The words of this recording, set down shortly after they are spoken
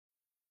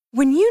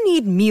When you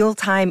need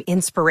mealtime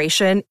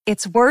inspiration,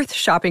 it's worth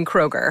shopping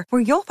Kroger,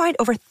 where you'll find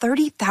over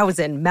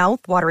 30,000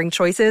 mouth-watering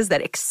choices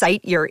that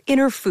excite your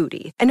inner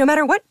foodie. And no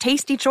matter what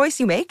tasty choice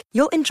you make,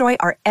 you'll enjoy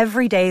our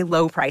everyday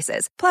low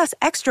prices, plus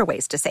extra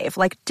ways to save,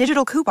 like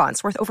digital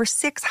coupons worth over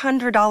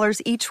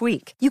 $600 each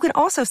week. You can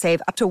also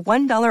save up to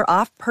 $1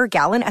 off per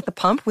gallon at the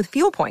pump with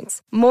fuel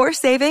points. More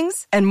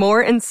savings and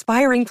more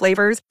inspiring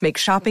flavors make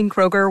shopping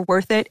Kroger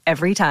worth it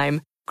every time.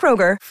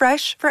 Kroger,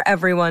 fresh for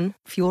everyone.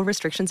 Fuel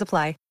restrictions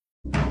apply.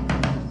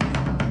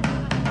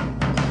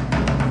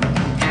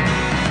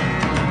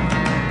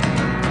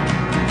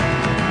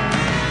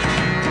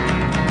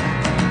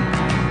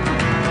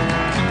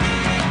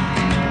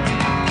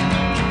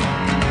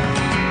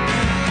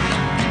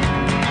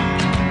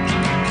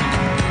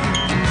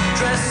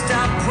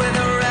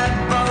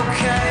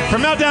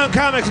 From Meltdown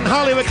Comics in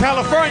Hollywood,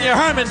 California,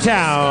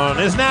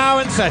 Harmontown is now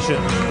in session.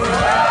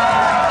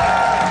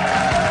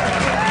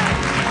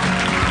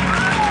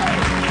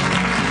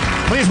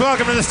 Please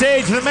welcome to the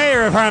stage the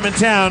mayor of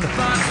Harmontown,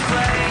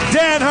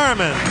 Dan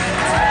Harmon.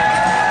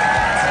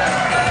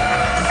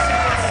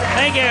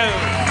 Thank you.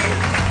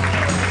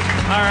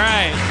 All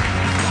right.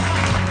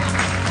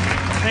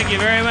 Thank you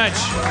very much.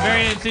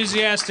 Very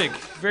enthusiastic.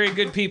 Very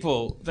good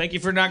people. Thank you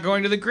for not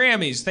going to the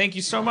Grammys. Thank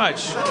you so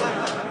much.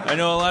 I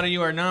know a lot of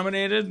you are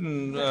nominated,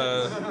 and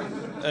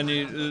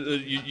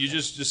you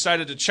just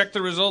decided to check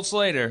the results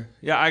later.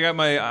 Yeah, I got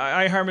my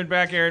iHarmon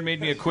back. Aaron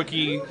made me a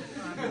quickie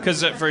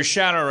because for a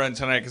shadow run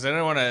tonight because I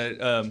don't want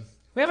to.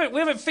 We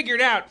haven't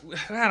figured out.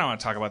 I don't want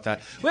to talk about that.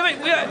 We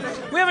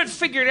haven't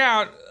figured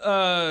out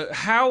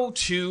how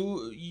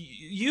to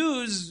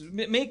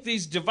make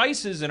these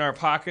devices in our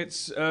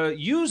pockets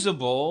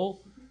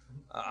usable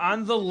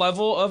on the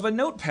level of a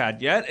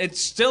notepad yet. It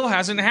still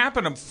hasn't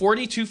happened. I'm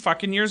 42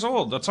 fucking years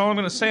old. That's all I'm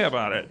going to say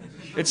about it.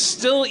 It's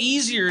still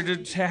easier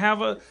to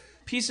have a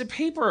piece of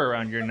paper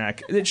around your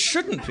neck. It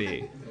shouldn't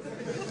be.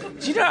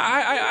 Do you know,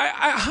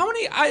 how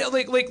many,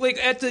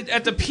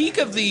 at the peak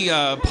of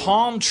the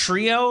Palm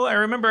Trio, I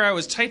remember I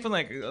was typing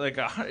like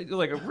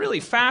really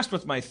fast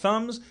with my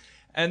thumbs,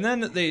 and then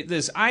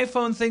this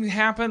iPhone thing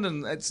happened,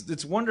 and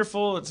it's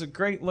wonderful. It's a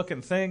great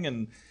looking thing,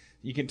 and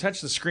you can touch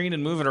the screen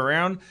and move it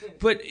around.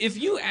 But if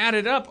you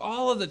added up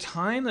all of the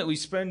time that we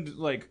spend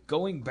like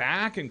going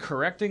back and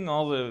correcting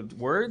all the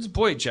words,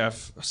 boy,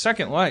 Jeff,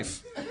 Second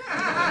Life.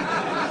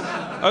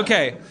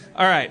 Okay,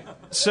 all right.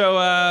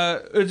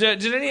 So,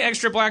 did any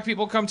extra black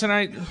people come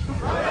tonight?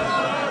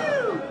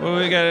 Well,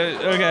 we got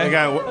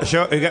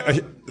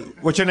okay.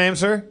 What's your name,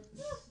 sir?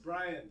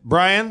 Brian.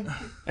 Brian.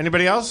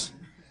 Anybody else?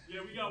 Yeah,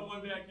 we got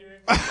one back here.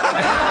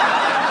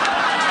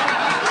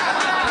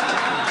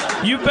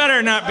 You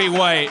better not be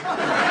white.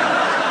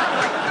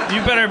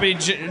 You better be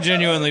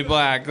genuinely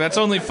black. That's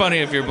only funny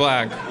if you're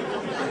black.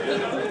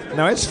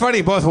 No, it's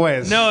funny both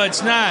ways. No,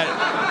 it's not.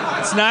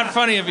 It's not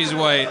funny if he's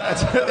white.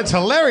 It's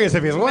hilarious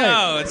if he's white.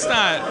 No, it's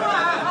not.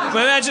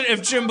 But imagine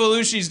if Jim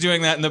Belushi's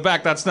doing that in the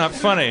back. That's not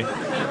funny.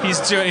 He's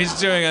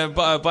doing a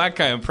black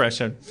guy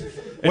impression.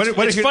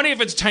 It's funny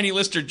if it's Tiny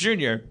Lister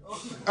Jr.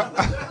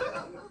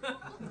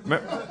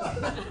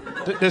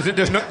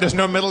 There's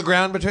no middle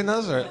ground between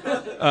those, or?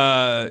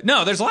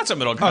 No, there's lots of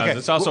middle ground. Okay.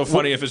 It's also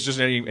funny if it's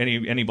just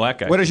any black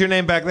guy. What is your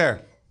name back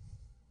there?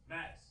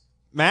 Max.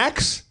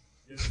 Max?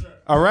 Yes, sir.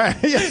 All right.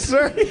 Yes,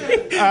 sir.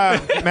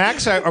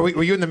 Max,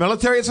 were you in the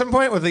military at some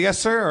point with a yes,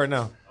 sir, or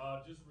no?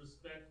 Just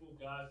respectful,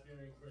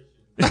 God-fearing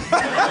Christian.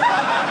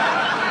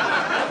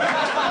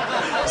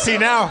 See,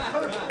 now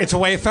it's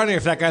way funnier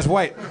if that guy's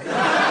white.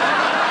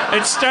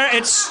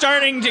 It's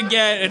starting to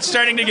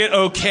get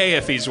okay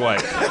if he's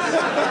white,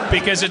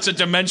 because it's a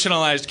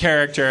dimensionalized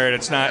character, and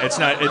it's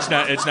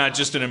not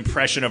just an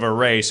impression of a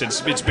race.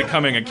 It's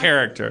becoming a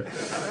character,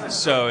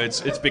 so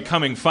it's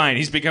becoming fine.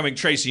 He's becoming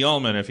Tracy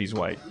Ullman if he's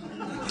white.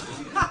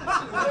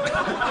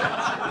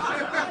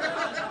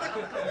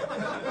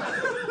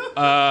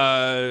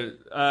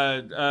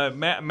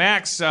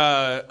 Max,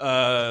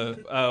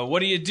 what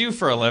do you do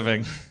for a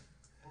living?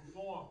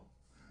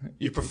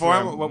 You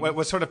perform?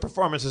 What sort of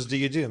performances do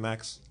you do,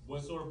 Max?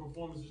 What sort of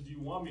performances do you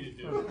want me to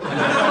do? Don't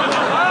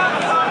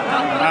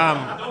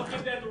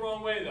take that the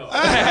wrong way, though.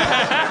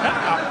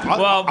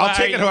 I'll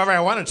take it however I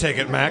want to take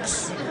it,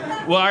 Max.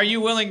 Well, are you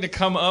willing to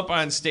come up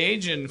on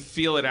stage and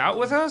feel it out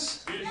with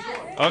us? Yeah,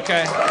 sure.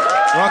 Okay.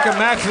 Welcome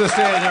Max to the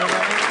stage, everybody.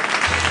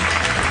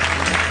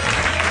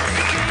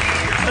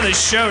 Well,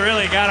 this show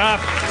really got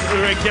off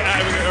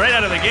right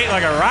out of the gate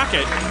like a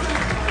rocket.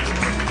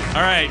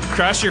 All right,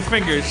 cross your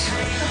fingers.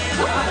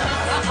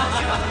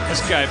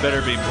 This guy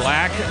better be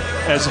black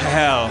as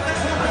hell.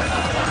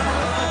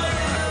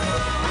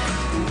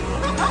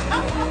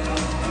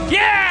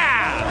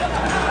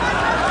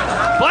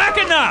 Yeah! Black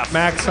enough!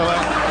 Max, hello.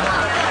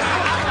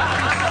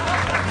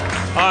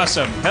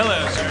 Awesome.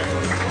 Hello, sir.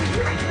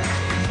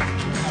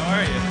 How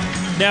are you?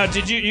 Now,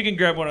 you can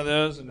grab one of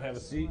those and have a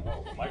seat?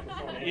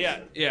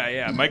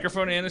 Yeah.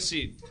 Microphone and a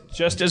seat.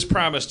 Just as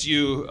promised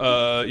you,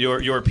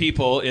 your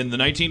people in the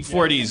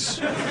 1940s.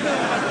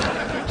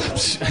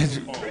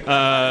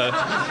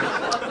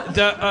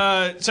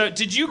 So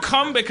did you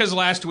come because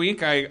last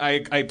week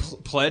I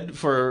pled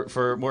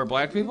for more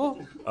black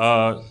people?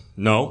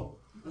 No.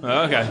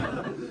 Okay.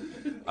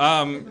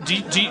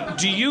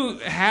 Do you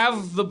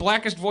have the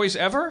blackest voice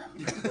ever?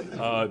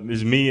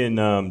 It's me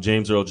and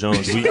James Earl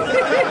Jones.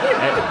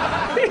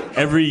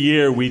 Every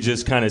year we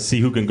just kind of see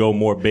who can go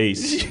more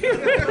bass.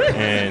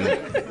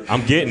 And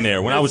I'm getting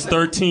there. When I was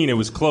 13, it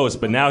was close,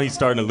 but now he's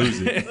starting to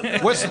lose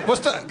it. What's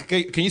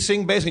the? Can you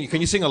sing bass? Can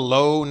you sing a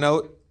low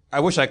note? I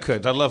wish I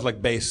could. I love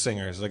like bass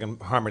singers, like in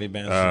harmony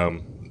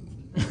bands.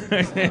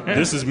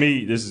 This is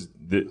me. This is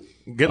the.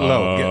 Get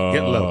low.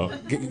 Get low.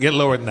 Get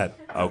lower than that.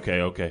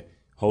 Okay.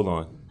 Hold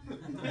on.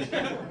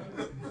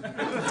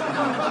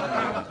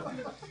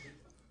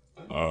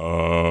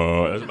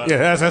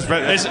 That's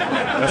right.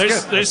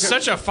 There's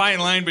such a fine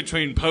line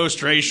between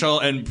post-racial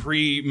and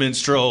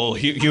pre-menstrual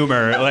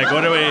humor. Like,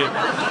 what do we?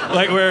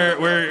 Like,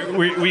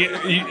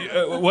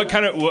 what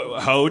kind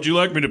of? How would you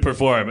like me to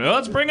perform? Well,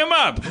 let's bring him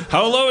up.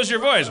 How low is your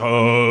voice?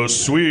 Oh,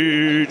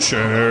 sweet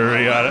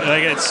cherry.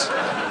 Like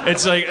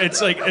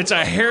it's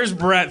a hair's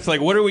breadth. Like,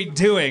 what are we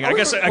doing? I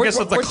guess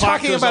that the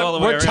clock goes all the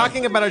way around. We're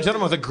talking about a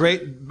gentleman with a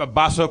great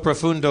basso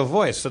profundo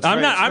voice.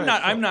 I'm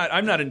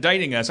not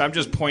indicting us. I'm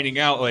just pointing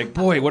out, like,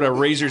 boy, what a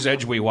razor's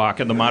edge we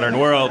walk in the modern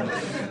world,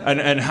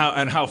 and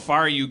how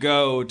far you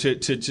go to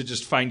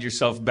just find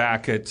yourself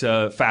back at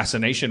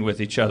fascination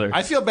with each other.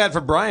 I feel bad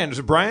for Brian. Is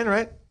it Brian,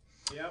 right?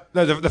 Yep.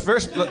 No, the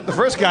first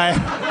guy,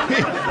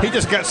 he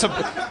just got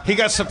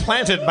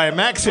supplanted by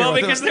Max here. Well,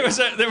 because there was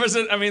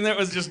that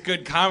was just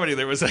good comedy.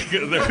 It was just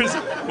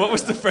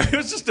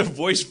a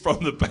voice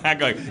from the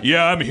back, like,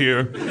 yeah, I'm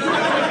here.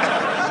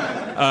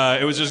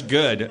 It was just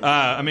good.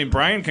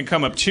 Brian can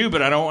come up too,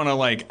 but I don't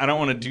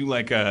want to do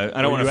like a.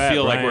 I don't want to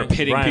feel like we're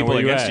pitting people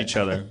against each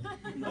other.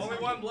 Only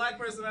one black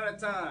person at a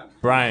time.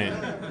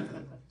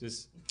 Brian,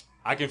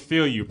 I can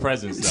feel your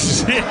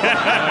presence, though.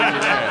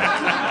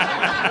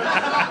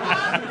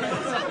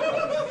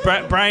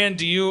 Brian,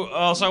 do you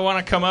also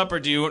want to come up, or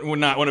do you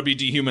not want to be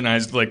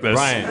dehumanized like this?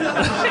 Brian.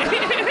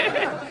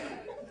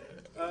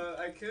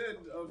 I could.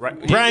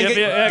 Right. Brian,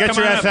 get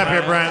your ass up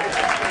here, Brian.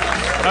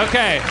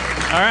 Okay.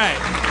 All right.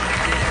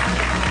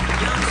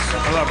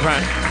 Hello,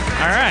 Brian.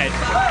 All right.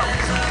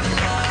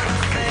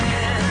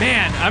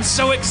 Man, I'm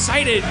so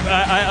excited.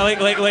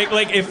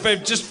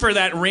 If just for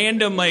that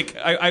random, like,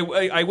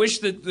 I wish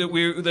that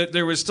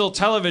there was still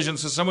television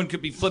so someone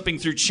could be flipping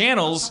through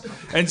channels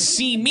and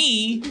see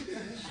me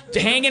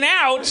hanging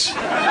out.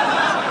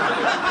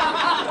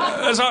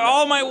 So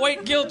all my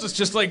white guilt is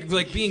just like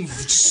being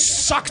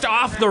sucked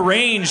off the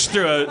range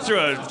through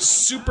a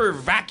super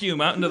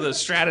vacuum out into the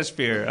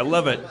stratosphere. I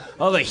love it.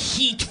 All the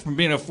heat from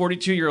being a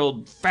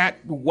 42-year-old fat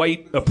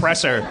white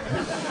oppressor.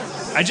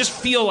 I just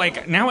feel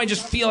like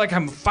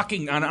I'm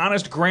fucking on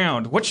honest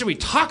ground. What should we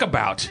talk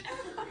about?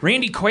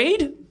 Randy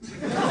Quaid?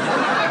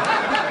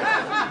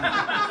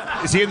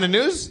 Is he in the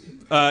news?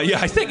 Yeah,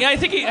 I think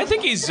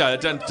he's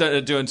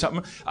doing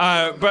something.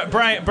 But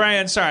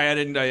Brian, sorry, I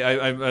didn't.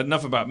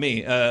 Enough about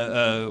me.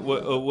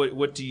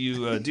 What do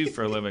you do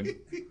for a living?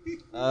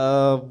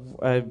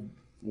 I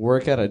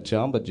work at a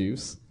Jamba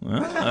Juice.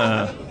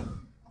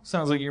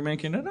 Sounds like you're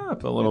making it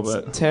up a little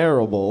bit.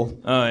 Terrible.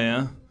 Oh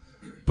yeah,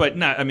 but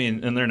not. I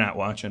mean, and they're not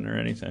watching or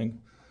anything.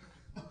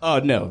 Oh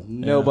no,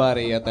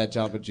 nobody at that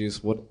Jamba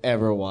Juice would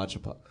ever watch a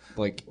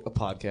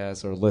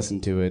podcast or listen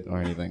to it or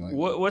anything like that.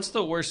 What's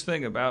the worst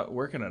thing about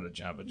working at a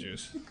Jamba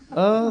Juice?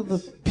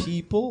 The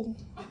people.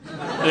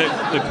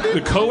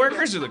 The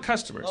coworkers or the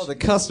customers? Oh, the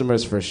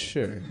customers for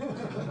sure.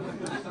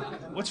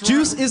 What's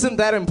Juice wrong? isn't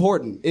that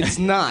important. It's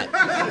not.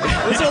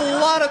 There's a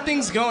lot of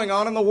things going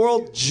on in the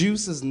world.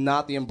 Juice is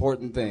not the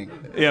important thing.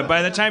 Yeah,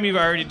 by the time you've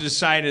already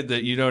decided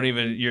that you don't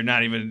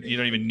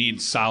even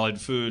need solid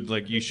food,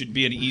 like, you should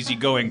be an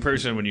easygoing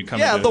person when you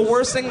come. Yeah, the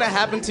worst thing that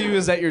happened to you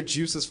is that your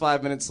juice is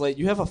 5 minutes late.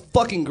 You have a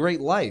fucking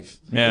great life.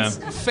 Yeah, it's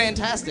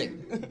fantastic.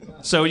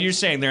 So you're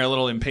saying they're a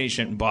little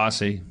impatient and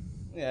bossy?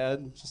 Yeah,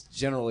 just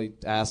generally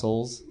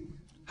assholes.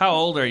 How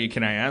old are you?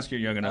 Can I ask? You're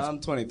young enough. I'm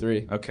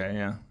 23.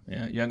 Okay,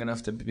 yeah, young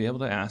enough to be able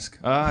to ask.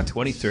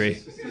 23.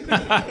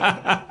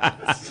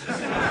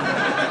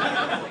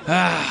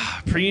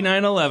 Pre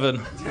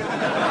 9/11.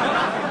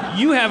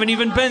 You haven't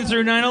even been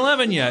through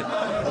 9/11 yet.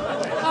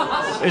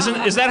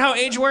 Is that how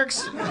age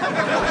works?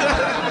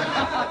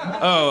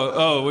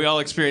 Oh, we all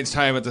experience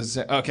time at the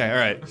same. Okay, all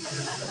right.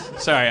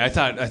 Sorry, I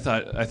thought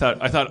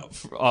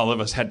all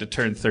of us had to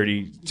turn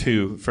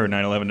 32 for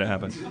 9/11 to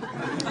happen.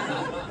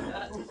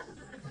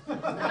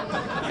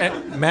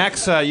 And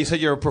Max, you said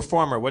you're a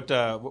performer. What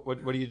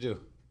do you do?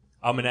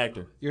 I'm an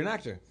actor. You're an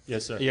actor.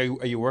 Yes, sir.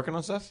 Are you working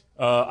on stuff?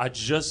 I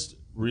just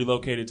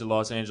relocated to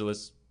Los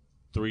Angeles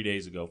 4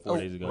 days ago.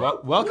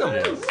 Welcome.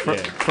 Yeah.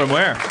 From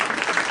where?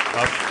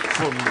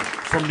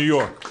 From New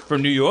York.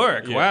 From New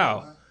York. Yeah.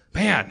 Wow.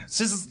 Man,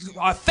 this is an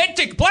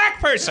authentic black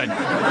person.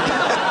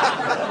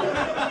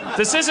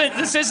 This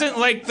isn't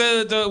like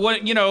the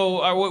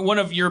one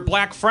of your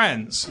black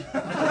friends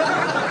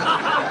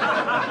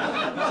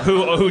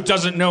who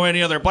doesn't know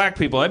any other black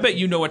people. I bet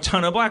you know a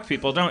ton of black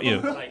people, don't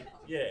you?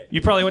 Yeah.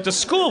 You probably went to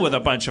school with a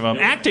bunch of them.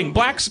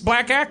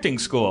 Black acting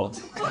school.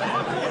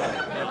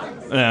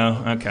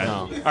 No, okay.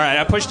 No. All right,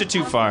 I pushed it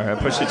too far. I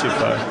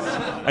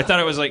thought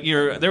it was like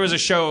there was a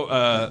show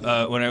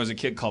when I was a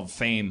kid called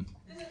Fame.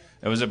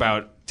 It was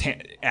about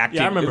acting.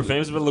 Yeah, I remember Fame. It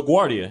was about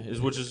LaGuardia,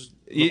 which is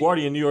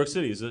LaGuardia in New York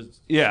City. It's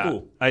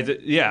school.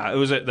 It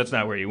was. That's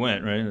not where you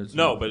went, right?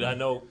 No, but I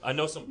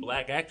know some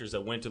black actors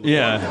that went to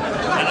LaGuardia.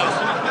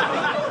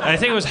 Yeah. I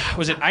think it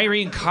was it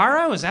Irene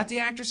Cara? Was that the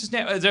actress's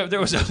name?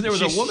 There was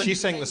a woman. She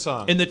sang the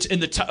song. In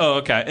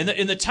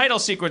the title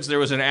sequence, there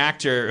was an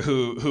actor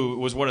who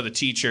was one of the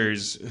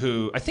teachers.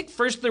 Who I think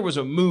first there was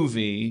a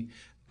movie.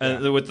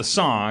 With the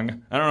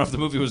song, I don't know if the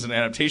movie was an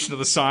adaptation of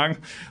the song,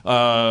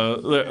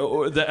 but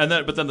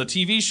then the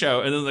TV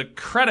show, and then the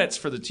credits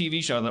for the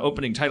TV show, in the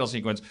opening title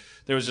sequence,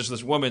 there was just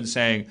this woman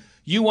saying,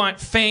 "You want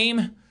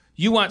fame?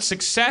 You want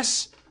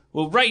success?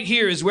 Well, right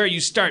here is where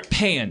you start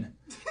paying,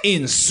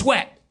 in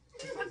sweat."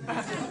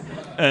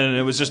 And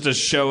it was just a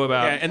show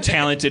about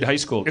talented high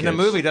school kids. In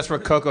the movie, that's where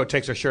Coco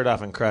takes her shirt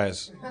off and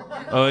cries.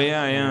 Oh,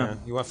 yeah.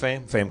 You want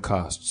fame? Fame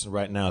costs.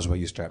 Right now is where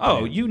you start paying.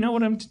 Oh, you know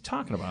what I'm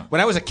talking about.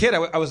 When I was a kid,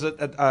 I was at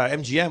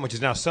MGM, which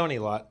is now Sony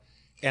lot,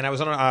 and I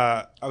was on.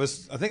 I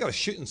think I was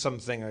shooting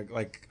something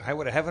like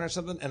Highway to Heaven or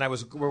something, and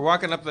we're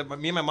walking up.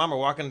 Me and my mom are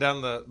walking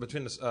down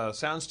between the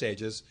sound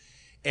stages,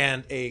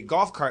 and a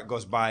golf cart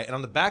goes by, and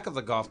on the back of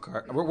the golf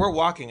cart, we're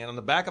walking, and on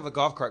the back of the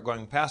golf cart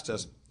going past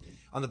us,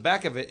 on the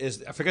back of it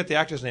is, I forget the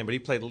actor's name, but he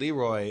played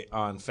Leroy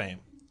on Fame,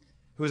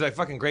 who was a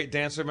fucking great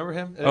dancer. Remember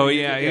him? Oh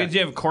yeah. Did you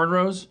have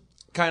cornrows?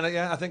 Kind of,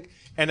 yeah, I think.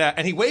 And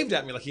he waved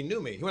at me like he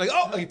knew me. He was like,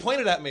 oh, he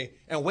pointed at me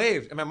and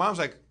waved. And my mom's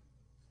like,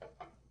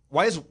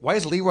 why is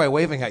Leroy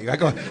waving at you? I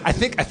go, I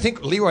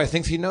think Leroy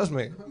thinks he knows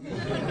me.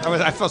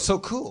 I felt so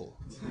cool.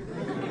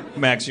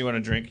 Max, you want a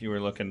drink? You were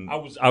looking.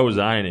 I was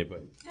eyeing it,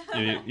 but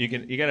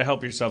you got to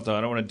help yourself though. I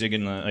don't want to dig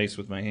in the ice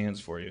with my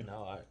hands for you.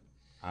 No,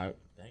 I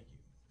thank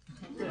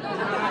you.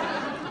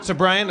 So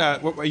Brian,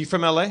 are you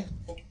from LA?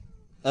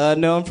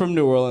 No, I'm from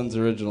New Orleans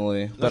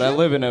originally, but I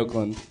live in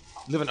Oakland.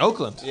 Live in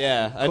Oakland?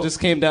 Yeah, I just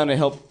came down to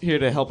help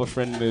a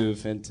friend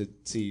move and to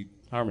see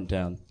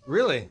Harmontown.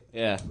 Really?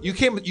 Yeah.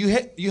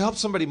 You helped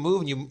somebody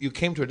move and you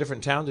came to a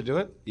different town to do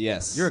it?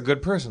 Yes. You're a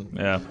good person.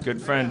 Yeah,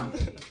 good friend.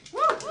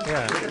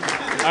 Yeah.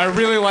 I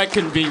really like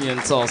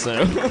convenience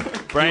also.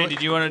 Brian,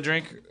 did you want a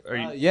drink?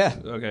 Yeah.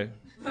 Okay.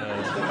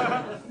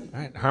 All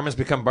right, Harmon's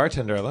become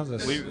bartender. I love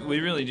this. We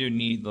really do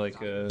need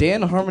like a...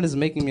 Dan Harmon is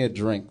making me a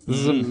drink. This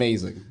is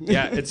amazing.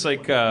 Yeah, it's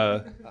like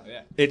Billy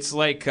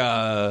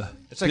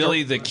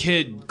the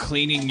Kid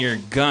cleaning your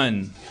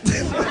gun.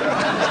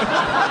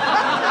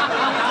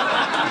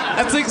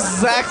 That's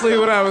exactly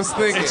what I was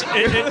thinking.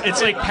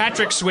 It's like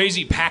Patrick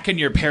Swayze packing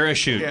your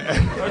parachute.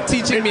 Yeah.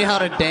 Teaching me how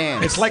to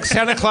dance. It's like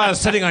Santa Claus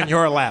sitting on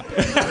your lap.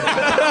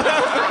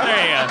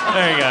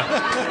 There you go.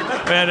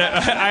 Man,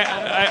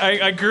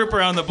 I group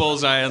around the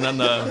bullseye, and then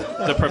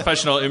the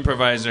professional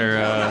improviser.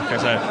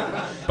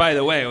 By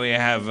the way, we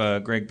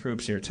have Greg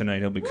Proops here tonight.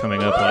 He'll be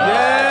coming up.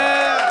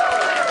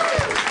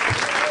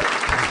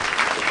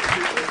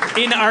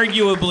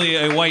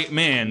 Inarguably a white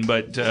man,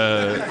 but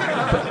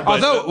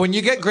although when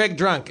you get Greg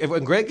drunk,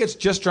 when Greg gets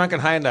just drunk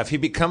and high enough, he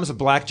becomes a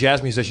black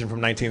jazz musician from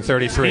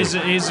 1933.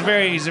 He's a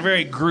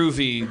very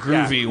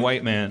groovy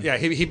white man. Yeah,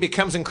 he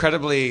becomes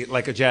incredibly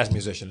like a jazz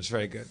musician. It's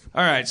very good.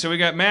 All right, so we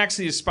got Max,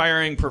 the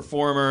aspiring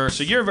performer.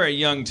 So you're very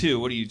young too.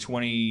 What are you,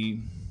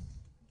 20?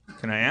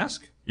 Can I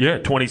ask? Yeah,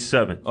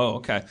 27. Oh,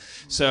 okay.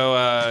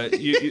 So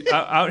you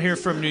out here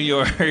from New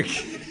York.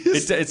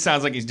 It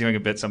sounds like he's doing a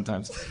bit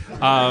sometimes.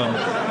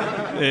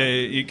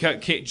 You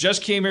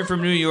just came here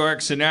from New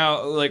York, so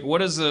now, like,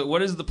 what is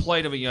the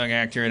plight of a young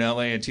actor in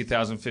LA in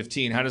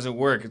 2015? How does it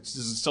work? Does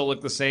it still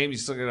look the same? You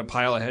still got a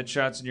pile of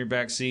headshots in your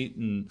back seat,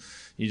 and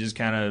you just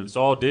kind of... It's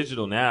all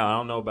digital now. I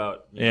don't know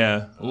about...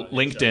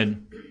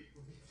 LinkedIn.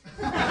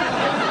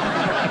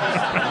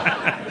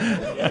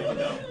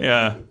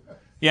 Yeah.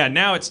 Yeah,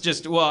 now it's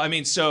just... Well, I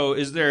mean, so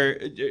is there...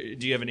 Do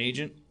you have an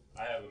agent?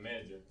 I have a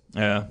manager.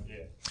 Yeah.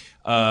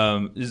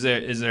 Is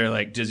there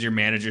like, does your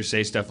manager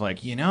say stuff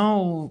like, you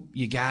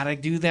gotta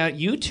do that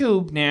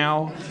YouTube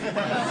now?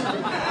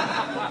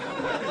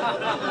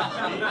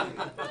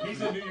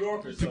 He's a New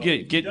Yorker, so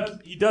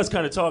he does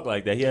kind of talk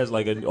like that. He has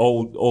like an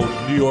old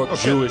New York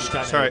Jewish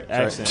kind of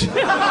accent. You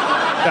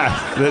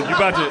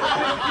about to?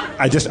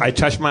 I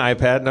touched my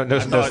iPad. No,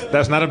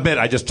 that's not a bit.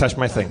 I just touched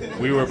my thing.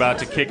 We were about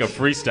to kick a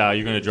freestyle.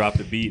 You're going to drop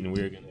the beat, and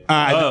we were going to...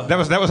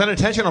 That was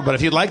unintentional, but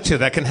if you'd like to,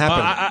 that can happen.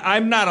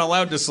 I'm not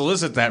allowed to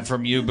solicit that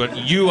from you, but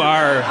you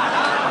are...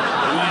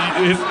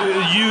 If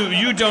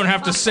you don't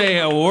have to say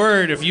a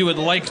word if you would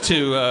like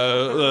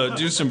to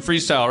do some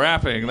freestyle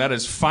rapping. That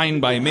is fine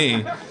by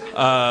me.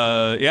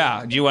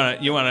 Yeah. Do you want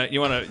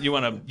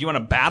to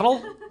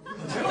battle?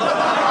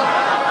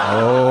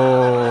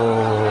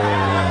 Oh.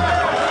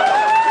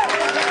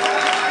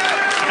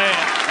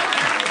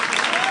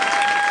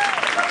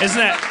 Isn't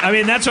that? I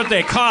mean, that's what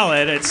they call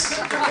it. It's.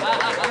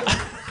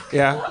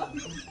 Yeah.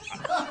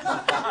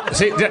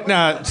 See,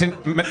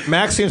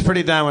 Max seems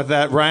pretty down with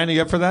that. Ryan, are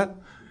you up for that?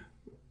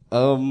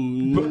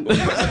 I'm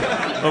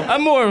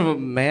more of a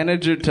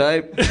manager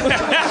type.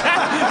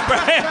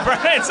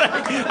 Brian's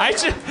like,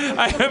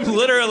 I am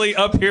literally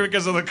up here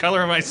because of the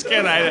color of my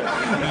skin.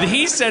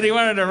 He said he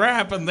wanted to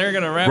rap, and they're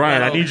going to rap.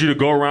 Brian, I need you to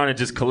go around and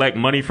just collect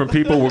money from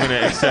people. We're going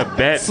to accept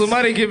bets.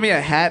 Somebody give me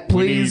a hat,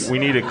 please. We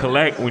need to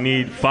collect. We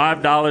need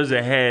 $5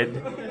 a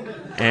head.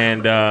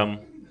 And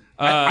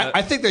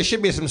I think there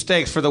should be some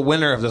stakes for the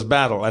winner of this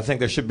battle. I think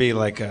there should be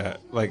like. All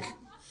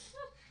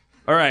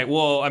right.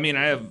 Well, I mean,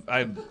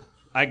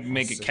 I can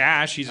make it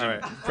cash. He's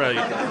probably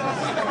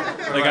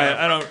like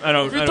I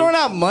don't. If you're throwing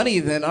out money,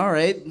 then all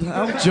right,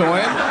 I'll join.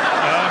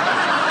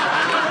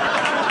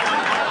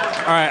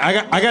 All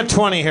right, I got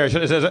 20 here. Is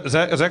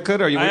that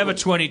good? Or you? I have a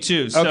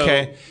 22. So.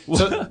 Okay.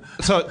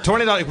 So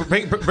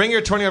 $20. Bring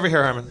your 20 over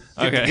here, Herman.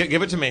 Okay.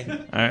 Give it to me. All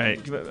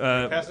right.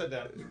 Pass it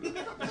down.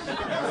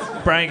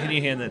 Brian, can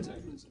you hand that?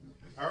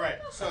 All right.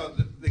 So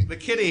the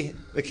kitty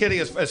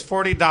is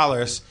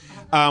 $40.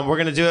 We're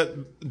gonna do it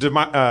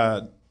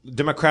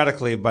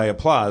democratically by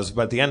applause,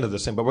 but at the end of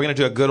this thing. But we're gonna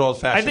do a good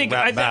old fashioned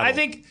rap battle. I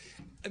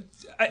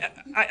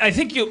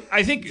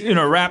think in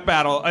a rap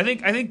battle. I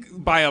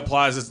think by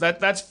applause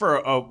that's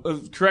for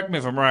correct me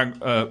if I'm wrong,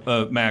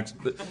 Max.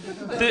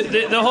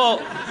 The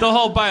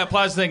whole by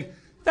applause thing.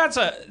 That's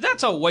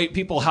a white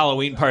people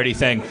Halloween party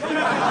thing.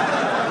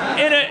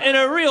 In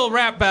a real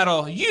rap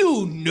battle,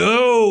 you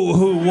know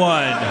who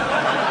won.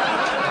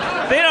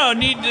 They don't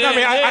need to.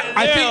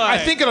 I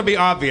think it'll be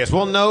obvious.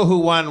 We'll know who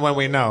won when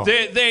we know.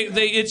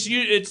 It's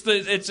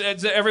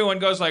everyone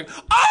goes like,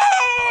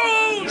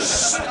 oh,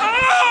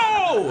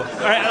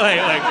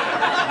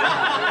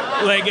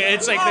 like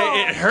it's like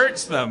it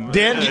hurts them.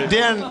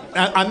 Dan,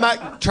 I'm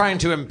not trying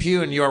to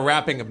impugn your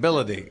rapping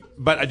ability,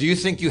 but do you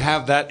think you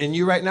have that in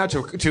you right now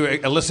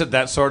to elicit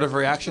that sort of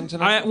reaction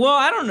tonight?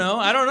 I don't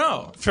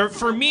know.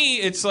 For me,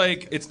 it's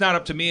like it's not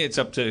up to me. It's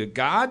up to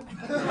God.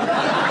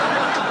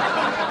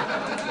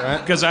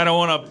 Because I don't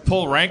want to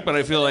pull rank, but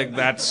I feel like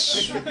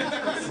that's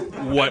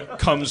what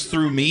comes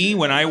through me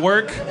when I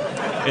work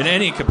in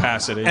any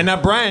capacity. And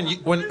now, Brian,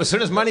 as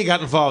soon as money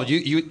got involved,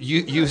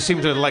 you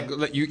seem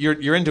to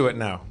you're into it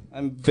now.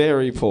 I'm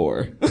very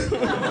poor.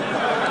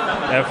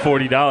 At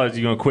 $40,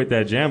 you're gonna quit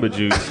that Jamba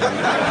Juice.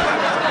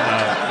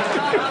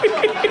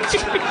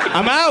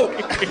 I'm out.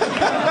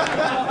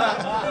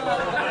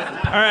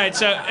 All right,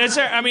 so is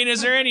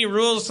there any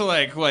rules to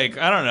like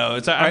I don't know.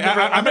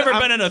 I've never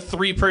been in a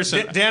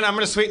 3-person. Dan, I'm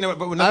going to sweeten it.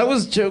 But I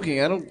was joking.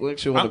 I don't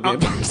actually want to be a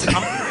boxer.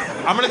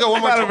 I'm going to go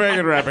one more. Not a very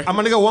good rapper. I'm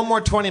going to go one more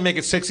 20, make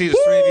it 60. There's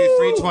 3 of you,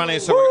 320.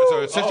 So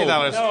it's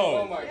 $50.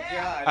 Oh my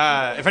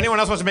God! If anyone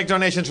else wants to make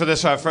donations for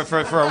this, for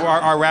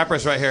our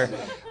rappers right here,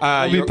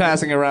 we'll be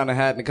passing around a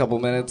hat in a couple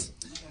minutes.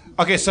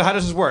 Okay, so how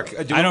does this work?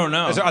 I don't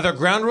know. Are there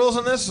ground rules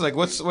on this? Like,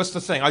 what's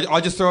the thing?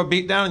 I'll just throw a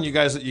beat down, and you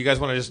guys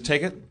want to just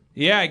take it?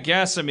 Yeah, I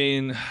guess. I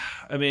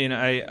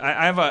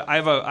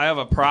have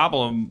a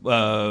problem.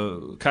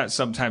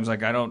 Sometimes,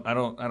 like I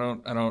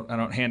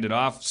don't hand it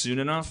off soon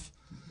enough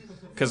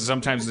because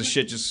sometimes the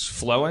shit just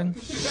flowing.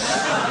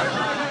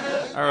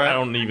 All right. I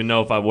don't even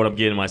know what I'm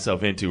getting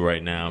myself into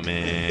right now,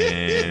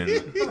 man.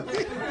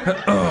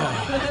 Look,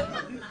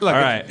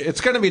 all right, it's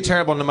going to be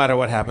terrible no matter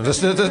what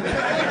happens.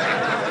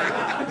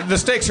 The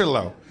stakes are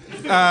low.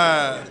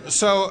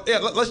 So yeah,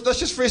 let's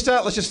just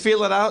freestyle. Let's just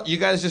feel it out. You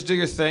guys just do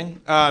your thing.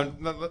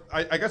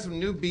 I got some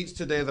new beats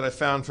today that I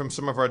found from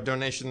some of our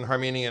donation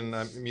Armenian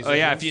musicians. Oh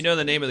yeah, if you know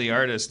the name of the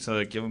artist,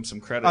 give him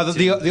some credit.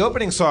 The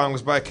opening song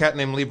was by a cat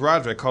named Lee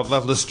Broderick called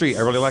 "Loveless Street."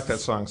 I really like that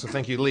song, so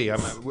thank you, Lee.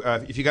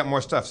 If you got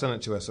more stuff, send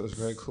it to us. It was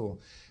very cool.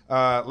 We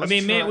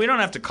don't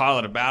have to call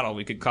it a battle.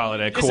 We could call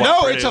it a cooperative.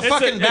 No, it's a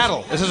fucking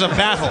battle. This is a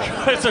battle.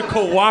 It's a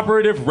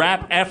cooperative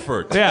rap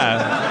effort.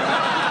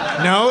 Yeah.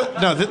 No.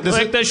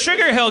 The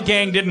Sugar Hill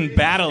Gang didn't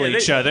battle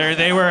each other.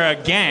 They were a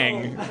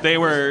gang.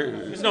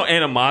 There's no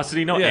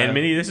animosity, no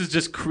enmity. This is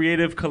just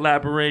creative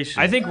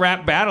collaboration. I think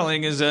rap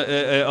battling is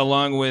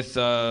along with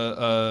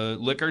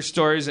liquor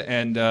stores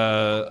and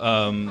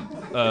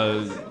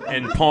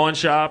pawn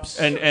shops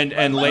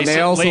and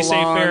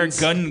laissez-faire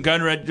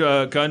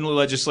gun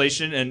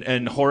legislation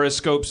and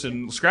horoscopes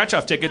and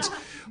scratch-off tickets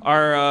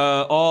are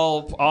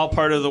all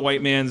part of the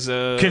white man's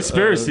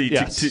conspiracy.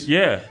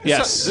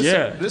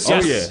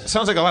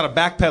 Sounds like a lot of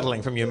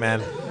backpedaling from you,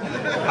 man.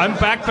 I'm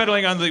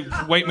backpedaling on the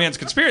white man's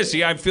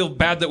conspiracy. I feel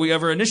bad that we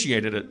ever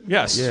initiated it.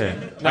 Yes. Yeah.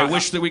 I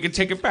wish that we could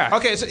take it back.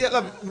 Okay, so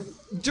look,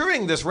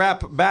 during this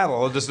rap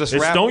battle,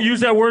 don't use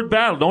that word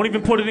battle. Don't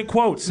even put it in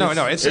quotes. No,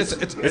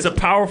 it's a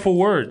powerful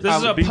word. This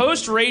is a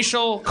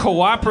post-racial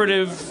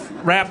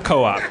cooperative rap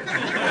co-op.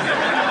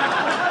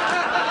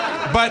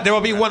 But there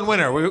will be one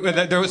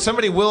winner.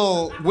 Somebody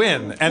will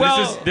win, and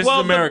this is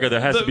America. There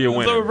has to be a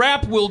winner. The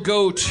rap will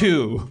go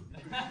to.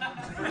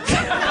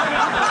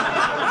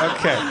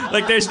 Okay.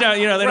 Like there's no,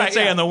 they don't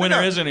say on the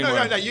winner is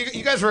anymore. No.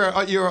 You guys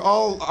you're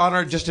all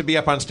honored just to be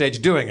up on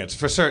stage doing it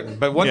for certain.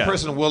 But one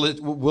person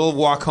will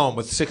walk home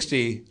with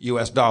 $60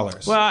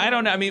 US. Well, I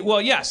don't know. I mean,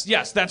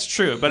 yes, that's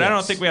true. But I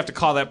don't think we have to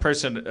call that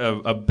person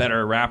a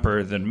better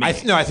rapper than me. I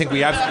think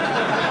we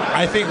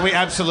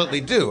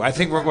absolutely do. I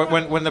think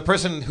when the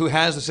person who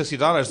has the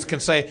 $60 can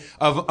say,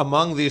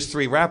 among these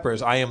three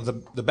rappers, I am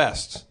the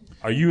best.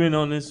 Are you in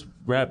on this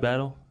rap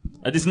battle?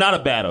 It's not a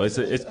battle. It's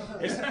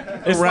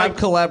rap like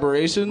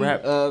collaboration.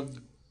 Rap. I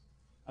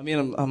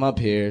mean, I'm up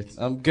here.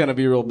 I'm gonna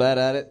be real bad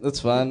at it.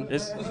 That's fine.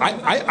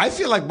 I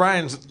feel like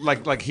Brian's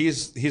like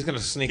he's gonna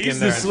sneak in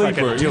there and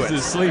fucking do it. He's the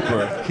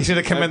sleeper. He's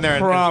gonna come in there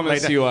and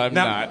promise you I'm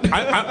now, not.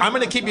 I'm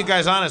gonna keep you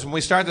guys honest when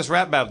we start this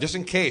rap battle, just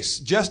in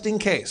case.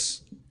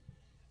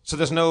 So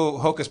there's no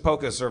hocus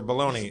pocus or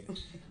baloney.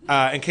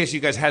 In case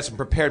you guys had some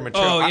prepared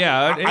material. Oh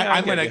yeah,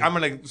 I'm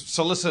gonna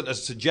solicit a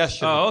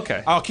suggestion. Oh,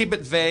 okay. I'll keep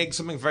it vague,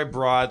 something very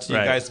broad, so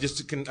Right. you guys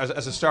just can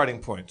as a starting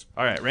point.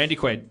 All right, Randy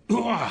Quaid.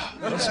 All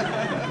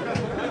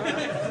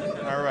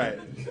right.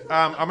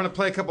 I'm gonna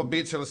play a couple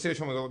beats here. Let's see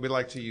which one we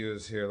like to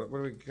use here. What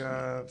do we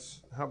got?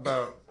 How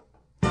about?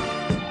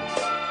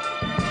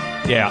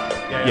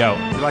 Yeah. Yo.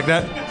 You like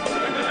that?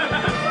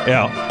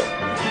 Yo.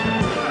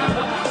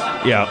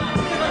 Yo.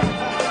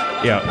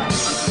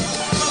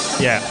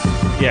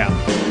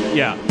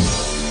 Yeah.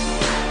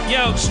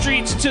 Yo,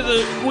 streets to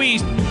the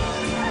wheat.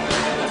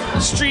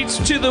 Streets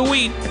to the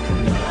wheat.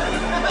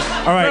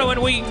 All right.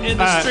 Throwing wheat in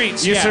the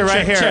streets. You sir,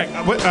 right check, here. Check.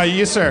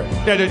 You sir.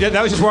 Yeah,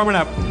 that was just warming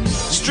up.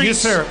 Streets, you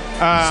sir.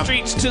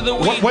 Streets to the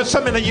wheat. What's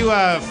something that you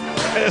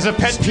as a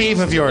pet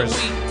peeve of yours?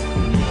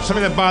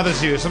 Something that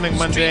bothers you? Something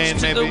mundane,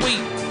 Streets to maybe? the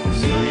wheat.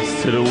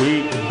 Streets to the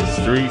wheat.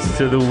 Streets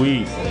to the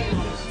wheat.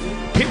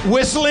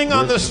 Whistling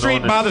on the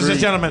street bothers this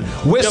gentleman.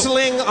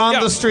 Whistling on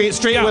the street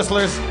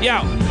whistlers.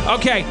 Yo,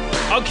 okay,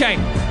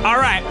 all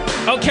right,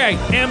 okay,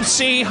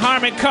 MC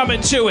Harmon coming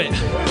to it.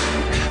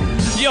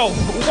 Yo,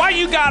 why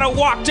you gotta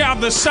walk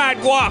down the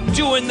sidewalk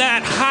doing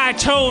that high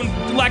tone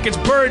like it's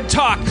bird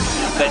talk?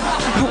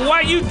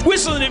 Why you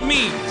whistling at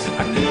me?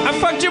 I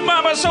fucked your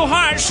mama so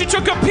hard she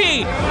took a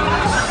pee.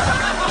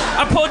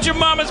 I pulled your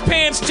mama's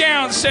pants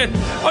down, said,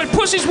 oh,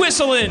 pussy's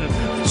whistling.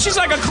 She's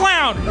like a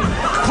clown.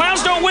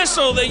 Clowns don't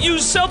whistle, they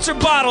use seltzer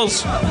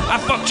bottles. I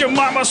fucked your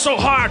mama so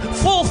hard,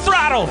 full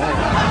throttle.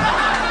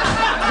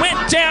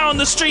 Went down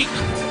the street.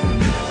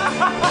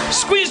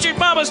 Squeezed your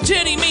mama's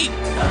titty meat.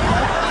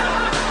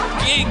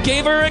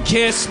 Gave her a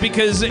kiss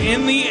because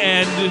in the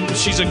end,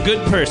 she's a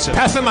good person.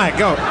 Pass the mic,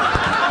 go.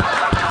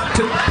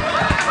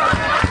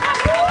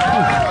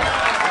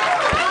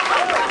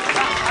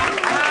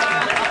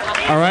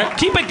 All right.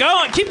 Keep it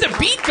going. Keep the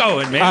beat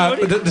going, man.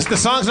 The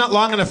song's not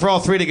long enough for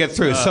all three to get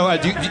through. So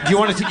do you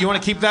want to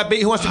keep that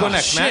beat? Who wants to go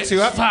next? Shit, Max, you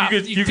up? Fuck.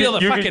 You feel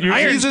the fucking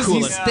irons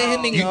cooling. He's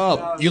standing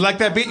up. You like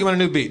that beat? You want a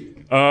new beat?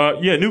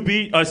 Yeah, new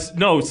beat.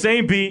 No,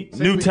 same beat,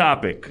 new beat.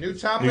 topic. New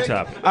topic? New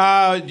topic.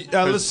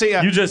 Let's see.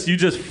 You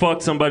just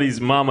fucked somebody's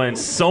mama in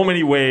so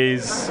many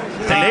ways.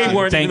 They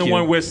weren't even the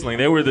one whistling.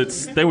 They were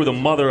the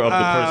mother of the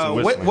person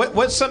whistling.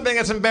 What's something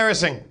that's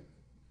embarrassing?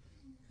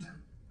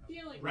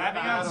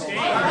 Rapping on stage.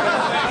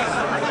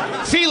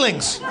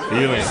 Feelings.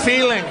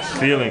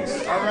 Feelings.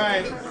 All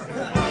right.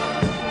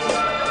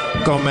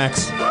 Go,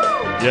 Max.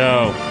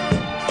 Yo.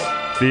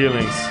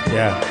 Feelings.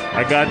 Yeah.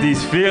 I got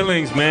these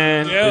feelings,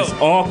 man. Yo. This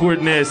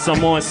awkwardness.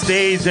 I'm on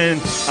stage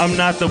and I'm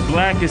not the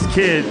blackest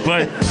kid,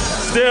 but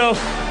still,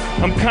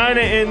 I'm kind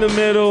of in the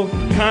middle,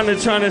 kind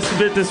of trying to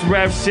spit this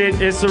rap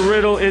shit. It's a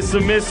riddle, it's a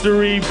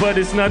mystery, but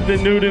it's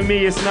nothing new to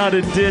me. It's not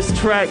a diss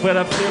track, but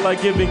I feel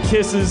like giving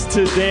kisses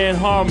to Dan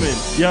Harmon.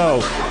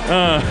 Yo.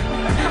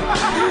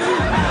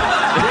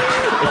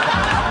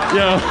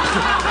 Yeah.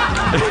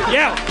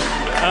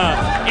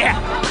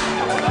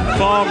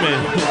 Harmon.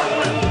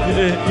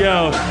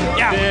 Yo.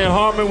 Dan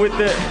Harmon with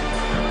the...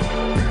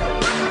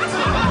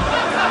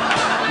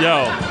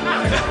 Yo.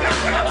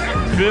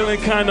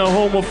 Feeling kind of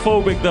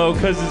homophobic though,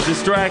 cause it's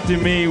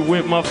distracting me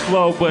with my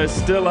flow, but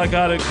still I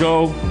gotta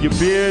go. Your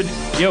beard,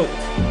 yo,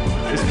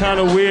 it's kind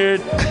of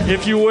weird.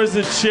 If you was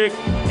a chick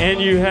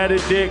and you had a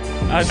dick,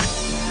 I'd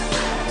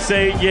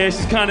say, yeah,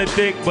 she's kind of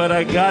thick, but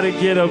I gotta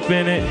get up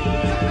in it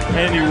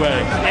anyway.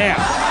 Yeah.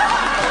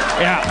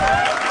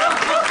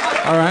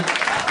 All right.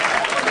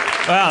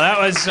 Wow, that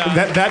was...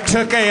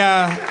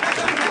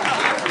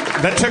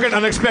 That took an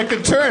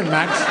unexpected turn,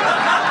 Max.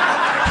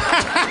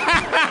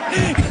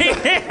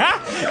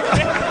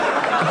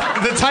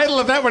 The title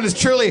of that one is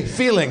truly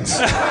Feelings.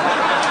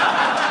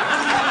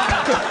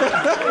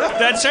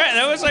 That's right.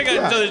 That was like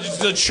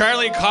the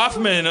Charlie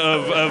Kaufman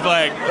of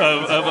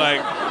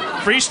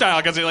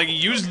freestyle, because he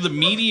used the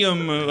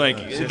medium,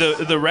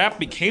 the rap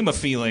became a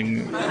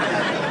feeling.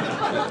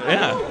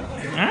 Yeah.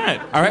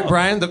 All right,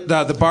 Brian.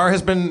 The bar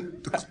has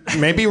been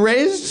maybe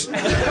raised.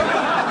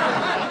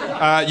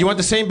 You want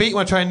the same beat? You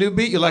want to try a new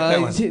beat? You like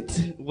that one?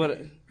 What?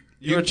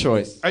 Your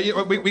choice.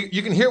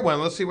 You can hear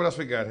one. Let's see what else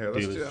we got here.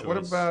 What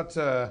about?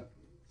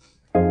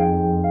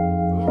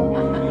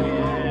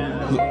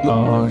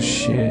 Oh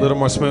shit. A little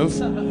more smooth.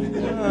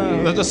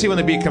 Let's see when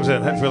the beat comes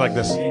in. I feel like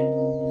this.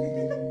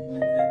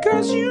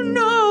 'Cause you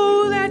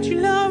know that you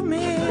love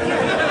me.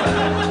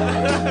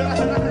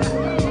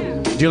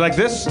 Do you like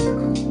this?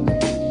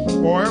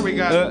 Or we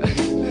got.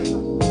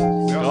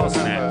 We also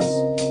have,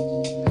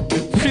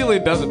 It really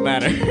doesn't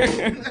matter.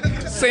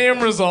 Same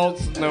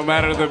results, no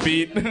matter the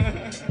beat.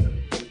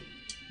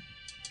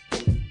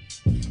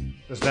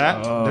 there's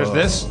that. There's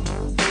this.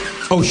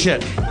 Oh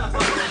shit!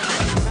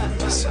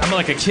 I'm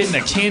like a kid in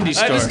a candy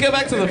store. Just go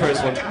back to the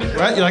first one.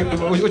 Right? You like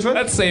which one?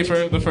 That's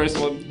safer, the first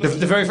one. The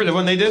very first, the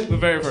one they did. The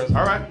very first.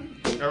 All right.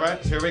 All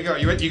right. So here we go.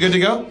 You good to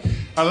go?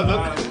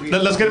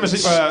 Let's get him a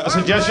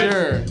suggestion.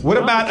 Sure. What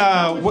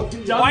about White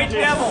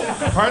Devil.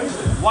 Pardon?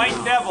 White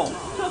Devil.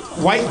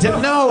 White Devil?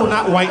 No,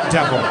 not White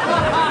Devil.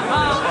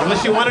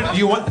 Unless you wanted,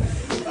 you want.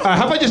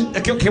 How about just?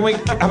 Can we?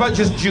 How about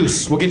just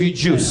Juice? We'll give you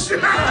Juice.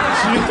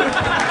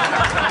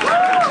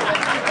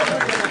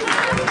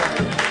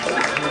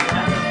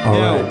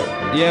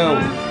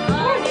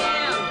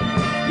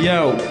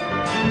 Yo.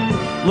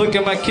 Look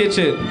at my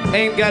kitchen.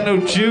 Ain't got no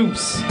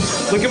juice.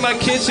 Look at my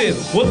kitchen.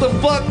 What the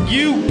fuck,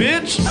 you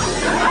bitch?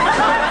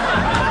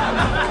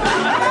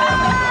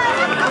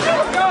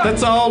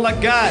 That's all I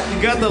got.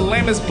 You got the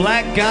lamest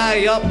black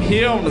guy up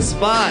here on the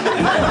spot.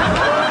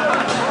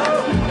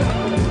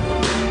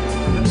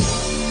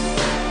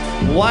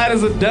 White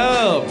as a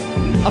dove.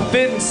 I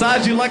fit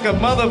inside you like a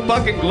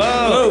motherfucking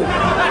glove.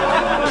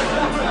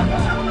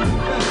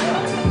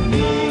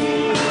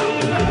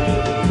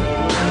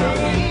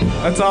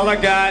 That's all I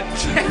got.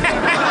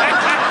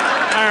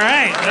 All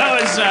right, that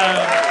was.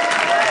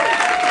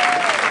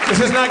 This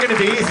is not going to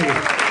be easy.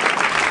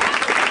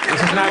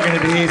 This is not going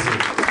to be easy.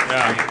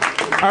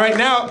 Yeah. All right,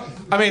 now.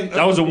 I mean,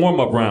 That was a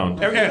warm-up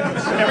round.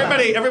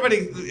 everybody,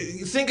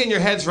 think in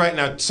your heads right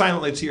now,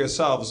 silently to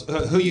yourselves,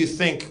 who you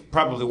think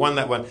probably won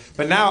that one.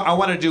 But now I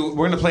want to do.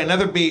 We're going to play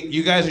another beat.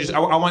 You guys are just. I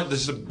want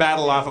this to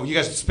battle off of. You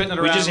guys spitting it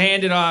around. We just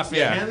hand it off.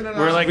 Yeah, handing it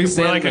we're off. like We we're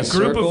stand like in a a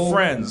group circle. of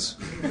friends.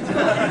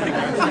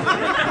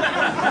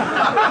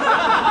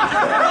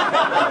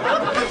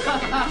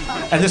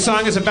 And this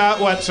song is about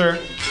what, sir?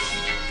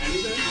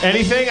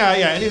 Anything?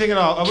 Yeah, anything at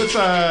all. What's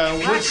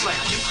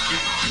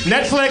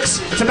Netflix.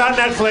 It's about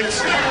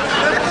Netflix.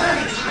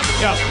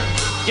 Yeah.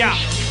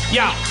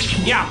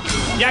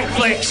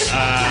 Netflix.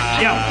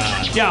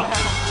 Yeah.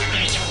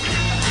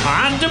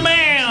 On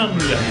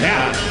demand.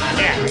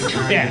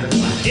 Yeah.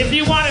 If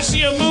you want to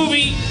see a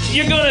movie,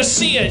 you're gonna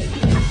see it.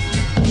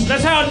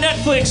 That's how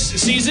Netflix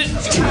sees it.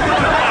 It's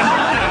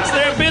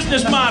their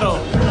business model.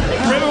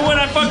 Remember when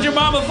I fucked your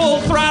mama full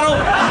throttle?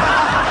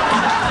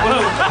 Whoa,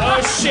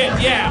 oh shit,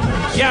 yeah.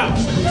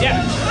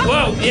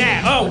 Whoa,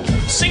 yeah, oh.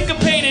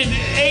 Syncopated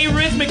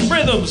arrhythmic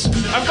rhythms.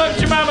 I fucked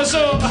your mama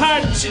so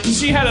hard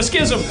she had a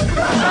schism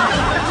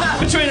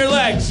between her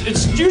legs.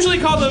 It's usually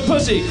called a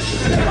pussy.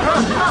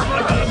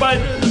 But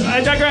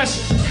I digress.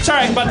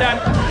 Sorry about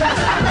that.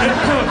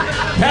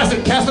 Pass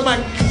the mic.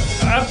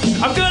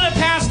 I'm gonna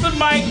pass the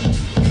mic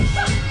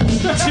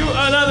to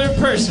another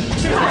person.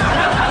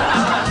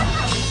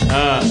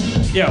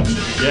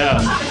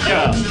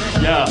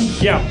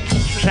 Yeah.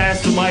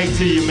 Pass the mic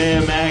to your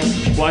man Max.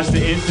 Watch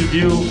the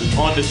interview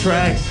on the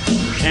tracks,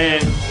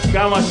 and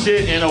got my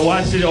shit and I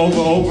watch it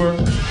over.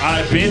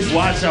 I binge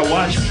watch. I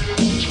watch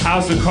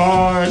House of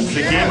Cards,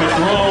 the Game of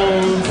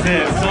Thrones,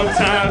 and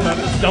sometimes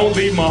I don't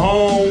leave my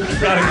home.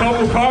 Got a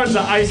couple cards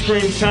of ice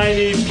cream,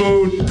 Chinese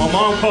food. My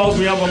mom calls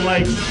me up. I'm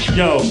like,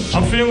 yo,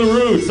 I'm feeling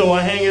rude, so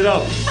I hang it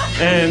up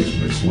and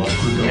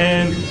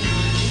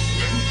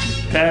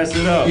pass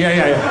it up.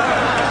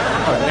 Yeah.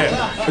 All right,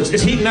 yeah.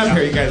 It's heating up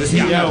here, you guys. It's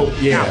heating up.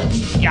 Yeah.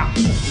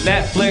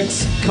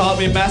 Netflix caught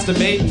me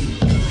masturbating.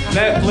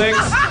 Netflix,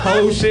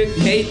 whole shit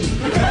hating.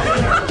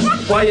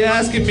 Why you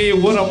asking me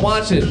what I'm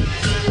watching?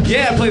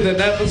 Yeah, I played that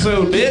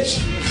episode,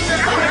 bitch.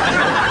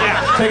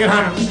 Yeah. Take it,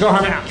 Harmon. Go,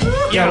 Harmon.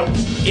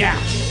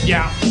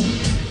 Yeah.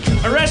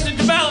 Arrested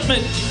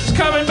Development is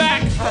coming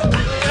back.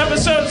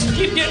 Episodes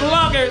keep getting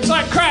longer. It's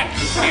like crack.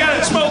 You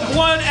gotta smoke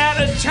one at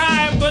a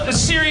time, but the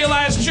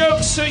serialized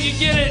jokes so you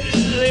get it.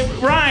 They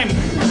rhyme.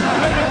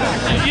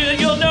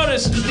 You'll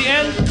notice at the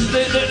end.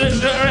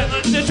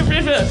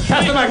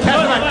 Pass the mic.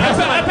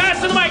 I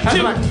passed the mic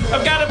to.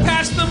 I've got to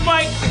pass the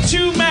mic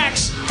to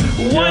Max.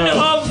 One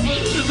of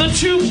the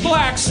two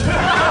blacks.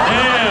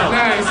 Damn.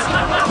 Nice.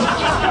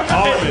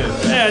 Harmon.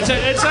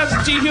 It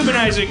sounds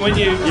dehumanizing when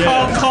you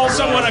call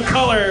someone a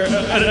color,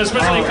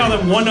 especially call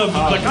them one of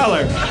the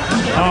color.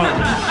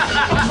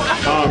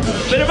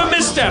 Bit of a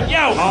misstep.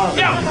 Yo.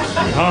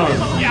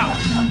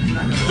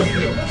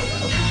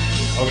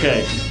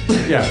 Okay.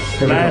 Yeah.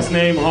 Last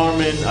name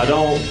Harmon. I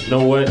don't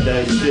know what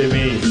that shit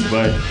means,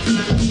 but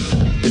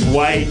it's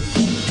white.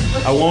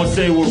 I won't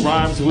say what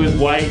rhymes with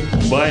white,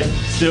 but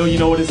still, you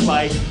know what it's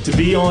like to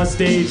be on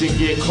stage and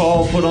get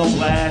called, put on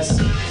blast.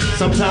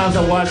 Sometimes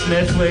I watch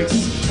Netflix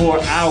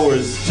for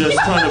hours just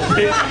trying to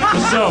pick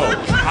the show.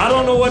 I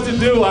don't know what to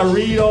do. I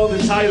read all the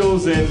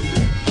titles and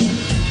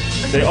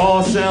they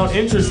all sound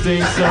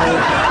interesting, so...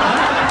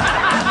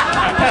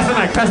 Pass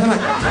the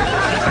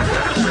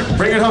mic.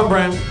 Bring it home,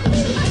 Brian.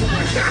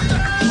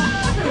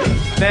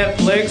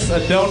 Netflix,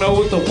 I don't know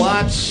what to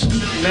watch.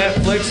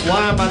 Netflix,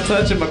 why am I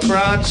touching my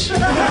crotch?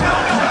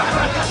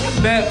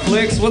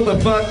 Netflix, what the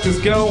fuck is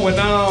going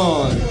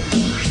on?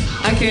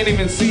 I can't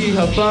even see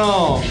her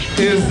thong.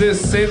 Is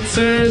this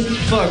censored?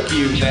 Fuck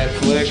you,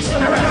 Netflix.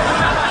 All right.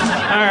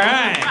 All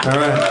right. All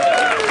right.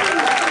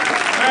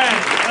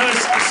 That was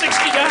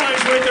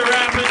 $60 worth of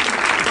rapping.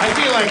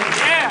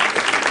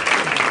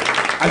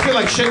 I feel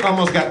like shit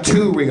almost got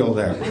too real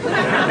there.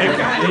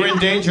 We're in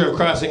danger of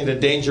crossing into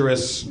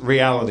dangerous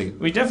reality.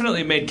 We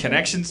definitely made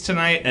connections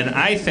tonight, and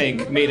I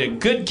think made a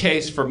good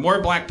case for more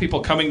black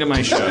people coming to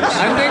my shows.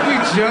 I think we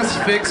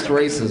just fixed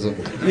racism.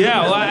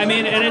 Yeah, well, I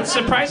mean, and it's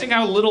surprising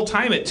how little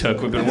time it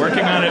took. We've been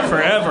working on it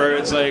forever.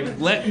 It's like,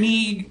 let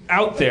me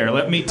out there.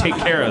 Let me take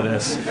care of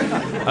this.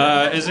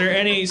 Is there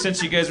any,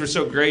 since you guys were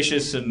so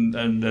gracious and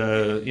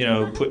you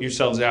know, put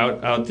yourselves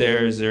out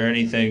there, is there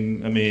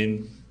anything, I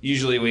mean...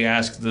 Usually we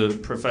ask the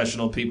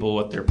professional people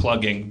what they're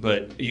plugging,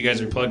 but you guys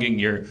are plugging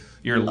your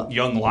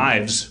young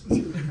lives.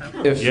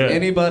 If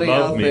anybody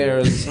out there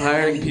is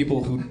hiring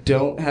people who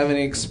don't have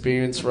any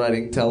experience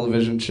writing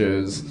television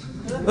shows,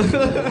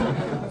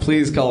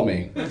 please call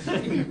me. All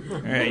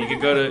right, you can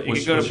go to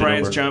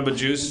Brian's Jamba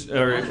Juice,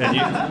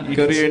 and you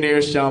go to your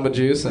nearest Jamba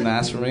Juice and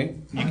ask for me.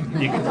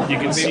 You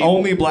can see the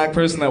only black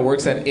person that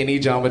works at any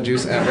Jamba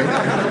Juice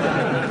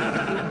ever.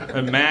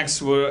 And Max,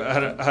 how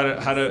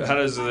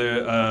does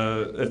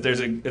if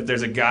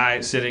there's a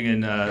guy sitting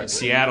in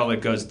Seattle that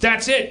goes,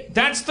 that's it,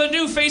 that's the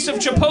new face of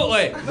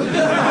Chipotle.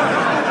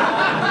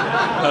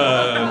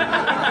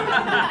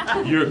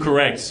 You're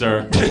correct,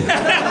 sir.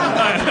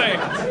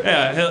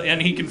 Yeah,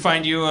 and he can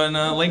find you on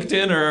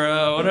LinkedIn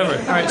or whatever.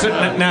 All right. So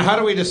now, how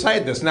do we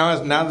decide this? Now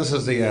this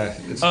is the.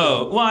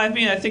 Well, I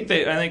mean, I think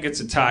it's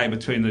a tie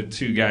between the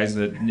two guys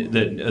that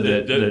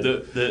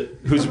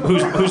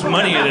whose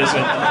money it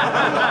isn't.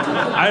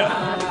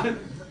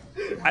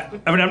 I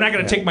mean, I'm not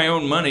going to take my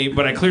own money,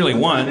 but I clearly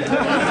won.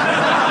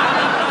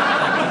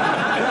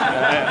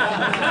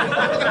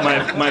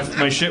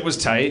 My shit was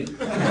tight.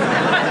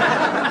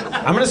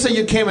 I'm going to say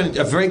you came in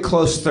a very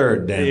close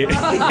third, Dan.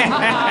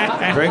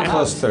 Very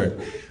close third.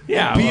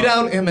 Yeah. Beat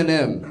out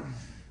Eminem.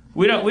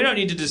 We don't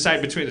need to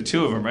decide between the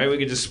two of them, right? We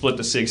could just split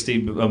the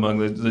 60 among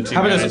the two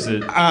How about guys.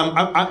 this?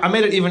 I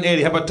made it even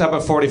 80. How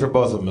about 40 for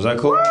both of them? Is that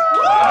cool? All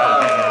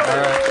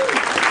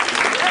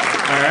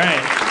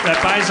right. That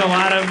buys a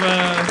lot of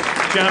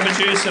Jamba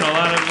Juice and a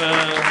lot of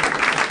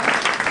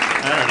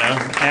I don't know,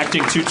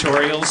 acting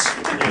tutorials.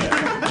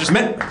 Yeah. Just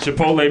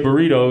Chipotle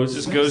burritos.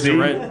 Just goes to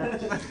right. All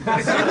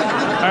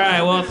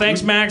right. Well,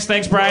 thanks, Max.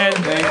 Thanks, Brian.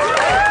 Thanks.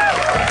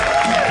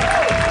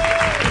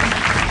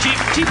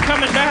 Keep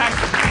coming back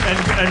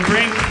and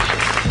bring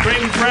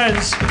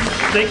friends.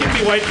 They can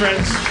be white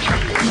friends.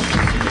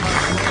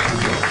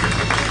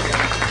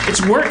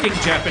 It's working,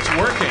 Jeff. It's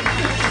working.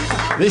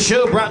 This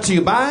show brought to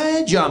you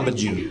by Jamba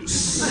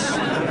Juice.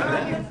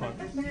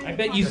 I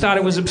bet you thought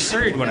it was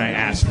absurd when I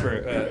asked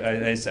for.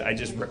 I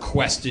just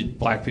requested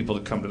black people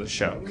to come to the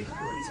show.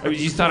 I mean,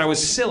 you thought I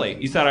was silly.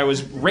 You thought I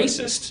was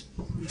racist.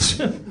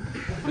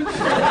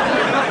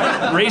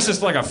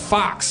 Racist like a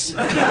fox.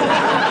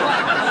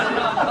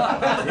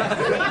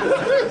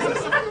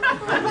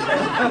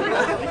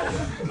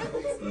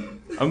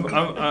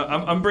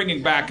 I'm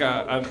bringing back.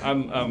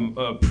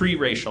 I'm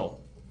pre-racial.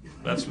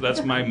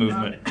 That's my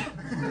movement.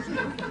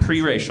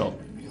 Pre-racial.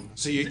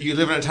 So you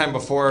live in a time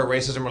before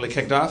racism really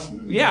kicked off?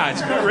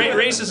 Yeah,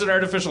 race is an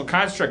artificial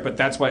construct, but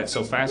that's why it's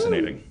so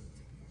fascinating.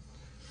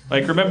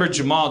 Like, remember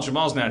Jamal?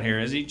 Jamal's not here,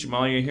 is he?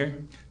 Jamal, you here?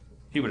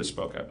 He would have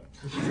spoke up.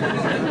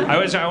 I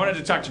wanted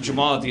to talk to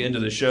Jamal at the end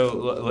of the show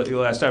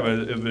last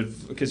time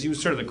because he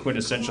was sort of the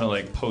quintessential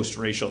like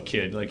post-racial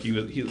kid. Like he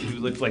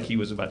looked like he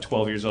was about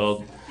 12 years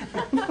old,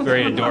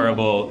 very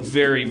adorable,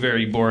 very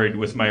very bored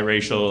with my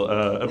racial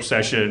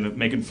obsession,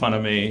 making fun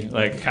of me,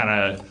 like kind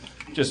of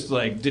just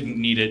like didn't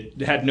need it,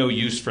 had no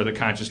use for the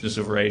consciousness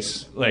of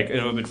race. Like it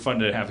would have been fun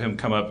to have him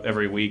come up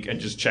every week and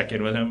just check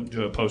in with him,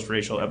 do a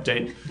post-racial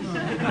update,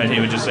 and he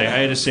would just say, "I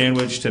had a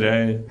sandwich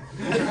today."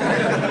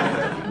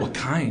 What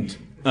kind?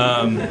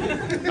 All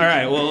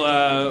right. Well,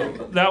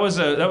 that was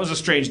a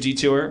strange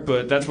detour,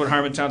 but that's what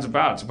Harmontown's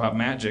about. It's about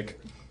magic.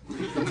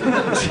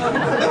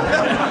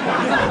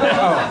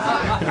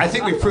 I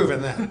think we've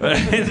proven that.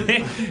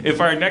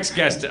 If our next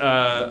guest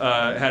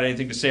had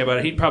anything to say about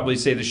it, he'd probably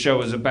say the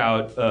show is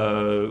about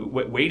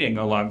waiting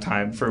a long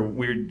time for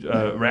weird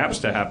raps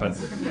to happen.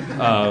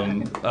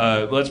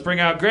 Let's bring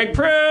out Greg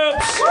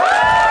Proops.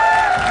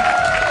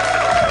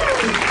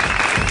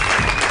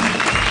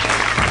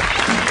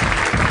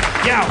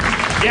 Yow.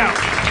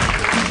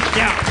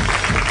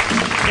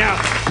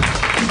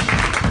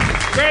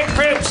 Greg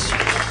Proops.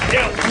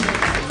 Yo.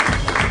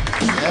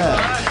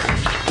 Yeah.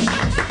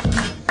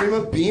 I'm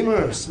a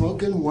Beamer,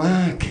 smoking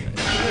whack.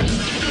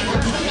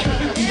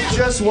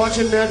 Just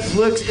watching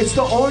Netflix, it's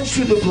the orange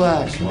to the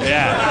black.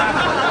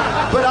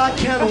 Yeah. But I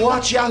can't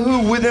watch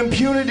Yahoo with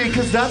impunity,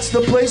 because that's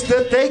the place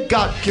that they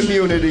got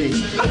community.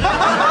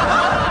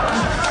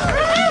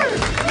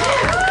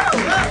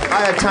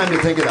 I had time to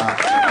think of that.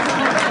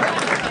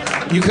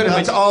 You could have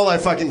That's all I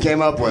fucking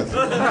came up with.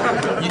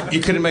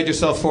 you could have made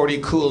yourself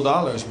 $40 cool,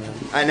 man.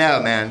 I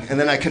know, man. And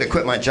then I could have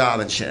quit my job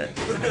and shit.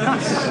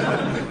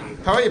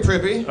 How are you,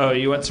 Prippy? Oh,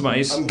 you want some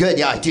ice? I'm good,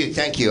 yeah, dude,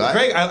 thank you.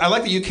 Greg, I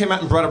like that you came out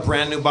and brought a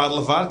brand new bottle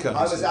of vodka.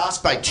 I was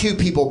asked by 2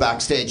 people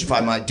backstage if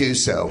I might do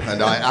so,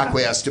 and I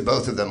acquiesced to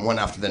both of them, one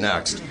after the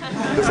next.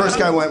 The first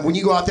guy went, when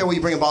you go out there, will you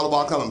bring a bottle of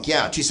vodka? I'm like,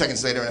 yeah. 2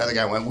 seconds later, another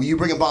guy went, will you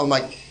bring a bottle? I'm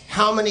like,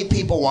 how many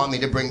people want me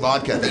to bring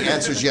vodka? The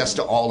answer is yes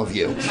to all of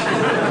you.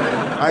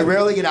 I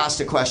rarely get asked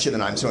a question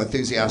that I'm so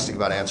enthusiastic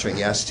about answering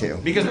yes to.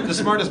 Because the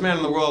Smartest Man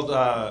in the World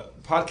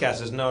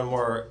podcast is known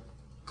more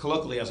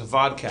colloquially as a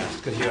vodcast,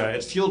 because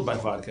it's fueled by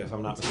vodka, if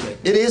I'm not mistaken.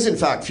 It is, in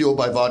fact, fueled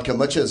by vodka,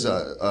 much as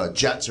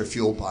jets are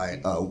fueled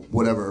by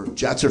whatever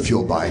jets are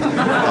fueled by.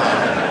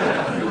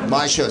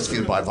 My show is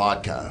fueled by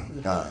vodka,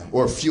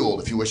 or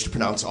fueled, if you wish to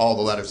pronounce all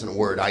the letters in a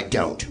word. I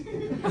don't.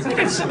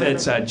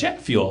 It's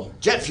jet fuel.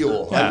 Jet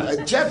fuel.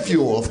 Yeah. Jet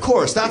fuel, of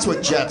course. That's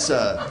what jets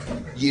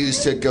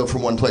use to go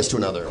from one place to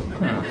another.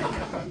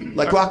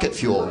 Like rocket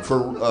fuel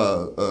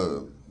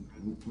for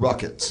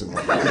rockets.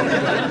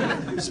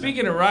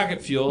 Speaking of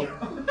rocket fuel,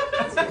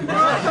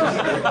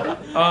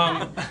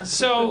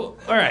 so,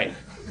 all right.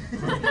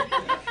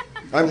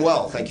 I'm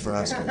well, thank you for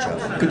asking,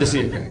 Jeff. Good to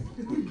see you, Greg.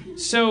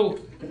 So,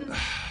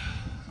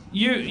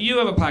 you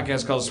have a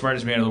podcast called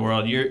Smartest Man in the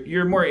World.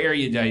 You're more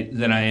erudite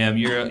than I am.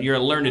 You're a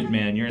learned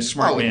man. You're a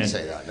smart I man. wouldn't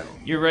say that, no.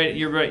 You're right.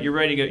 You're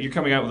writing. You're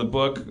coming out with a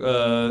book,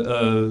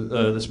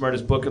 the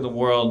smartest book in the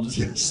world.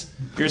 Yes.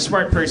 You're a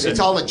smart person. It's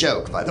all a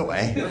joke, by the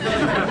way.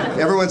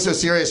 Everyone's so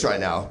serious right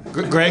now.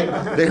 Greg?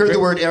 They heard the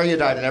word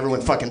erudite and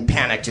everyone fucking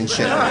panicked and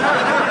shit.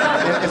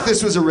 If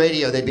this was a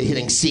radio, they'd be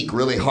hitting seek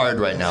really hard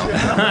right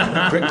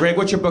now. Greg,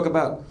 what's your book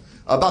about?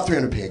 About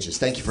 300 pages.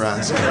 Thank you for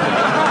asking.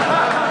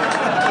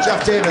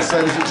 Jeff Davis,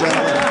 ladies and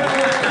gentlemen.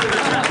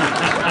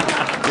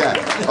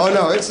 Yeah. Oh,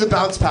 no, it's the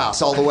bounce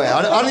pass all the way.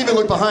 I don't even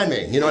look behind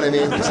me. You know what I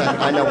mean? Because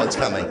I know what's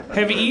coming.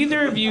 Have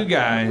either of you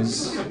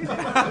guys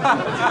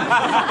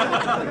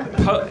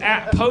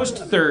post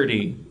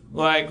 30,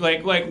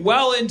 like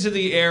well into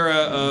the era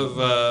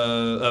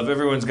of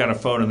everyone's got a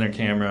phone in their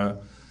camera,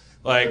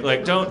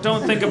 like don't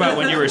think about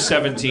when you were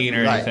 17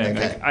 or anything.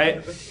 Right,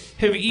 okay.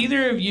 Have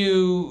either of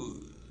you,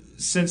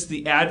 since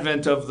the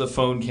advent of the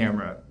phone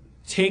camera,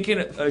 taken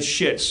a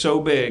shit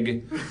so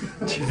big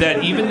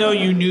that even though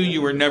you knew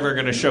you were never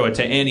going to show it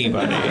to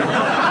anybody,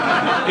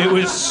 it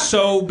was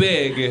so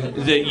big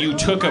that you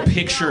took a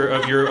picture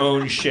of your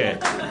own shit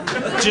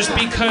just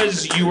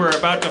because you were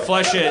about to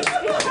flush it,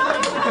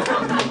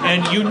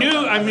 and you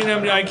knew?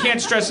 I can't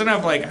stress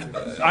enough, like,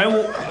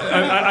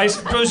 I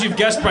suppose you've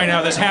guessed by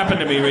now this happened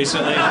to me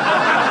recently.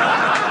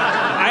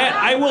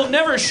 I will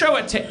never show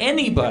it to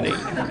anybody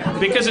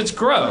because it's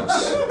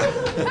gross.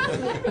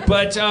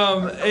 But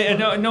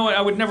no,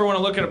 I would never want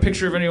to look at a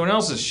picture of anyone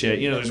else's shit.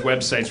 You know, there's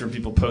websites where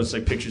people post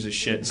like pictures of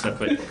shit and stuff.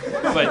 But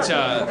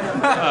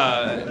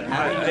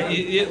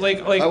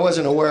I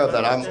wasn't aware of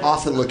that. I'm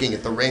often looking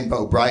at the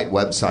Rainbow Bright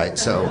website,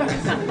 so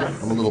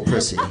I'm a little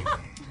prissy.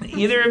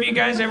 Either of you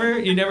guys ever?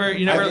 You never.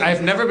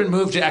 I've never been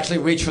moved to actually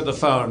reach for the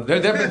phone.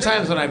 There have been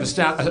times when I've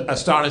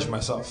astonished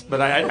myself, but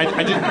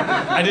I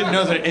didn't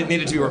know that it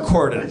needed to be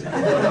recorded.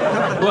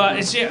 Well,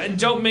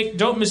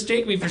 don't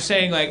mistake me for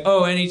saying like,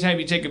 oh, anytime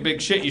you take a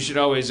big shit, you should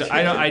always.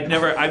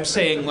 I'm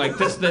saying like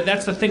that's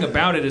the thing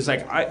about it is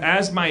like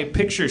as my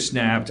picture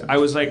snapped, I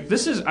was like,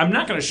 I'm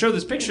not going to show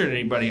this picture to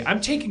anybody.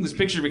 I'm taking this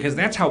picture because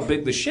that's how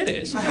big the shit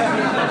is,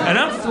 and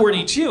I'm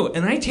 42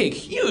 and I take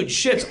huge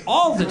shits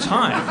all the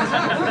time.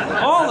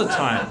 All the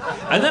time.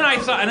 And then I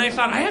thought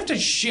I have to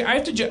share.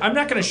 I'm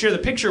not going to share the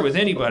picture with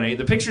anybody.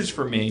 The picture's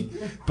for me.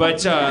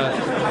 But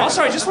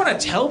also, I just want to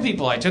tell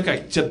people I took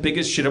the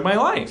biggest shit of my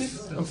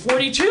life. I'm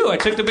 42. I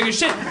took the biggest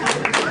shit.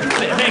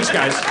 Thanks,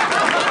 guys.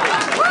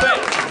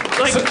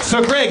 But like,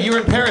 so Greg, you were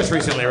in Paris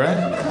recently, right?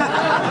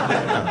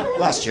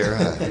 Last year.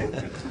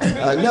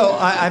 No,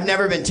 I've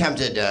never been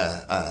tempted,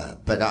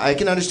 but I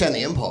can understand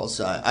the impulse.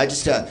 I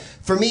just,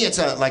 for me, it's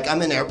like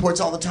I'm in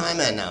airports all the time,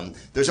 and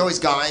there's always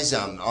guys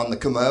on the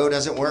commode,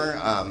 as it were,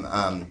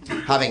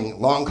 having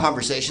long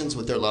conversations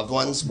with their loved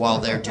ones while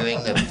they're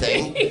doing the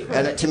thing.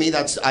 And to me,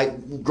 that's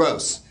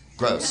gross.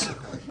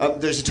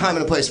 There's a time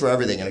and a place for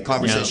everything, and a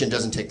conversation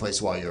doesn't take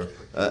place while you're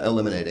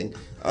eliminating.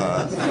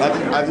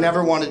 I've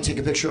never wanted to take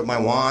a picture of my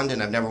wand,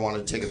 and I've never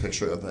wanted to take a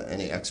picture of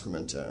any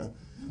excrement.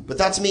 But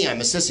that's me.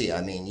 I'm a sissy.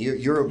 I mean,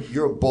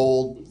 you're a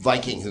bold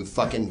Viking who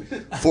fucking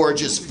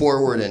forges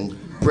forward and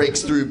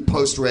breaks through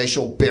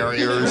post-racial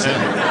barriers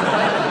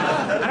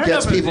and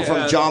gets people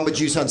from Jamba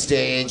Juice on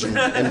stage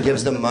and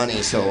gives them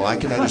money. So I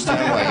can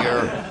understand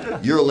why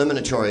your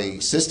eliminatory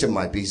system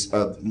might be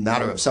a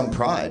matter of some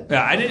pride.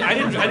 Yeah, I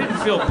didn't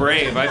feel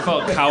brave. I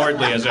felt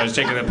cowardly as I was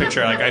taking the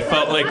picture. Like I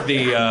felt like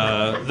the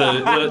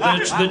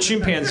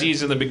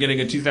chimpanzees in the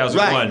beginning of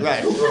 2001.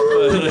 Right.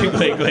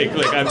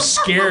 Like I'm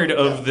scared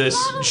of this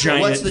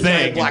giant What's the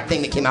thing. giant black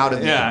thing that came out of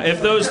me? Yeah,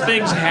 if those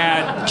things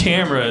had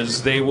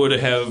cameras, they would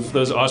have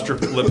those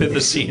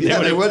Australopithecine.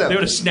 They would have. They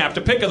would have snapped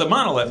a pic of the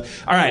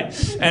monolith. All right.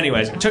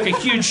 Anyways, it took a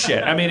huge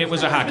shit. I mean, it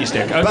was a hockey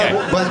stick.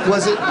 Okay. But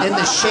was it in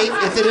the shape?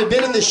 If it had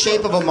been in the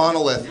shape of a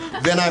monolith,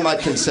 then I might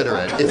consider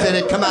it. If it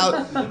had come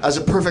out as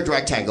a perfect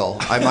rectangle,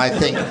 I might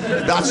think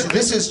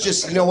this is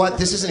just, you know what?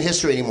 This isn't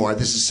history anymore.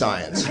 This is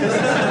science.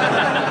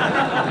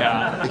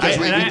 Yeah. Because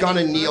we've gone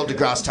in Neil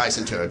deGrasse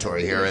Tyson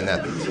territory here, and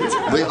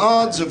the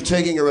odds of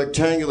taking a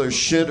rectangular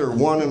shit are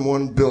 1 in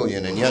 1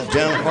 billion, and yet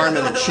Dan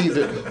Harmon achieved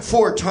it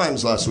 4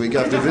 times last week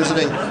after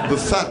visiting the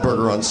Fat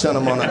Burger on Santa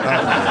Monica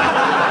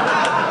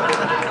Avenue.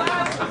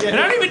 And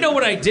I don't even know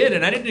what I did,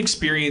 and I didn't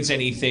experience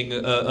anything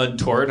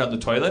untoward on the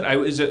toilet.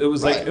 It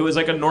was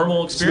like a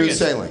normal experience.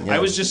 Smooth sailing. Yeah. I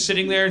was just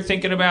sitting there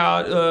thinking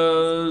about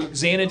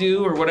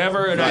Xanadu or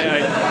whatever, and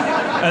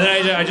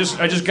then I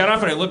just got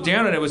off and I looked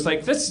down and it was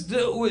like, that's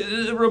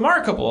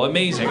remarkable,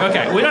 amazing.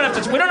 Okay, we don't have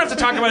to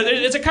talk about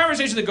it. It's a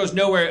conversation that goes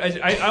nowhere.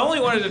 I only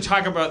wanted to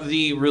talk about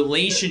the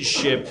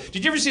relationship.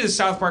 Did you ever see the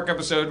South Park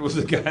episode with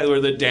the guy where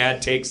the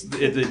dad takes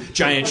the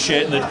giant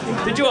shit and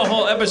they do a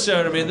whole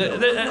episode? I mean,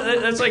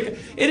 that's like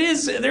it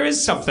is. There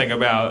is something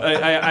about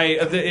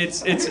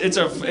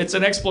it's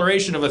an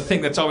exploration of a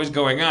thing that's always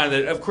going on.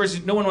 That of course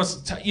no one wants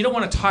to. You don't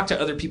want to talk to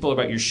other people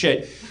about your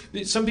shit.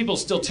 Some people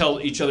still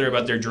tell each other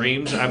about their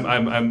dreams.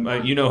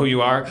 I'm you know who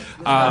you are.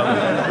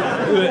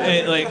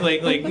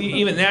 Like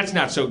even that's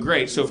not so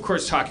great. So of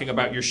course talking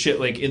about your shit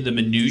like in the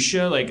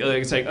minutia, like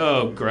it's like,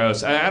 oh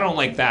gross. I don't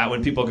like that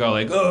when people go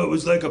like, oh, it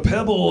was like a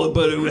pebble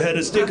but it had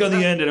a stick on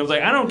the end, and I was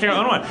like, I don't care. I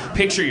don't want to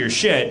picture your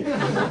shit.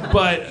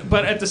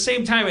 But at the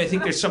same time, I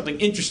think there's something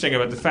interesting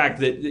about the fact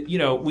that you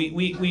know we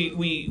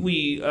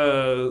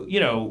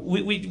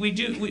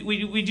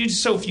do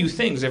so few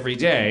things every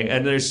day,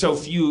 and there's so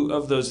few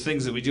of those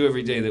things that we do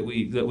every day that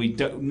we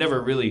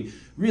never really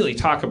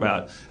talk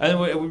about, and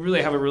we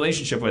really have a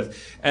relationship with.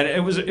 And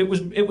it was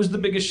the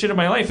biggest shit of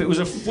my life. It was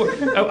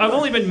I've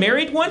only been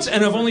married once,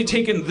 and I've only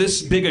taken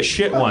this big a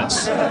shit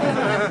once.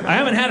 I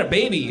haven't had a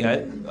baby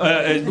yet,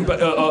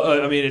 but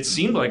I mean, it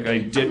seemed like I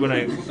did when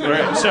I.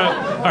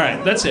 All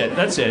right, that's it.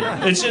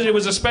 It's just, it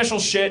was a special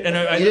shit, and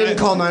you didn't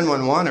call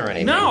 911 or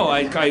anything. No,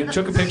 I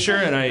took a picture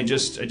and I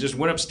just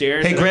went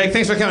upstairs. Hey, Greg,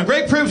 thanks for coming.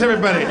 Greg Proops,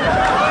 everybody.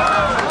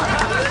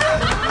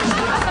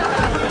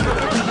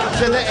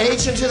 To the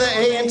H and to the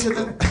A and to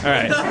the.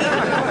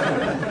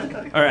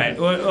 All right.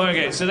 Well,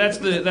 okay. So that's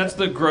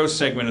the gross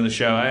segment of the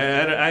show. I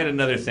had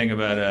another thing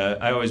about.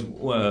 I always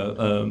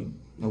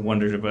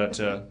wondered about.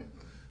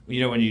 You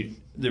know when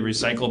the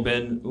recycle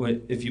bin,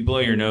 if you blow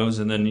your nose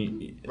and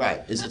then right,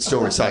 is it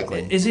still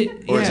recycling? Is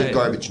it, or is it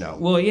garbage now?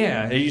 Well,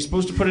 yeah. Are you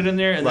supposed to put it in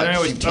there? And right, then I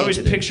always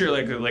picture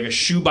like a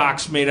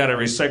shoebox made out of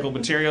recycled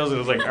materials. And it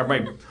was like, are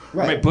my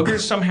boogers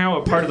somehow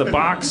a part of the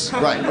box?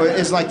 Right. Or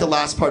is like the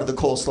last part of the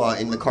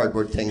coleslaw in the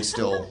cardboard thing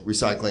still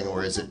recycling,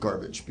 or is it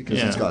garbage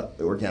because it's got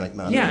organic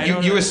matter?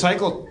 Yeah. You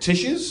recycle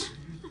tissues?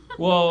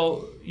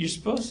 Well, you're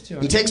supposed to.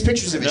 He takes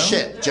pictures of his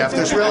shit, Jeff.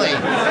 There's really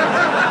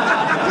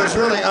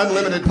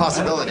unlimited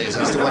possibilities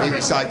as to what he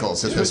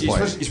recycles at this point.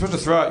 You're supposed to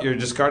throw out your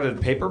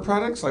discarded paper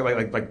products, blow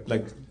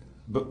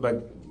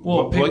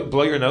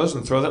your nose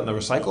and throw that in the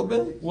recycle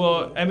bin.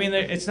 Well, I mean,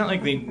 it's not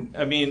like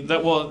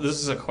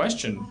this is a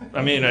question.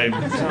 I mean, I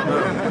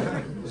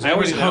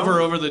always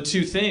hover over the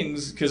two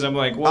things because I'm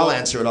like, well, I'll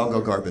answer it. I'll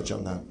go garbage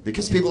on that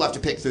because people have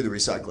to pick through the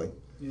recycling,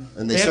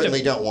 and they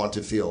certainly don't want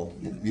to feel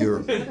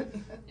your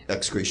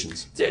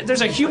excretions.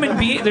 There's a human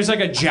being. There's like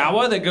a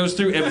Jawa that goes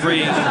through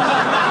every.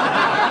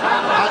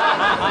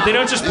 They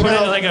don't just put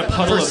it in like a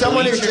puddle of bleach. For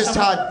someone who just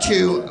had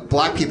 2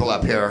 black people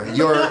up here,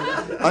 your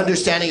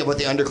understanding of what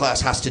the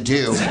underclass has to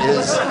do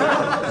is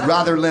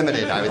rather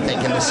limited, I would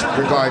think, in this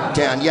regard,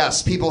 Dan.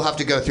 Yes, people have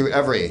to go through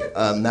every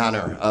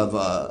manner of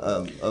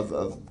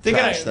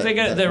trash.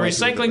 The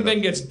recycling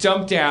bin gets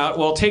dumped out.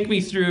 Well, take me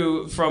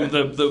through from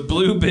the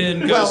blue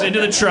bin goes into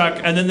the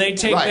truck, and then they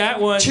take that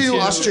one. 2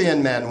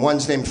 Austrian men,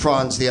 one's named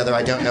Franz, the other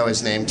I don't know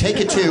his name, take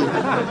it to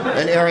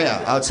an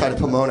area outside of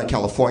Pomona,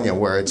 California,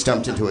 where it's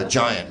dumped into a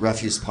giant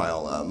refuse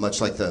pile,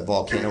 much like the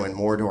volcano in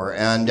Mordor.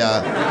 And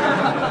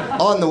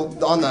on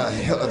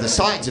the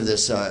sides of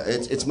this,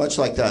 it's much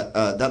like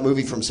that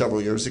movie from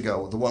several years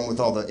ago, the one with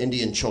all the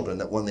Indian children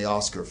that won the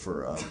Oscar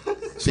for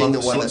being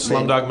the one that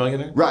Slumdog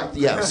Millionaire? Right,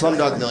 yeah,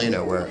 Slumdog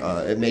Millionaire, where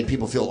it made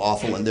people feel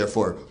awful and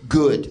therefore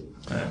good.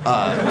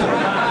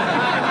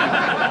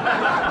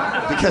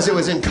 Because it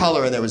was in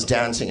color and there was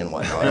dancing and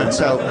whatnot. And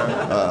so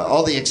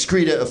all the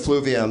excreta,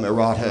 effluvium,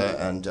 errata,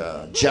 and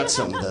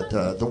jetsam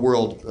that the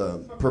world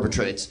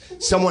perpetrates,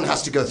 someone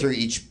has to go through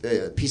each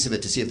piece of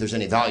it to see if there's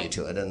any value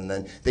to it. And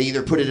then they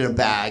either put it in a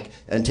bag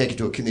and take it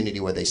to a community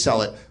where they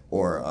sell it,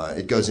 or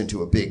it goes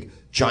into a big,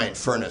 giant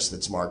furnace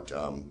that's marked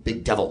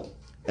Big Devil.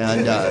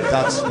 And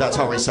that's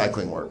how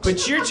recycling works.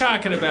 But you're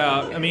talking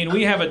about, I mean,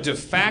 we have a de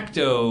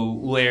facto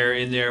layer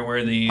in there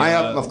where the... I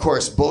am, of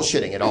course,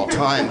 bullshitting at all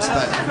times,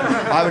 but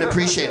I would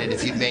appreciate it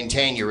if you'd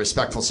maintain your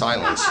respectful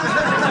silence.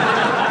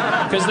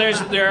 Because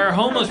there are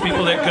homeless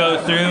people that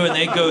go through and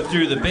they go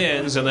through the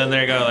bins and then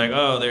they go like,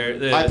 oh,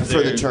 I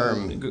prefer the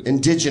term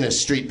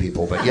indigenous street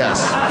people, but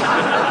yes.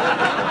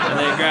 And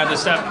they grab the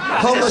stuff.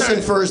 Homeless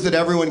infers that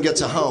everyone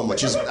gets a home,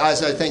 which is,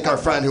 as I think our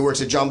friend who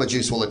works at Jamba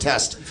Juice will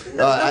attest.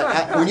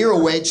 When you're a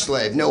wage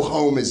slave, no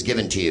home is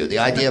given to you. The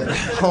idea of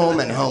home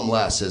and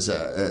homeless is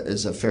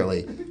a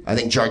fairly... I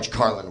think George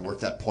Carlin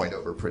worked that point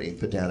over pretty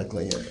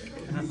pedantically.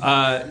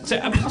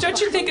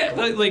 Don't you think,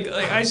 like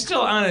I still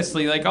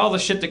honestly, like all the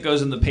shit that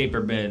goes in the paper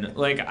bin,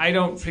 like I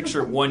don't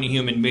picture one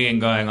human being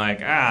going like,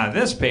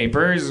 this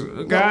paper's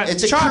got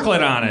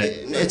chocolate on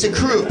it. It's a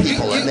crew of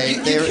people, and they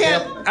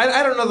can't.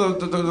 I don't know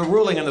the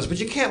ruling on this, but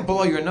you can't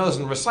blow your nose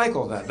and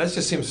recycle that. That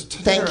just seems.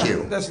 Thank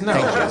you. That's no.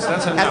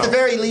 That's a no. At the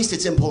very least,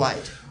 it's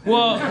impolite.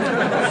 Well,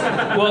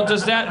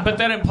 does that? But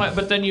that imply.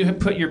 But then you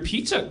put your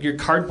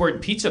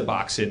cardboard pizza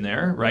box in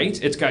there, right?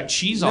 It's got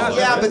cheese all over it.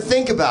 Yeah, but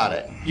think about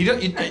it. You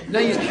don't. You don't.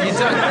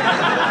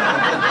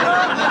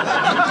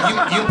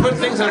 You put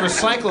things that are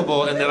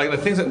recyclable, and they're like the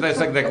things that's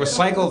like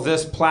recycle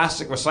this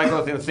plastic,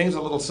 recycle the things with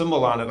a little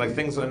symbol on it, like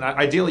things. And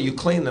ideally, you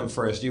clean them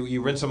first.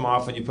 You rinse them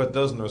off, and you put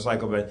those in the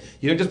recycle bin.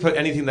 You don't just put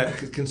anything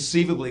that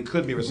conceivably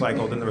could be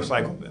recycled in the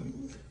recycle bin.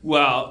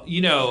 Well,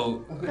 you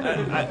know,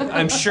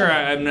 I'm sure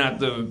I'm not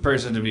the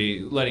person to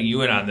be letting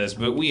you in on this,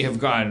 but we have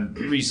gone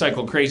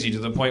recycle crazy to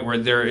the point where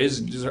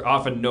there's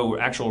often no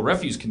actual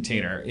refuse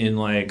container in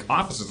like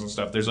offices and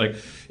stuff. There's like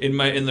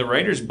in the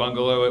writer's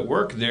bungalow at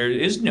work, there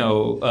is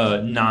no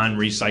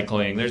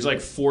non-recycling. There's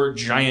like 4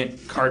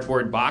 giant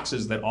cardboard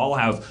boxes that all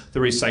have the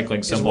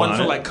recycling symbol on it. Is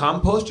one for like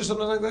compost or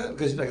something like that?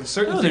 Because like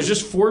there's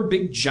just 4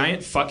 big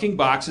giant fucking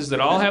boxes that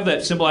all have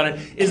that symbol on it.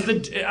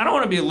 I don't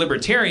want to be a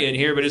libertarian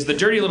here, but is the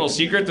dirty little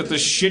secret that the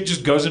shit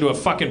just goes into a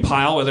fucking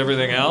pile with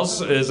everything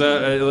else? Is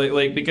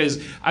that because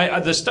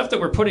the stuff that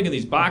we're putting in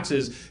these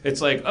boxes,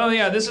 it's like, oh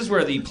yeah, this is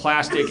where the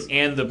plastic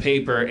and the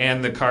paper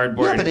and the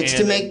cardboard. Yeah, but it's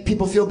to make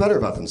people feel better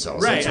about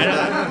themselves. Right.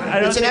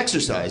 It's an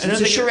exercise.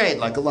 It's a charade,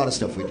 like a lot of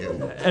stuff we do.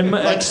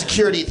 Like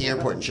security at the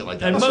airport and shit like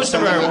that. And most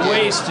of our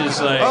waste is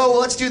like, oh, well,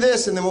 let's do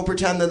this, and then we'll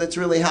pretend that it's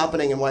really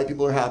happening, and white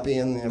people are happy,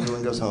 and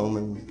everyone goes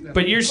home.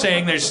 But you're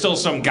saying there's still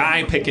some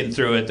guy picking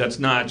through it. That's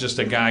not just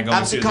a guy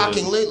going through.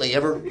 Absolutely.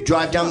 Ever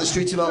drive down the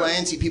streets of LA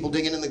and see people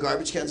digging in the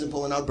garbage cans and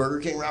pulling out Burger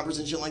King wrappers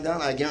and shit like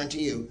that? I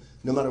guarantee you,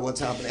 no matter what's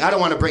happening. I don't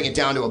want to bring it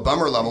down to a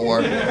bummer level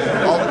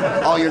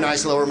where all your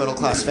nice lower middle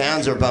class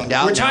fans are bummed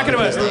out. We're talking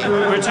about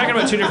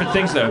 2 different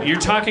things though. You're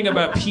talking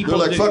about people.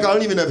 They're like, fuck, I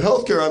don't even have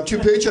health care. I'm 2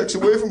 paychecks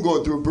away from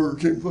going through a Burger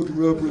King fucking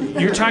wrapper.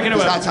 You're talking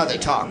about. That's how they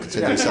talk to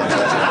themselves.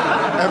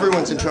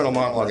 Everyone's internal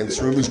monologue in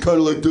this room is kind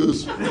of like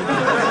this.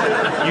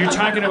 You're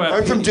talking about.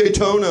 I'm from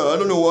Daytona. I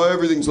don't know why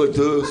everything's like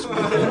this.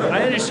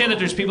 I understand that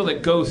there's people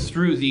that go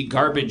through the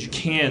garbage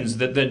cans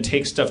that then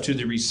take stuff to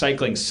the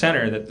recycling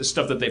center. That the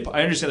stuff that they.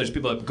 I understand there's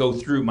people that go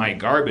through my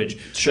garbage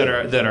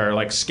that are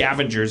like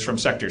scavengers from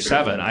Sector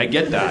 7. I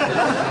get that.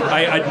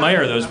 I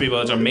admire those people.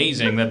 It's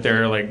amazing that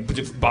they're like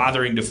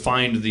bothering to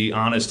find the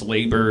honest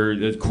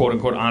labor, quote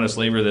unquote honest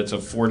labor that's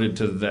afforded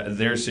to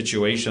their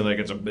situation. Like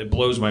it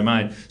blows my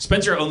mind.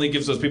 Spencer only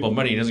gives those people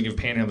money. He doesn't give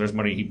panhandlers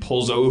money. He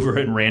pulls over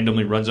and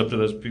randomly runs up to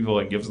those people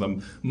and gives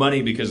them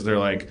money because they're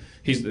like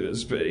he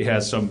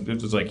has some.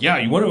 It's like, yeah,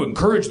 you want to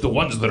encourage the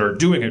ones that are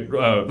doing it,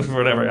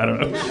 whatever. I don't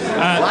know.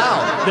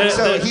 Wow.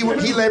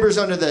 He labors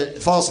under the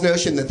false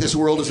notion that this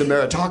world is a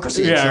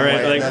meritocracy. Yeah,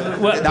 right.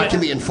 Like, that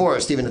can be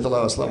enforced even at the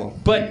lowest level.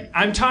 But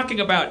I'm talking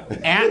about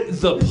at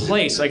the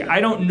place. Like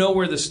I don't know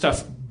where the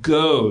stuff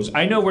goes.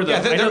 I know where the. Yeah,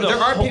 there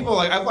are people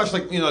like I've watched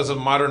like there's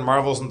modern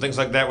Marvels and things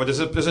like that where there's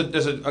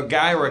a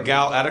guy or a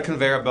gal at a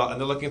conveyor belt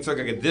and they're looking through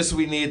like this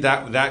we need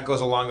that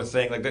goes along the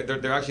thing like there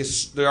are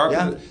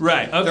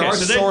right okay there are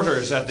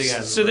sorters at the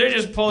end. So they're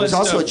just pulling. There's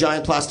also a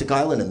giant plastic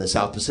island in the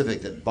South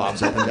Pacific that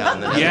bobs up and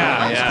down.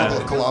 It's a couple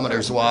of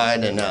kilometers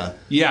wide and.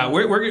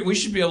 We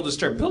should be able to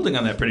start building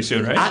on that pretty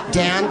soon, right?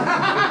 Dan,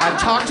 I've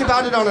talked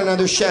about it on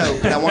another show,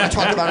 but I want to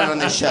talk about it on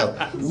this show.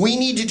 We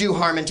need to do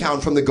Harmontown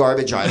from the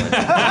garbage island.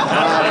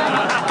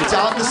 It's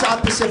out in the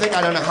South Pacific.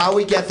 I don't know how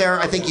we get there.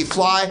 I think you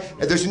fly.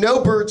 There's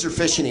no birds or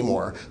fish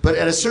anymore. But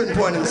at a certain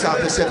point in the South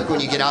Pacific, when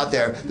you get out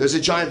there, there's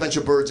a giant bunch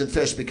of birds and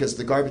fish because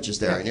the garbage is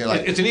there. And you're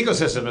like, it's an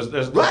ecosystem.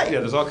 There's right. Yeah,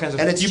 there's all kinds of.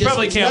 And you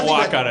probably can't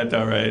walk on it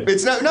though, right?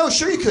 It's not. No,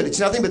 sure you could. It's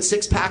nothing but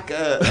 6-pack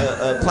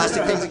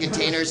plastic things in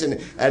containers and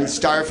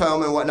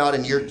styrofoam and whatnot,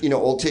 and your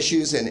old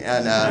tissues and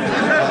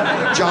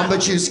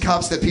Jamba Juice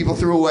cups that people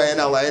threw away in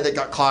LA that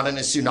got caught in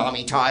a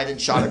tsunami tide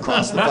and shot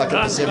across the fucking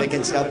Pacific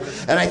and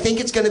stuff. And I think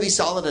it's going to be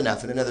solid. solid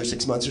enough in another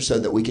 6 months or so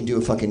that we can do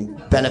a fucking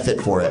benefit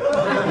for it.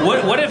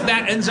 What if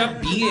that ends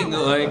up being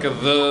like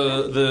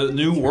the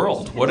new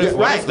world? What if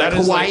that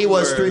is Hawaii like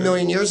was where- 3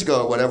 million years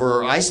ago, or whatever,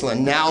 or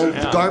Iceland. Now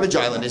Garbage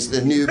Island is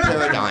the new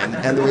paradigm,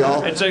 and we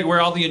all. It's like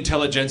where all the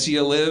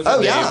intelligentsia live. Oh,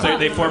 and yeah.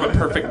 they form a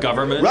perfect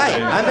government.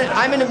 Right.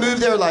 I'm going to move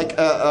there like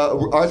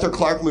Arthur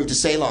Clarke moved to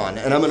Ceylon,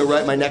 and I'm going to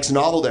write my next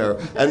novel there.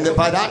 And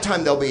by that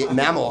time, there'll be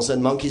mammals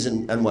and monkeys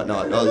and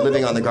whatnot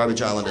living on the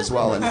Garbage Island as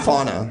well, and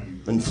fauna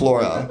and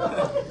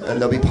flora.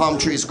 And there'll be palm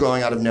trees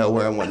growing out of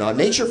nowhere and whatnot.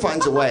 Nature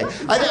finds a way.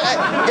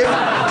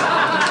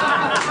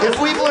 If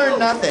we've learned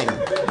nothing,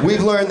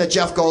 we've learned that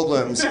Jeff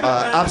Goldblum's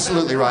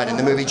absolutely right in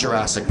the movie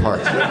Jurassic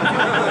Park.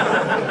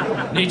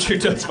 Nature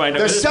does find a way.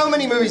 There's so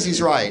many movies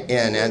he's right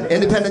in, and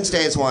Independence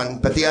Day is one,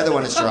 but the other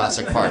one is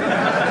Jurassic Park.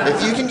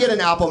 If you can get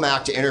an Apple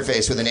Mac to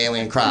interface with an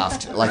alien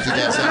craft like he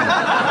does in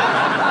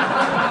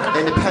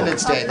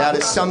Independence Day, that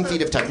is some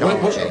feat of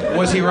technology.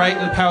 Was he right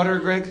in Powder,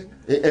 Greg?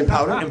 In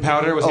Powder? In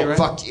Powder, was he right?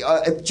 Fuck.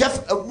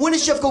 Jeff, when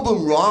is Jeff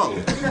Goldblum wrong?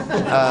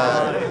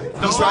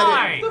 He's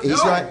right.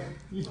 He's right.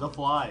 The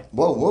Fly.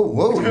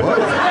 Whoa.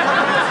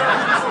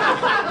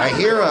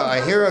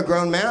 I hear a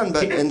grown man,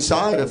 but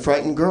inside a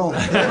frightened girl.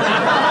 But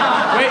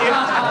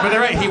they're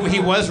right. He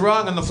was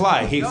wrong on The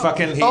Fly. In The Fly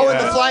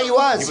He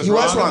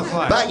was wrong.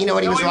 Fly. But you know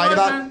what he was right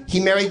about? He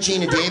married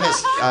Gina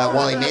Davis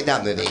while he made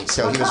that movie,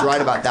 so he was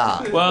right about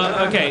that.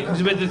 Well, okay,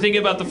 but the thing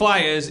about The Fly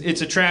is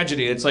it's a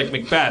tragedy. It's like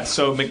Macbeth.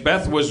 So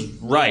Macbeth was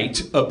right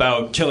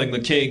about killing the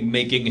king,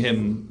 making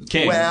him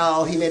king.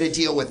 Well, he made a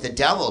deal with the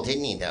devil,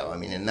 didn't he? Though I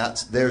mean, and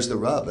there's the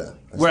rub.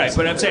 Right,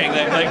 but I'm saying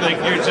that like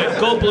you're saying,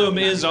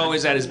 Goldblum is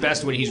always at his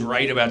best when he's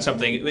right about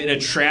something. In a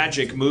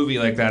tragic movie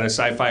like that, a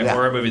sci-fi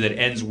horror movie that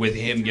ends with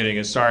him getting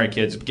his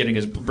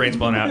brains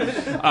blown out.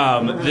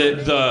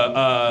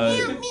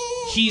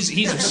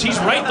 He's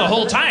right the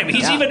whole time.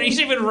 He's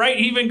even right.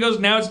 He even goes,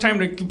 now it's time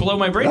to blow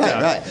my brains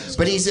out. Right.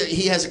 But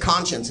he has a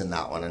conscience in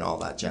that one and all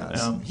that jazz.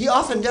 Yeah. He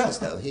often does,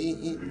 though.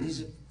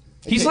 He's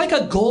like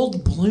a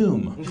gold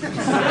bloom. You know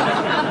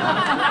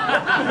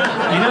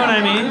what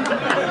I mean?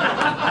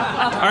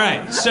 All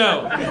right,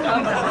 so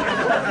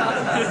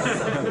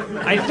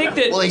I think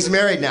that. Well, he's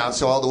married now,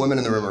 so all the women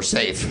in the room are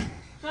safe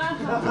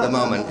for the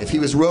moment. If he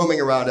was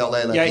roaming around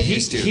LA like he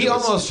used to, he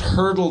almost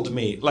hurdled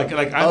me.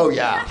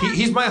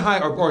 He's my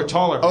height or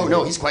taller. Oh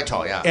no, he's quite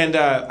tall. Yeah. And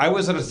I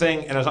was at a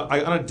thing, and I was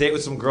on a date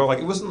with some girl. Like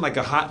it wasn't like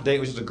a hot date. It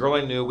was just a girl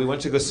I knew. We went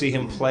to go see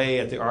him play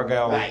at the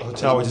Argyle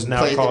Hotel, which is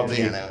now called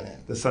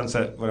the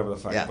Sunset, whatever the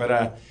fuck. Yeah.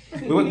 But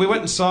we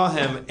went and saw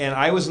him, and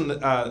I was in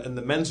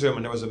the men's room,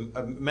 and there was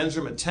a men's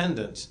room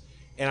attendant,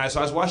 and I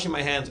was washing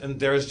my hands, and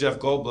there's Jeff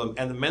Goldblum,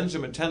 and the men's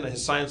room attendant,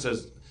 his sign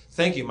says,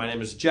 "Thank you, my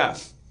name is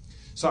Jeff."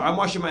 So I'm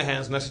washing my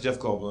hands next to Jeff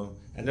Goldblum,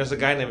 and there's a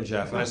guy named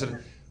Jeff, and I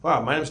said,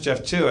 "Wow, my name's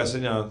Jeff too." I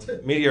said,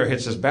 meteor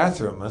hits his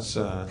bathroom. That's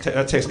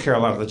that takes care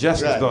of a lot of the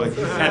Jeffs in this building.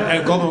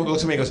 And Goldblum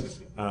looks at me and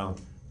goes, yeah.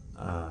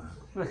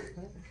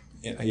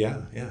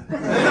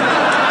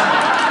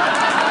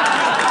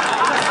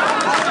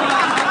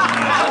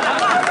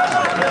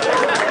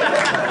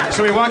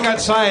 So we walk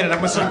outside, and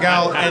I'm with some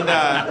gal,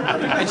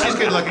 and she's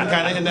good looking,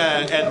 kind of, and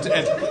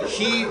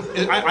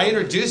I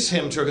introduce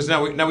him to her because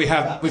now we've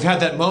had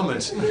that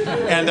moment,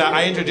 and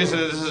I introduce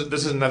her.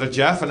 This is another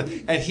Jeff,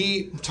 and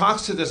he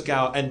talks to this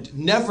gal and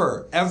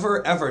never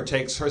ever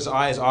takes his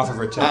eyes off of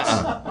her tits.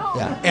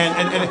 Yeah.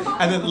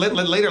 And then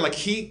later, like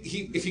he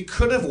if he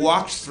could have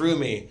walked through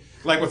me.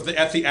 Like if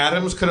the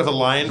atoms could have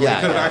aligned, he could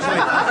have actually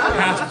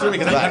passed through me,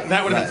 because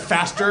that would have been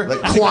faster.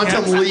 Like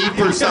quantum leap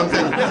or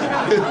something.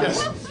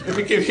 Yes.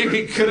 If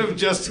he could have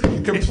just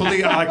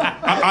completely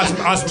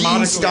osmotically.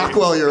 Dean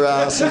Stockwell your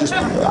ass. And just,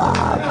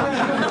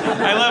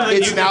 I love that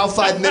it's now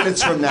 5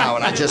 minutes from now,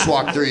 and I just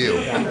walked through you.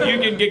 You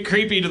can get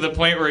creepy to the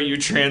point where you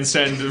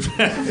transcend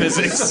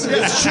physics.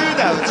 It's true,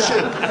 though. It's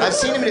true. I've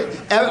seen him.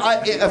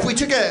 If we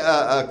took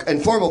an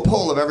informal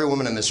poll of every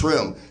woman in this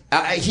room,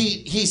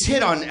 he's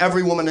hit on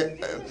every woman,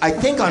 I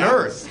think, on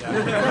Earth.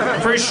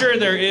 For sure,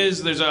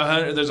 there's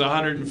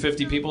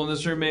 150 people in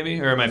this room,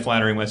 maybe, or am I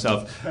flattering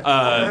myself?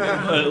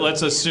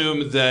 Let's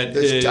assume that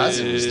There's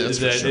dozens, that's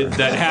for sure.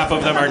 that half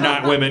of them are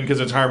not women because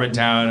it's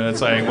Harmontown.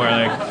 It's like we're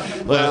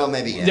like, well,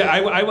 maybe. Yeah.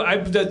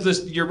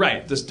 You're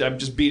right. I'm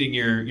just beating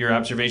your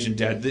observation,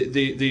 Dad.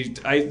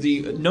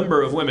 The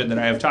number of women that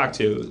I have talked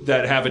to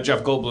that have a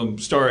Jeff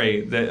Goldblum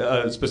story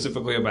that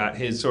specifically about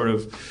his sort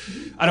of,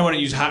 I don't want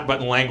to use hot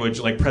button language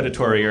like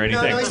predatory or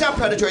anything. No, he's not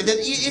predatory.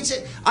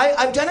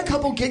 I've done a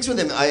couple gigs with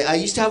him. I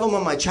used to have him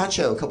on my chat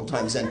show a couple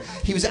times, and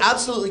he was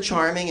absolutely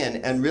charming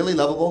and really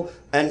lovable,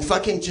 and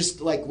fucking just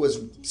like was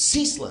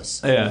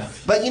ceaseless. Yeah.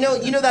 But you know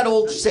that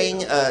old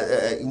saying,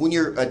 when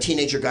you're a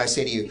teenager, guys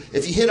say to you,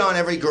 if you hit on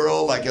every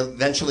girl, like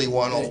eventually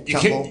one will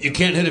tumble. You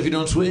can't hit if you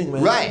don't swing,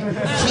 man. Right.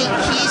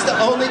 He's the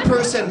only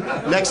person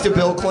next to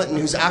Bill Clinton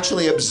who's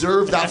actually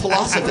observed that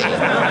philosophy.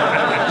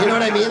 You know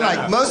what I mean?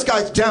 Like most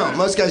guys don't.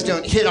 Most guys don't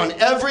don't hit on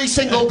every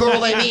single girl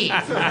they meet.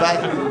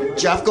 But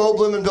Jeff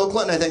Goldblum and Bill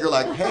Clinton, I think, are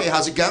like, hey,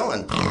 how's it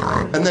going?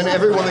 And then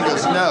every woman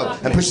goes, no,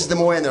 and pushes them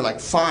away, and they're like,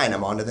 fine,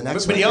 I'm on to the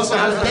next one. But he also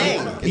It's not has a thing.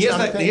 he It's has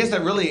not a that thing. he has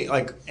that really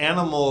like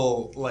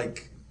animal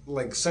like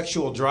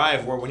sexual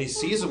drive where when he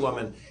sees a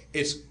woman,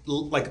 it's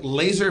like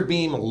laser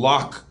beam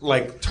lock,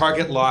 like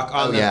target lock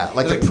on. Oh, yeah,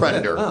 like the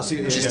Predator. Oh, so,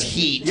 Just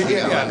heat.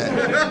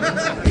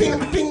 Yeah. Ping,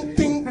 ping,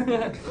 ping.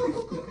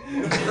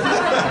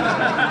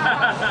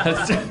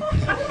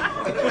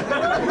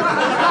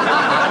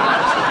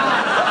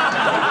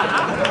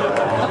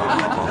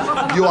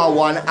 You are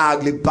one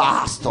ugly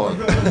bastard.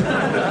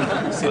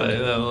 So,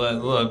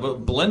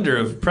 blender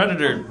of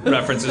Predator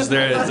references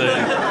there.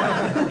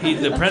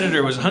 The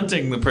Predator was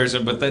hunting the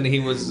person, but then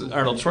he was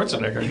Arnold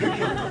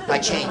Schwarzenegger. I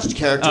changed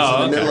characters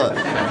Oh, in the okay. middle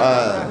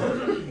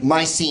of.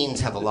 My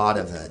scenes have a lot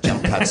of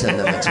jump cuts in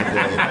them.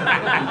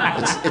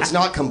 It's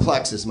not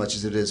complex as much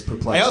as it is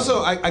perplexing.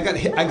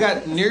 I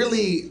got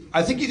nearly.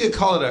 I think you could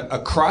call it a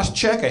cross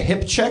check, a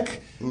hip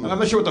check. I'm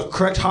not sure what the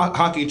correct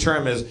hockey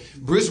term is.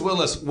 Bruce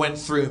Willis went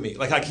through me,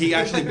 like he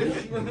actually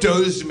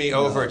dozed me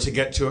over to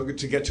get to a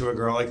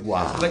girl. Like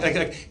wow. Like,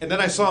 and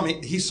then I saw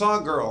him. He saw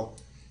a girl,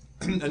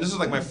 and this was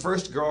like my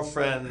first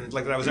girlfriend,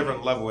 like that I was ever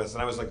in love with,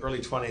 and I was like early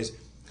 20s.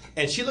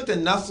 And she looked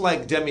enough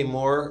like Demi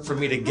Moore for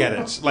me to get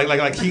it. She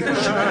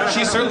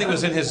certainly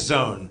was in his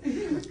zone.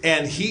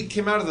 And he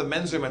came out of the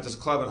men's room at this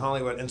club in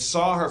Hollywood and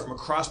saw her from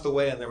across the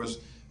way, and there was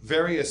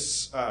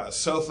various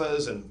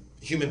sofas and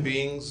human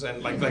beings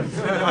and like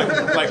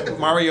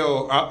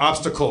Mario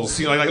obstacles,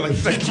 you know, like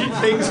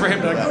things for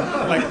him to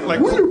like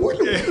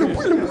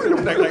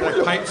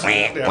pipes.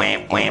 There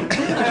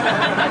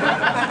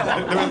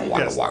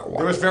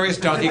was various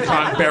Donkey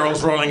Kong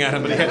barrels rolling at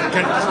him, but he had to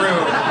get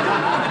through.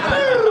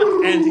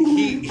 And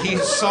he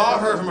saw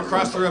her from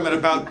across the room at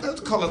about, let's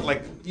call it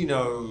like, you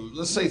know,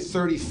 let's say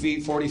 30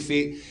 feet, 40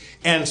 feet,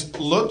 and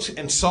looked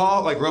and saw,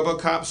 like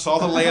RoboCop, saw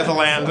the lay of the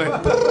land,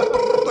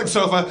 like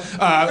sofa,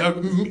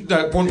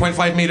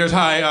 1.5 meters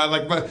high,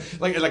 like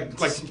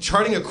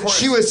charting a course.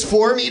 She was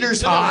 4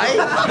 meters high?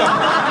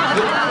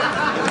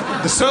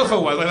 The sofa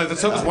was, like the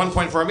sofa's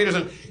 1.4 meters,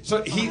 and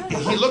so he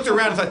looked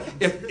around and thought,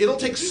 if it'll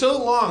take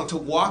so long to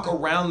walk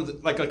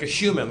around like a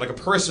human, like a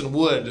person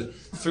would,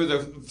 through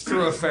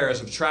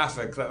thoroughfares of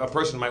traffic that a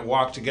person might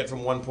walk to get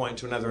from one point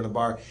to another in a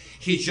bar,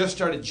 he just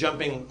started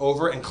jumping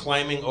over and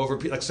climbing over,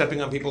 like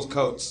stepping on people's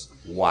coats.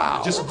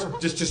 Wow. Just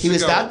He to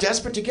was go that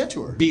desperate to get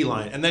to her.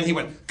 beeline, and then he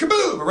went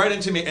kaboom right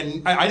into me,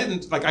 and I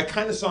didn't, like, I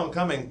kind of saw him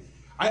coming.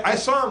 I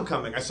saw him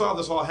coming. I saw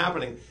this all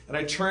happening, and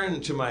I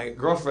turned to my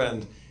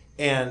girlfriend.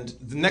 And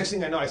the next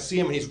thing I know, I see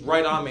him, and he's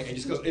right on me, and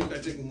just goes, it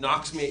just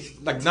knocks me,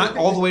 like, not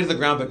all the way to the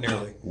ground, but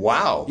nearly.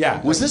 Wow.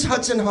 Yeah. Was this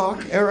Hudson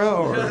Hawk era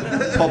or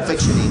Pulp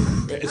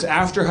Fiction-y? It's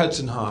after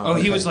Hudson Hawk. Oh,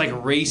 he was like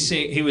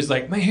racing. He was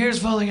like, my hair's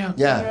falling out.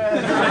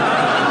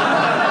 Yeah.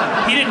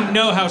 He didn't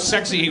know how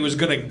sexy he was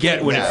going to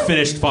get when it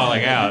finished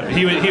falling out.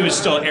 He was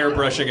still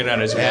airbrushing it on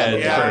his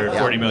head for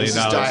 $40 million. This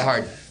is Die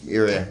Hard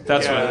era.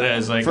 That's what it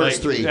is. Like,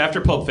 First three. After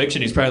Pulp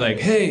Fiction, he's probably like,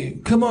 hey,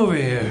 come over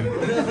here.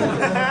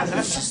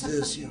 It's just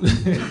this, you know.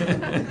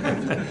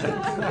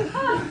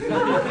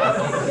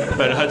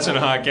 But Hudson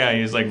Hawk, yeah,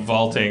 he's like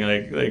vaulting,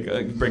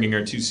 like bringing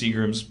her 2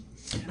 Seagrams.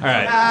 All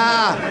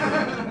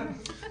right.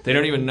 They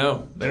don't even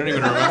know. They don't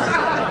even remember.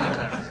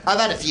 I've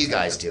had a few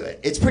guys do it.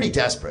 It's pretty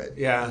desperate.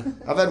 Yeah.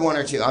 I've had one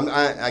or two.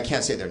 I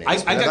can't say their names. I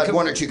I've got had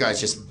one or two guys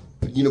just,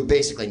 you know,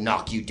 basically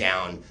knock you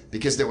down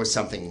because there was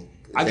something.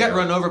 I got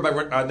run over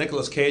by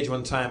Nicolas Cage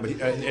one time, but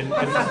in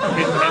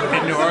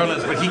New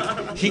Orleans.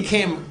 But he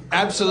came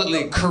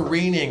absolutely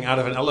careening out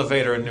of an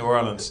elevator in New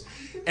Orleans,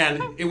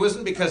 and it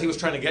wasn't because he was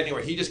trying to get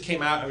anywhere. He just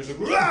came out and was like,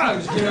 "Rah!"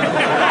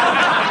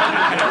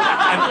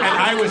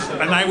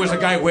 and I was a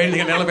guy waiting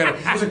in the elevator.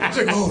 He's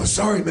like, "Oh,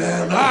 sorry,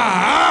 man."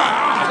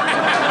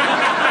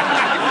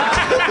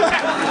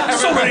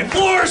 So many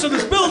floors in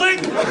this building!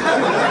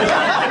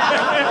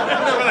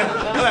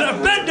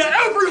 I've been to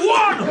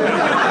everyone!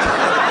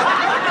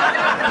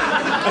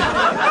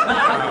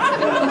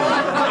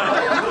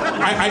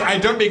 I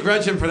don't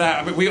begrudge him for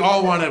that. I mean, we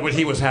all wanted what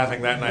he was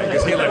having that night.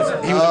 Because he was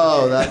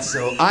oh, that's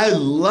so... I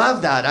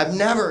love that. I'd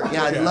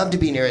love to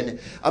be near it.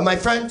 My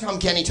friend Tom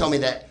Kenny told me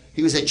that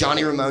he was at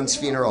Johnny Ramone's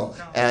funeral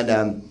and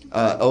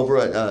over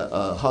at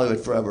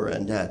Hollywood Forever,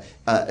 and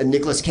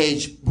Nicolas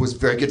Cage was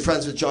very good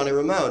friends with Johnny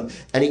Ramone,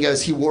 and he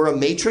goes, he wore a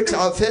Matrix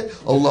outfit,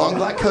 a long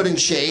black coat and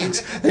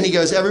shades, and he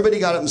goes, everybody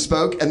got up and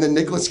spoke, and then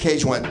Nicolas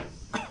Cage went,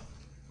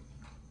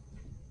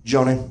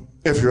 Johnny,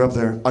 if you're up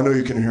there, I know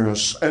you can hear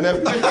us. And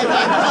everybody...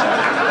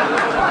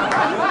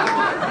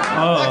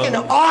 Fucking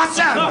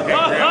awesome!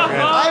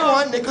 I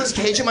want Nicolas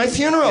Cage at my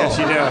funeral. Yes,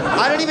 you do.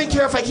 I don't even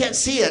care if I can't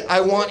see it.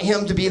 I want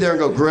him to be there and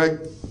go, Greg.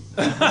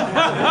 It's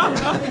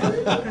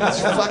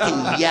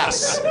fucking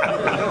yes.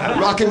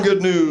 Rockin'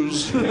 good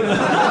news.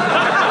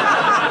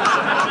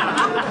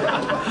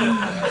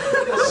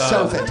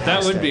 So fantastic.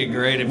 That would be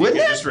great if Wouldn't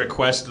you could it? just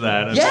request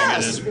that and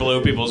Yes. just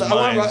blow people's I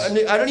minds.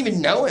 don't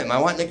even know him. I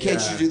want Nick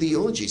Cage to do the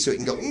eulogy so he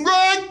can go,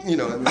 Greg! You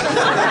know.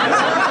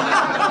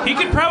 He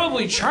could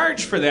probably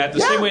charge for that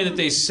the same way that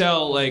they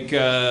sell like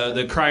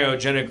the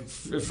cryogenic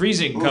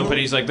freezing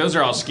companies. Like those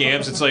are all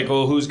scams. It's like,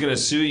 well, who's gonna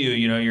sue you?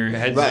 You know, your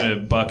head's in a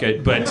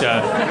bucket. But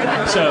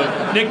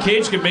so Nick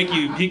Cage could make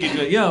you. He could,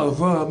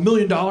 $1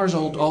 million.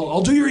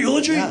 I'll do your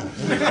eulogy. Yeah.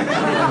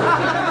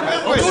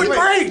 I'm doing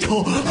great.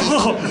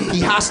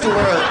 He has to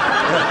wear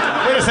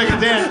Wait a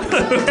second, Dan.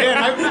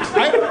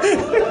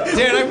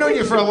 Dan, I've known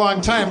you for a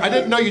long time. I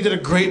didn't know you did a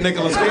great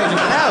Nicolas Cage.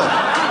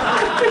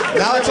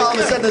 Now it's all of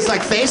a sudden it's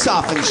like Face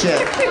Off and shit.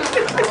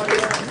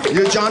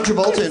 You're John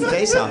Travolta in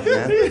Face Off,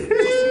 man.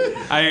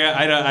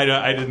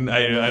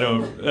 I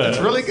don't. It's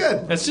really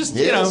good. It's just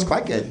It's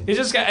quite good. You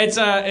just got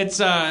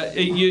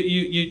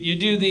you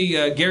do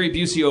the Gary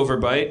Busey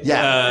overbite,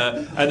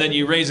 and then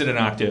you raise it an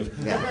octave.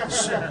 Yeah.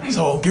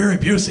 So Gary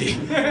Busey,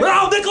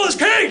 well, Nicolas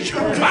Cage.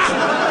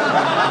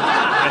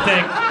 I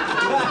think.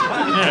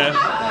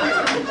 Yeah.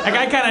 Like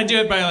I kind of do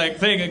it by like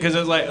thinking because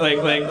it's like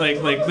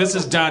this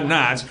is Don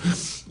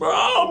Knotts.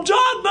 Oh, I'm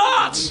John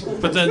Knotts.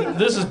 But then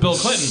this is Bill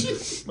Clinton.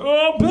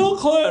 Oh, Bill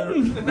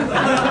Clinton.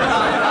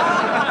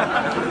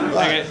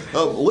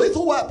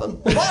 Lethal weapon.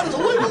 What is a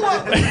lethal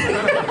weapon?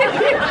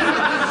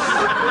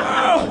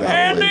 Oh,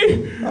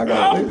 Andy,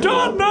 I'm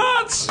Don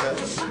Knotts.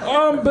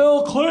 I'm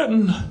Bill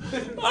Clinton.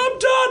 I'm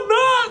Don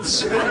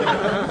Knotts.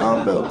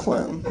 I'm Bill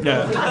Clinton.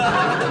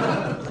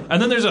 Yeah.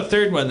 And then there's a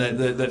third one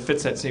that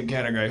fits that same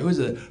category. Who's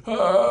it?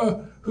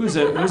 Who's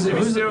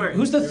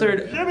the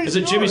third? Is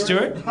it Jimmy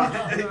Stewart?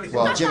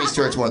 Well, Jimmy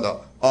Stewart's more the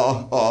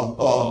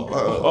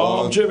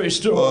I'm Jimmy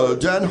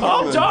Stewart. Dan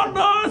Harmon. I'm Don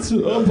Knotts.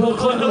 I'm Bill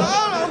Clinton.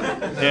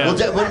 Yeah.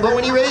 Well,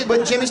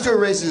 when Jimmy Stewart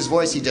raises his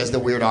voice, he does the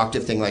weird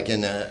octave thing. Like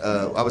in,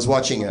 I was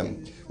watching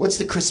what's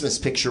the Christmas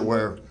picture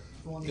where?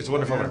 It's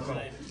wonderful.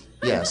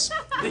 Yes,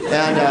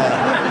 and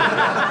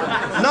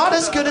not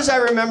as good as I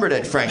remembered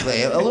it.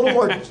 Frankly, a little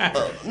more,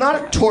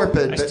 not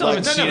torpid. I still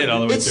haven't seen it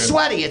all the way It's through.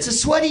 sweaty. It's a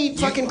sweaty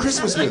fucking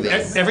Christmas movie.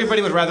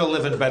 Everybody would rather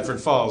live in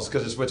Bedford Falls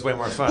because it's way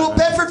more fun. Well,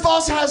 Bedford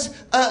Falls has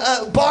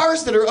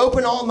bars that are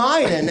open all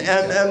night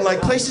and like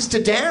places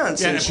to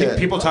dance and shit.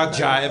 People talk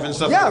jive and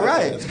stuff. Yeah, like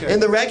right. That. In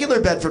the regular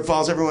Bedford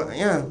Falls, everyone,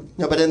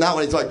 no, but in that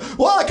one, he's like,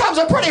 well, it comes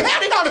in pretty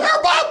handy down here,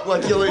 Bob.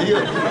 Like he'll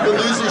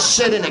lose his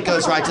shit and it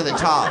goes right to the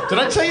top. Did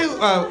I tell you?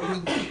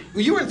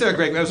 You weren't there,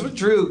 Greg. I was with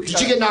Drew.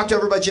 Did you get knocked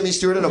over by Jimmy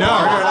Stewart at a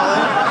bar and all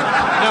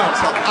that? No.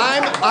 So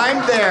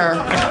I'm there.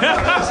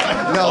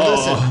 No,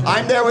 listen.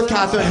 I'm there with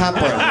Katharine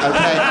Hepburn,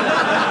 okay?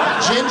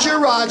 Ginger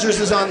Rogers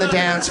is on the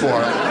dance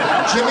floor.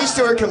 Jimmy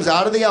Stewart comes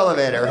out of the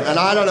elevator, and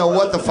I don't know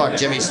what the fuck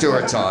Jimmy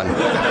Stewart's on.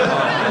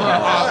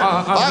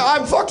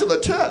 I'm fucked to the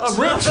tits.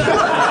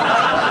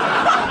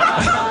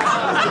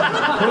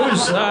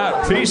 Who's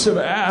that piece of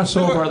ass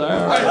over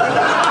there?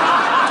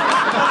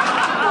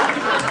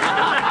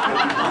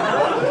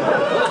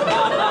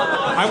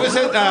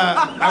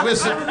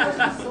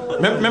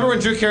 Remember when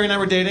Drew Carey and I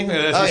were dating? Oh,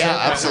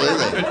 yeah,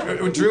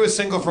 absolutely. When Drew was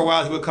single for a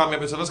while, he would call me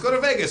up and say, let's go to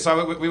Vegas.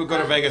 So we would go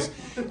to Vegas.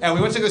 And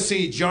we went to go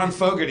see John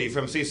Fogerty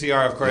from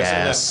CCR, of course.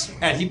 Yes.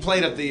 And he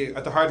played at the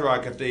Hard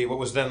Rock at what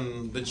was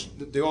then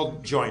the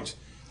old joint.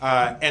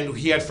 And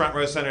he had front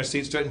row center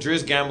seats to it. And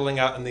Drew's gambling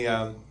out in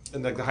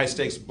the high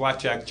stakes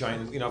blackjack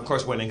joint, of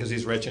course winning because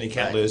he's rich and he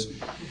can't lose.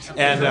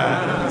 And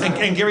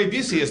Gary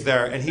Busey is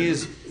there, and he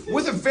is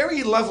with a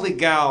very lovely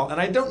gal, and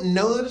I don't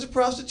know that it's a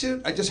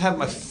prostitute. I just have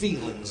my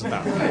feelings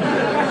about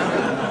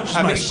her. She's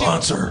my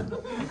sponsor.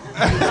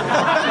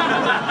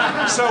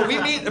 So we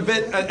meet a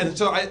bit, and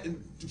so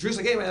Drew's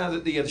like, hey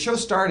man, the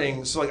show's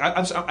starting, so like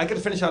I got to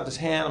finish out this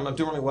hand. I'm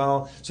doing really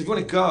well. So if you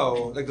want to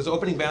go, like there's an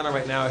opening banner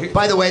right now.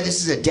 By the way,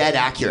 this is a dead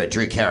accurate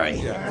Drew Carey.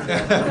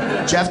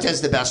 Yeah. Jeff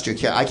does the best Drew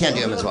Carey. I can't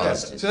do him as well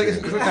as. So he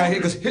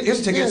goes, here's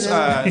the tickets.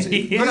 I'll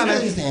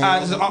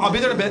be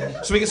there in a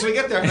bit. So we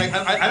get there, and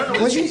I don't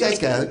know. Where should you guys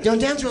go? Don't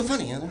dance real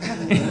funny.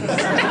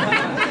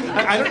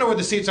 I don't know where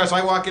the seats are, so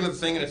I walk into the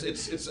thing, and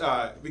it's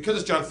because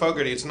it's John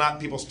Fogerty. It's not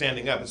people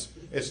standing up.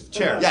 It's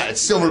chairs. Yeah, it's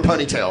silver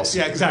ponytails.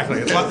 Yeah, exactly.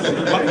 It's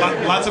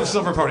lots of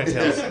silver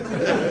ponytails.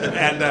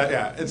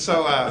 And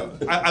so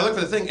I look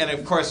for the thing, and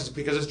of course, it's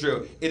because it's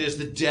Drew. It is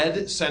the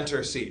dead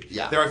center seat.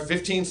 Yeah. There are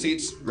 15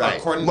 seats.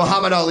 Right.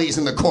 Muhammad Ali's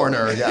in the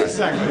corner. Yeah.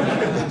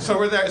 Exactly. So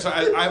we're there. So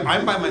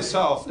I'm by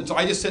myself, and so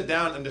I just sit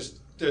down and just.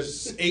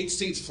 There's 8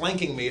 seats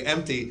flanking me,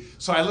 empty.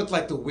 So I look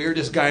like the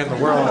weirdest guy in the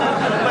world.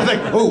 I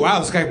think, oh wow,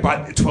 this guy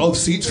bought 12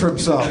 seats for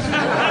himself. So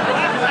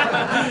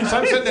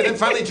I'm sitting there, and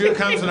finally Drew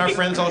comes, and our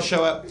friends all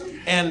show up.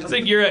 And I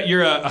think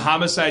you're a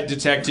homicide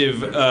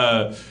detective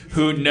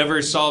who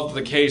never solved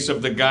the case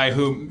of the guy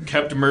who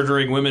kept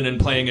murdering women and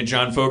playing a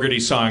John Fogerty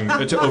song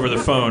over the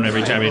phone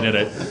every time he did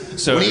it.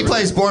 So when he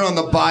plays "Born on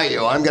the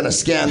Bayou," I'm gonna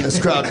scan this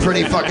crowd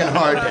pretty fucking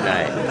hard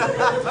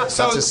tonight.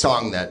 So that's a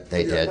song that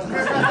they did.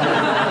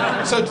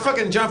 So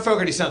fucking John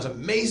Fogerty sounds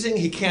amazing.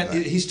 He can't.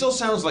 He still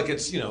sounds like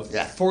it's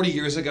 40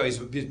 years ago. He's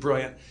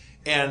brilliant,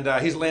 and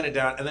he's laying it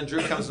down. And then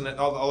Drew comes, and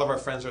all of our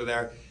friends are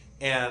there.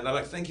 And I'm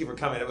like, thank you for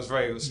coming. It was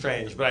very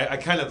strange, but I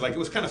kind of like it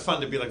was kind of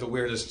fun to be like the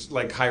weirdest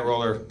like high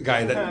roller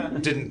guy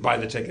that didn't buy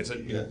the tickets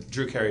that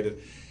Drew Carey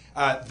did.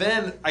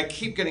 Then I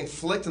keep getting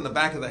flicked in the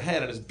back of the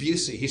head, and it's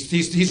Busey.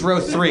 He's row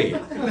 3,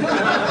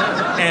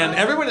 and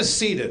everyone is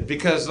seated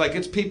because like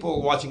it's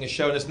people watching a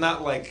show, and it's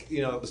not like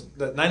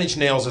the Nine Inch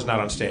Nails is not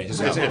on stage. It's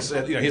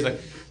he's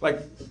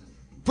like.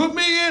 Put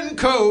me in,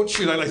 coach.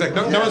 No one's gonna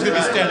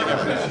be standing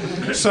up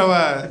there. So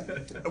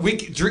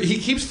he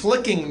keeps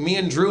flicking me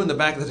and Drew in the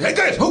back of the head.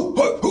 Hey guys, who,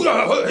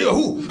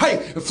 hey,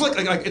 flick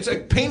like it's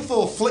like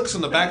painful flicks in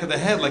the back of the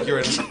head, like you're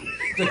in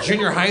the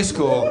junior high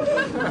school,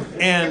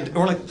 and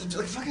we're like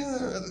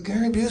fucking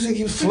Gary Busey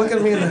keeps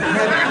flicking me in the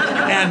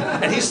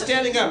head, and he's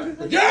standing up,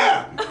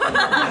 yeah,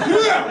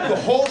 the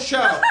whole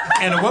show.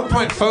 And at one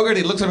point,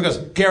 Fogarty looks at him and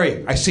goes,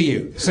 Gary, I see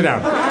you. Sit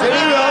down. Did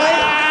he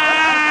really?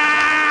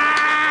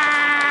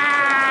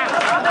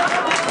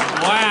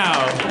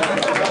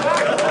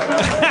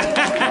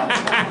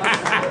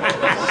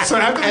 So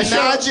after the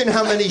Imagine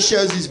how many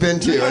shows he's been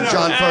to, and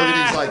John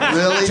Fogerty's like,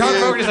 really? John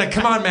dude? Fogerty's like,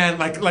 come on, man,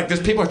 like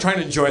there's people are trying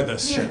to enjoy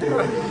this shit.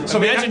 So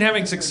imagine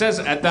having success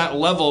at that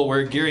level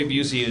where Gary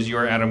Busey is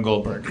your Adam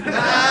Goldberg. Like,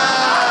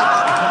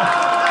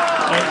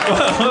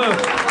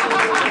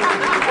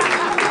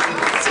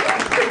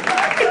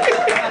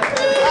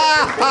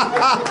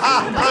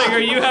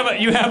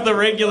 you have the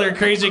regular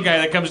crazy guy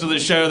that comes to the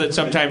show that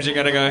sometimes you're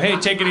gonna go, hey,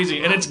 take it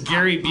easy, and it's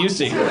Gary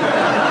Busey.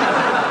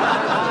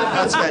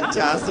 That's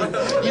fantastic.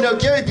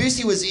 Gary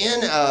Busey was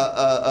in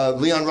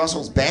Leon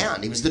Russell's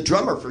band. He was the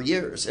drummer for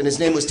years, and his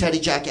name was Teddy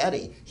Jack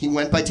Eddy. He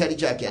went by Teddy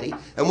Jack Eddy,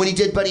 and when he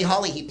did Buddy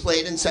Holly, he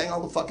played and sang all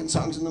the fucking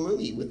songs in the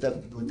movie with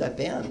that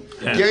band.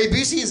 Yeah. Gary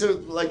Busey is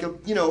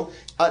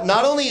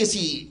not only is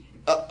he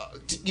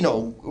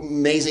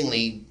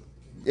amazingly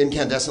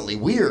incandescently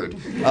weird,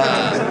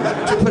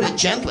 to put it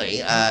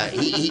gently.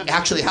 He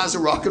actually has a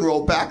rock and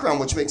roll background,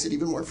 which makes it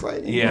even more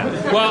frightening. Yeah.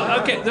 Well,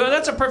 okay,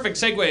 that's a perfect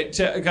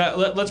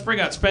segue. Let's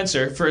bring out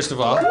Spencer, first of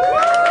all.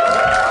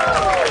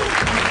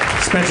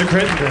 Spencer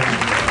Crittenden.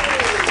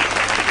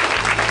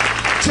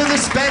 To the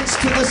Spence,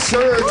 to the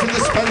Sir, to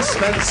the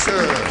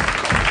Spencer.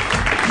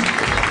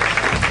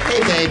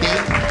 Hey, baby.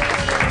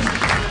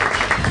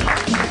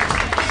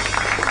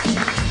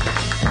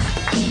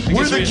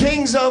 We're the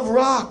kings of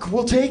rock.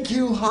 We'll take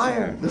you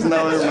higher. Isn't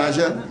that what it reminds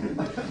you?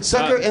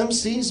 Sucker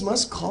MCs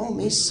must call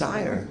me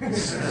sire.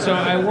 So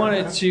I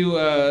wanted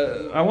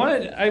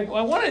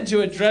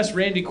to address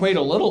Randy Quaid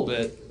a little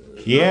bit.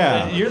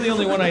 Yeah. You're the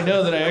only one I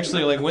know that I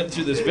actually went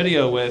through this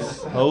video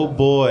with. Oh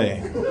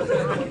boy.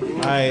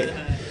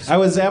 I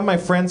was at my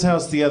friend's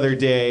house the other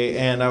day,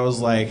 and I was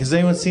like, has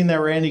anyone seen that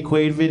Randy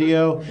Quaid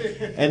video?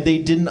 And they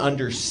didn't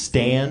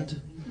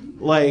understand.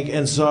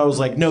 And so I was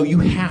like, no, you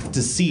have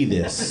to see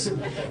this.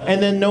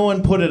 And then no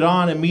one put it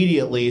on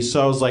immediately,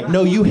 so I was like,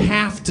 no, you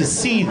have to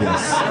see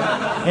this.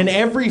 And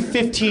every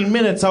 15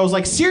 minutes, I was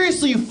like,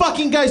 seriously, you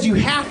fucking guys, you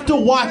have to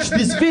watch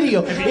this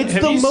video. It's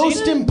the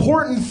most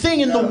important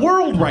thing in the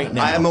world right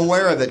now. I am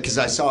aware of it because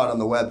I saw it on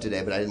the web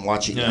today, but I didn't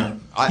watch it yet.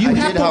 I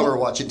did, however,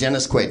 watch a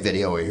Dennis Quaid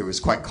video where he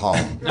was quite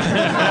calm.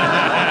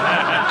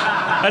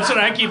 That's what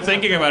I keep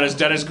thinking about is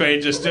Dennis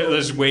Quaid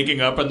just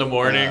waking up in the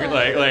morning,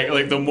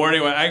 like the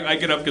morning when I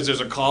get up because there's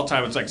a call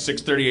time. It's like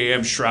 6:30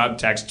 a.m. Schraub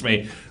texts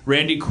me,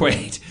 Randy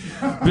Quaid.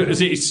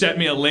 He sent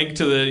me a link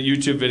to the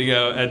YouTube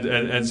video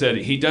and said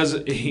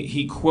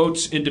he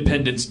quotes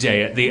Independence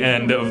Day at the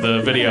end of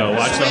the video.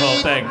 Watch the whole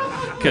thing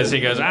because he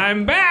goes,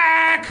 I'm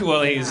back.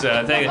 Well, he's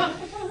thinking.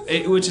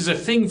 Which is a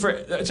thing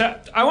for. So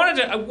I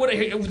wanted to.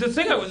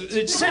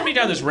 It sent me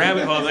down this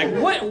rabbit hole. I'm like,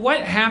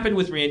 what happened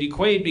with Randy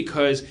Quaid?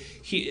 Because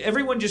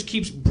everyone just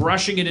keeps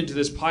brushing it into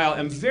this pile.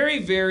 I'm very,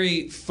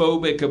 very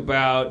phobic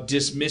about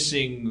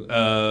dismissing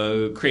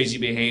crazy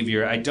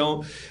behavior. I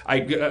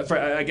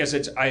guess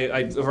it's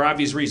for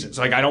obvious reasons.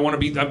 Like I don't want to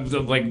be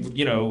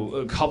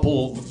a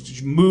couple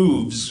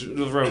moves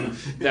from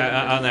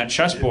on that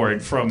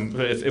chessboard. From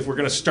if we're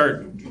going to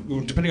start.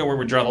 Depending on where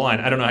we draw the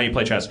line, I don't know how you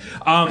play chess.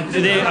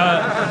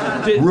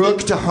 Rook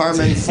to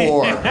Harmon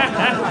 4,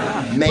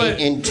 mate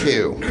in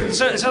 2.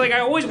 So I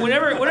always,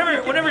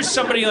 whenever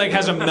somebody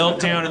has a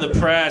meltdown in the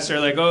press, or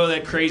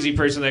that crazy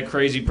person,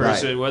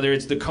 right. Whether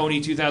it's the Coney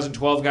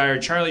 2012 guy or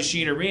Charlie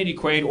Sheen or Randy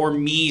Quaid or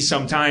me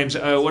sometimes,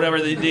 whatever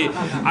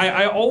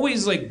I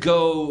always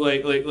go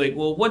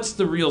well, what's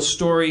the real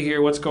story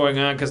here? What's going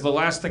on? Because the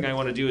last thing I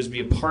want to do is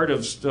be a part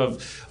of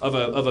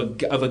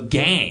a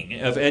gang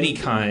of any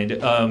kind.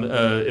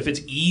 If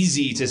it's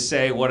easy to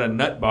say what a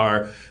nut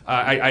bar,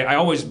 I'm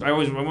always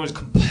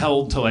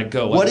compelled to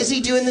go. What does he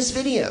do in this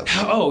video?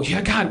 Oh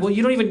yeah, God. Well,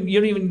 you don't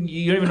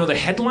even know the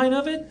headline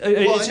of it.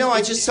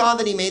 I just saw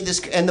that he made this,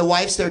 and the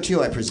wife's there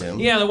too, I presume.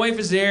 Yeah, the wife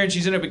is there, and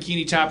she's in a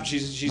bikini top, and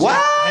she's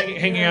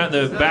hanging out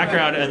in the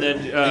background, and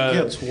then it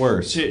gets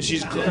worse.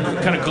 She's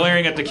kind of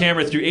glaring at the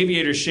camera through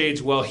aviator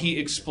shades while he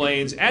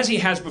explains, as he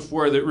has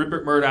before, that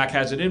Rupert Murdoch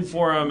has it in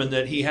for him, and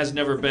that he has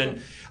never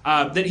been.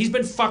 That he's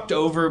been fucked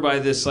over by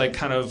this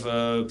kind of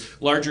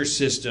larger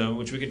system,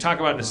 which we can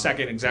talk about in a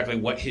second exactly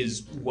what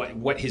his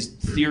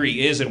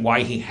theory is and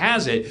why he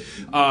has it.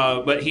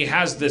 But he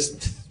has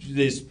this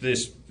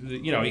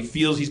he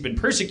feels he's been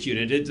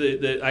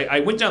persecuted. I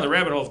went down the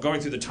rabbit hole of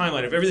going through the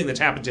timeline of everything that's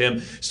happened to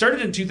him.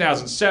 Started in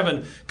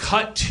 2007,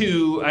 cut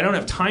to, I don't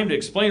have time to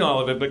explain all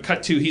of it, but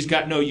cut to he's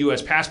got no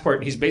U.S. passport,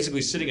 and he's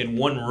basically sitting in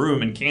one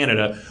room in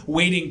Canada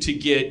waiting to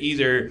get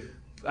either,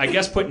 I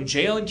guess, put in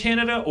jail in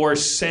Canada or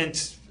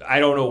sent, I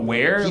don't know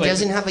where. He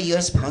doesn't have a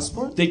U.S.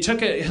 passport?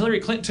 Hillary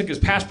Clinton took his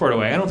passport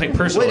away. I don't think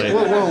personally. Wait,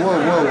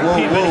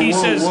 whoa. But he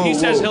says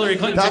Hillary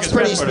Clinton took his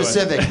passport away. That's pretty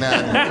specific,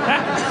 man.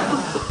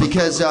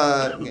 Because,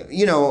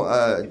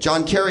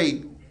 John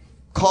Kerry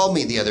called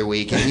me the other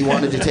week and he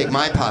wanted to take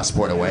my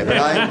passport away, but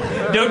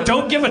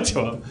don't give it to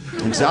him.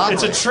 Exactly.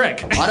 It's a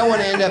trick. I don't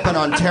want to end up in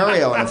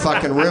Ontario in a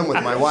fucking room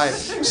with my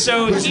wife,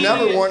 who's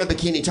never worn a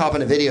bikini top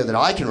in a video that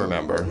I can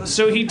remember.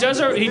 So he does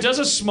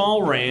a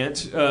small rant.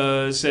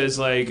 Says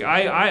like,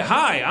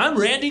 hi, I'm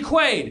Randy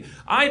Quaid.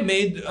 I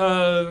made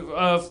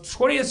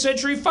 20th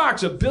Century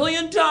Fox $1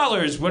 billion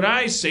when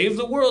I saved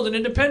the world on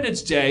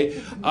Independence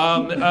Day.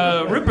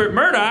 Rupert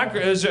Murdoch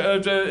is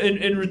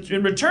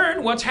in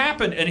return. What's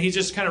happened? And he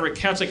just kind of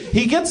recounts like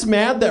he gets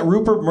mad that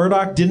Rupert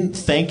Murdoch didn't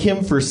thank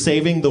him for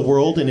saving the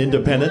world in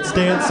Independence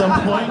Day at some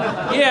point.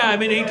 Yeah, I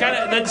mean he kind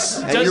of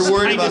And you're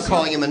worried about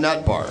calling him a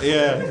nut bar.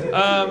 Yeah.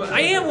 I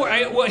am.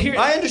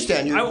 I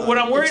understand. What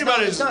I'm worried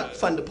about is it's not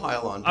fun to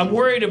pile on. I'm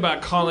worried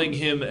about calling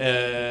him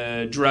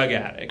a drug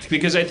addict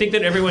because I think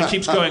that everyone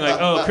keeps going like,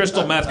 oh,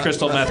 crystal meth.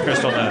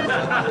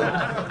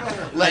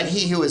 Let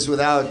he who is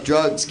without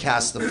drugs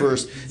cast the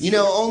first.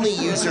 Only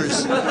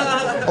users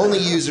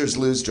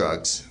lose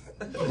drugs.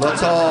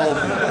 That's all.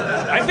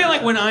 I feel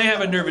like when I have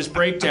a nervous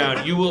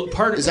breakdown, you will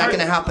Is that going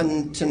to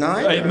happen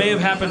tonight? It may have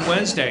happened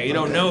Wednesday. You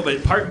don't know,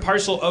 but part and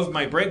parcel of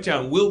my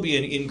breakdown will be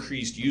an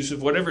increased use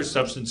of whatever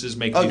substances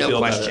make me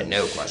feel better.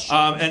 No question.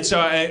 And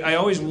so I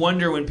always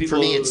wonder when people.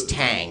 For me, it's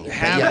Tang.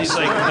 Have these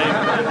they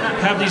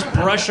have these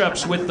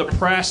brush-ups with the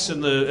press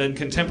and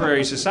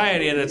contemporary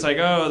society, and it's like,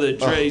 oh,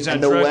 he's on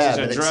drugs. Web, he's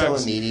on drugs. It's so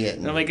immediate.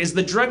 And I'm like, is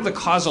the drug the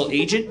causal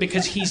agent?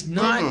 Because he's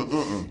not.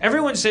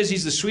 Everyone says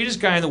he's the sweetest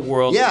guy in the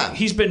world. Yeah.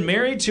 He's been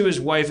married to his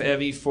wife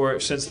Evie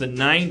since the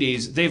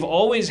 90s. They've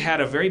alys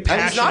had a very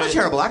passionate. And he's not a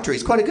terrible actor.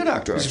 He's quite a good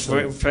actor. He's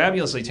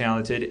fabulously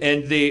talented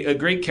and a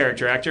great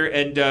character actor.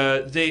 And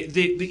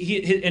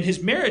and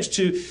his marriage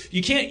to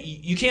you can't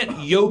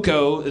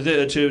Yoko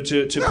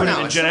to put it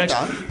in genetics.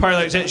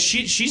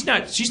 She's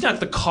not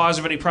the cause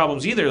of any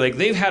problems either. Like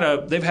they've had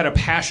a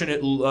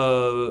passionate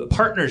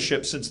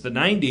partnership since the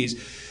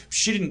 90s.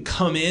 She didn't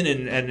come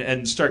in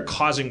and start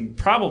causing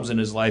problems in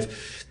his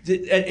life.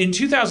 In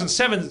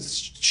 2007,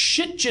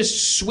 shit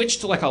just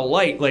switched like a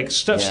light. Like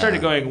stuff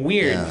started going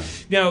weird. Yeah.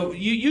 Now,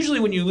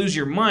 usually when you lose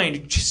your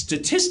mind,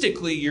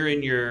 statistically, you're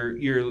in your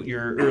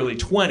early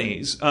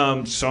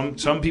 20s.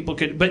 Some people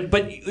could, but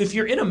if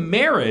you're in a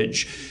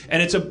marriage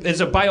and it's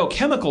a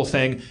biochemical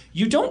thing,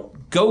 you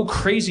don't go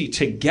crazy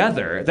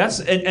together.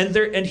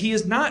 And he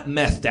is not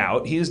methed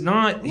out. He is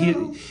not.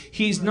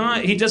 He's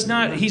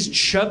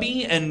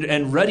chubby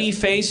and ruddy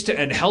faced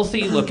and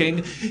healthy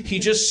looking. He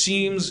just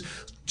seems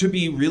to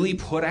be really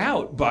put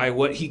out by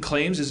what he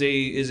claims is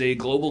a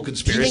global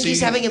conspiracy. Do you think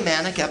he's having a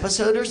manic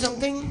episode or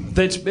something?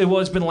 It's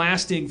been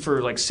lasting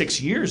for like 6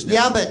 years now.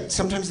 Yeah, but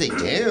sometimes they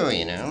do,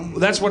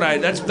 That's what I.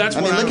 That's.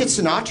 I mean, look at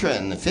Sinatra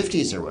in the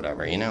 50s or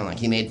whatever. Like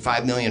he made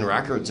 5 million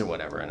records or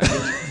whatever. And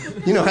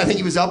I think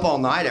he was up all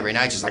night every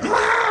night, just like.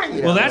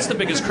 Well, that's the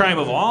biggest crime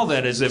of all.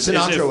 Then is if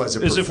Sinatra was a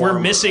performer. if we're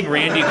missing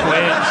Randy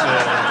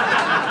Quaid.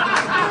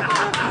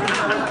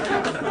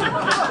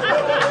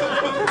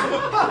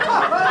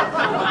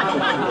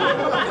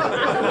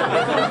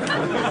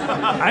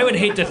 I would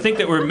hate to think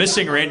that we're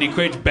missing Randy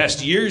Quaid's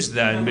best years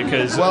then,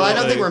 because. Well, I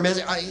don't think we're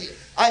missing.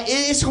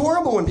 It's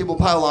horrible when people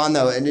pile on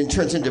though, and it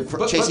turns into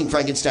chasing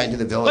Frankenstein to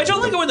the village. I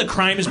don't like it when the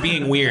crime is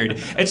being weird.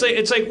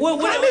 It's like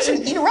well,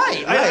 you're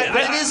right.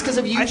 But it is because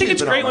of YouTube. I think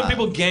it's great when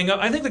people gang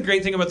up. I think the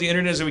great thing about the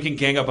internet is that we can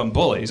gang up on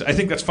bullies. I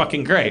think that's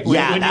fucking great.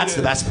 Yeah, that's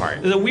the best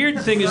part. The weird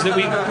thing is that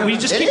we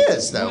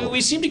just though. We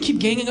seem to keep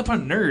ganging up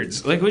on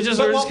nerds. Like we just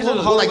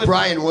like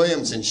Brian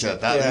Williams and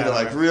shit.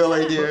 Like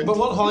really, dude. But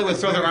won't Hollywood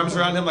throw their arms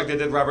around him like they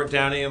did Robert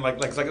Downey and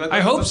like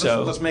I hope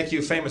so. Let's make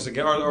you famous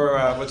again, or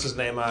what's his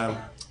name?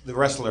 The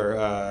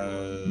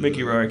wrestler,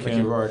 Mickey Rourke.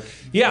 Mickey Rourke.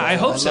 Yeah, I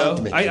hope so.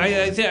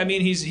 I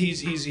mean, he's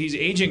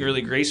aging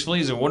really gracefully.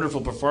 He's a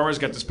wonderful performer. He's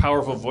got this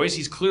powerful voice.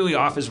 He's clearly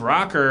off his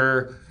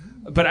rocker.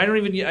 But I don't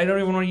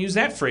even want to use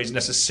that phrase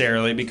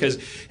necessarily because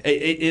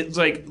it's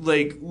like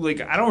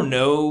I don't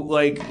know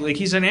like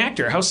he's an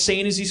actor. How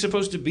sane is he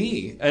supposed to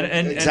be?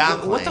 And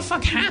exactly. What the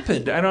fuck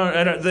happened? I don't know.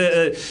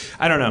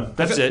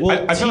 That's it.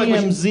 Well,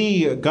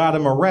 TMZ got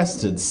him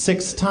arrested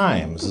 6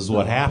 times is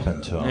what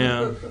happened to him.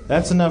 Yeah,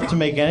 that's enough to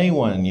make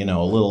anyone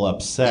a little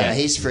upset. Yeah,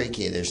 he's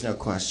freaky. There's no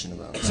question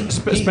about it.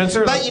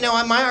 Spencer, but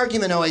my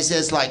argument always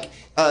is like.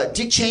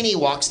 Dick Cheney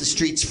walks the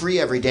streets free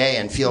every day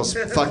and feels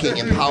fucking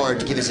empowered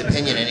to give his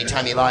opinion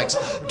anytime he likes.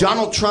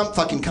 Donald Trump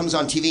fucking comes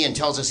on TV and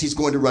tells us he's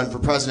going to run for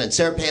president.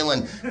 Sarah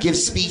Palin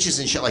gives speeches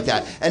and shit like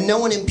that. And no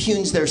one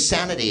impugns their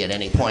sanity at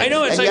any point. I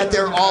know, and yet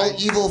they're all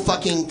evil,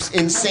 fucking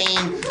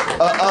insane,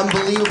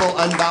 unbelievable,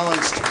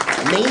 unbalanced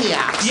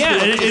maniacs Yeah, who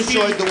have and if you-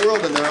 destroyed the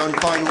world in their own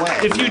fine way.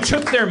 If you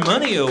took their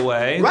money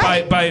away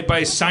Right.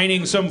 by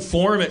signing some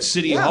form at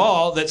City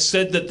Hall that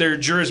said that their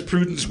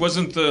jurisprudence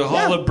wasn't the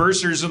Hall of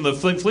Bursars and the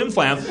Flim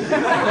Flam,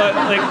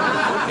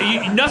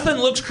 nothing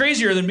looks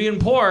crazier than being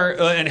poor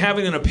and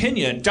having an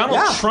opinion.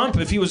 Donald Trump,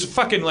 if he was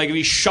fucking if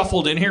he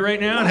shuffled in here right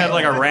now and had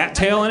like a rat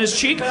tail on his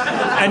cheek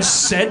and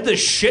said the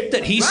shit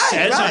that he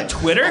says on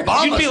Twitter,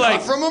 Obama's you'd be like,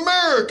 not from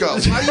America. Are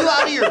you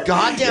out of your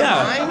goddamn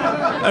mind?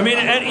 I mean,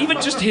 and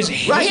even just his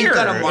hair. Right, you've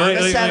got a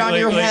marmoset on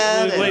your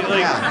head.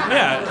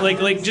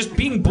 Like just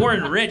being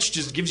born rich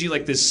just gives you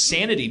like this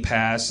sanity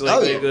pass.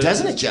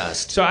 Doesn't it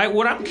just? So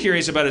what I'm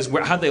curious about is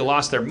how they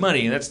lost their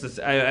money. That's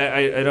the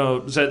I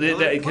don't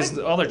because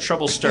all their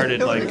trouble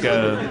started like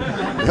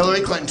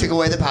Hillary Clinton took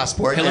away the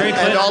passport Hillary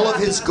Clinton- and all of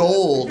his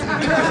gold.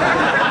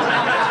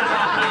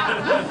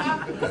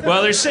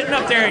 Well, they're sitting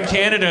up there in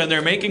Canada and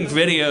they're making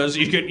videos.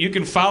 You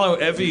can follow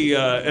Evie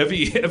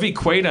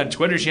Quaid on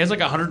Twitter. She has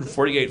like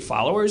 148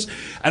 followers,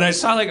 and I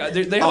saw like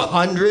they have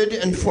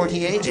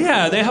 148.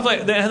 Yeah, they have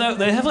like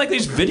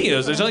these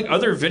videos. There's like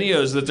other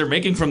videos that they're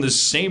making from the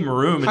same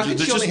room. How could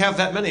you only have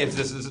that many if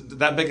this is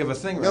that big of a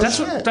thing? Right? That's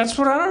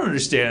what I don't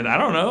understand. I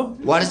don't know.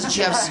 Why doesn't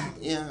she have?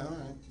 Yeah.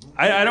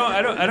 I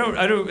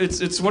don't.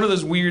 It's one of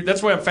those weird.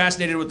 That's why I'm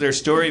fascinated with their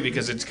story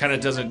because it kind of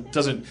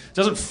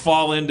doesn't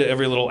fall into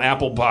every little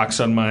apple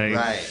box on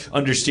my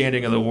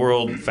understanding of the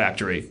world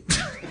factory.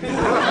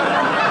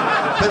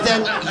 But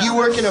then you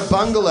work in a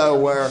bungalow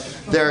where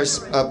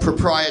there's a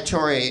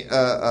proprietary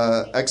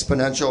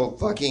exponential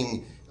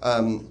fucking.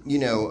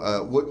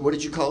 What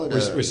did you call it?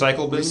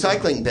 Recycle bin?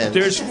 Recycling bin.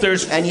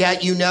 There's and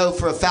yet you know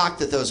for a fact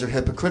that those are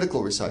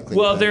hypocritical recycling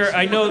well, bins.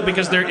 I know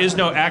because there's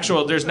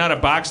not a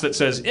box that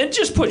says, and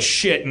just put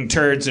shit and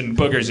turds and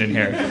boogers in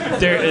here.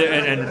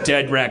 And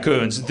dead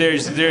raccoons.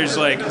 There's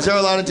like... Is there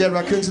a lot of dead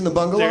raccoons in the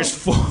bungalow? There's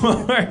 4.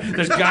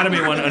 There's got to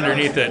be one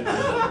underneath it.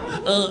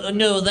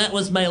 No, that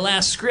was my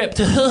last script.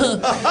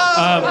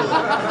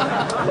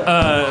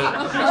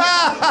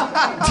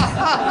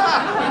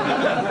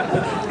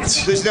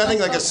 There's nothing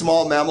like a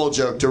small mammal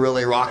joke to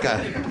really rock a...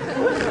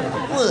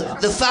 Well,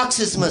 the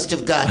foxes must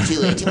have got to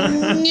it.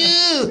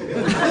 No!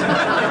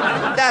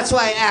 That's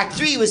why Act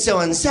 3 was so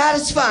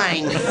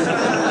unsatisfying.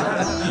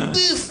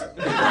 Boof!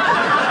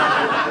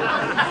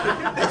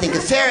 I think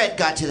a ferret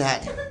got to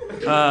that.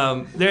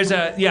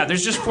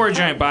 There's just 4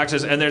 giant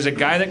boxes, and there's a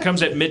guy that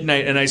comes at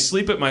midnight, and I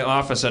sleep at my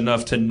office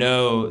enough to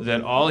know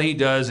that all he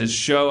does is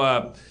show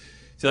up.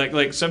 So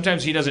like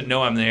sometimes he doesn't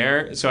know I'm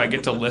there, so I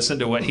get to listen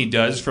to what he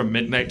does from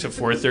midnight to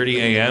 4:30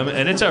 a.m.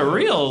 And it's a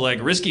real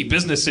like risky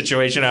business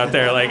situation out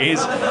there. Like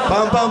he's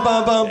bum bum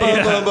bum bum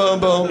bum bum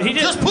bum bum. He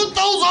just put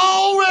those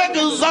old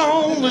records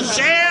on the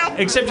shelf.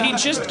 Except he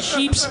just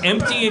keeps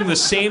emptying the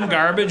same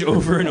garbage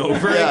over and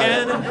over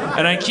again,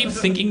 and I keep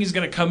thinking he's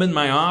gonna come in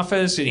my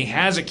office, and he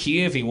has a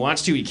key if he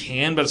wants to, he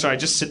can. But so I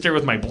just sit there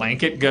with my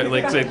blanket,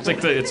 like it's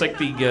like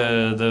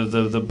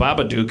the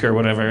Babadook or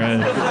whatever.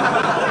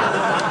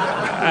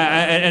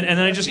 And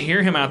then I just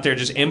hear him out there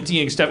just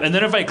emptying stuff. And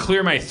then if I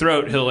clear my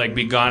throat, he'll like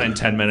be gone in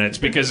 10 minutes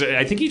because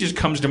I think he just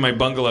comes to my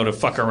bungalow to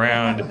fuck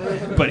around.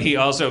 But he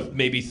also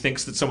maybe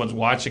thinks that someone's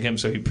watching him,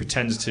 so he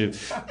pretends to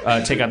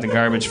take out the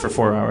garbage for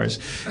 4 hours.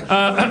 All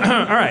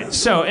right.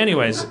 So,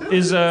 anyways,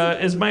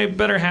 is my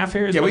better half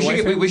here? Yeah,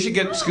 we should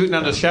get scooting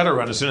on the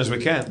Shadowrun as soon as we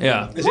can.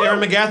 Yeah. Is Aaron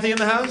McGathy in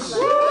the house?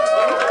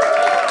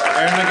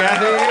 Aaron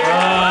McGathy?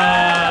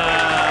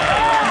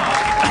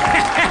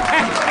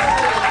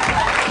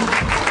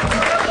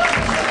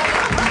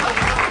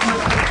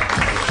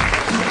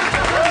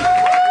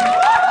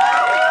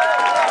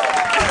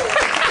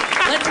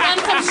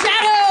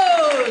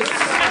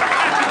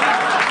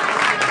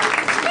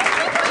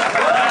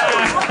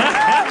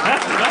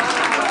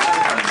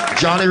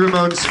 Johnny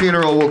Ramone's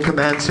funeral will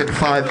commence in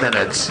 5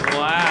 minutes.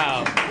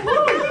 Wow.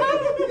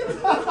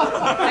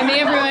 I may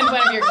have ruined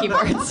one of your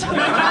keyboards.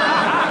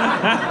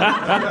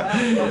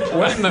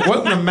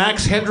 What in the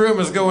Max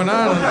Headroom is going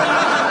on?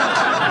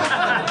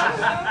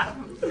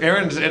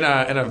 Aaron's in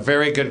a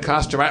very good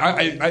costume.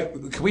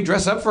 Can we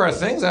dress up for our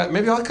things?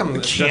 Maybe I'll come.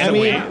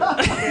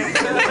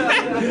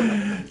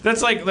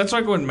 That's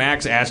like when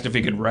Max asked if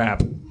he could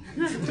rap.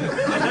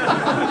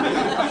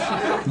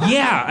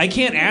 Yeah, I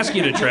can't ask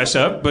you to dress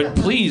up, but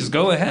please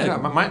go ahead. Yeah,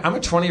 I'm a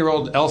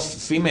 20-year-old elf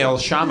female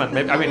shaman.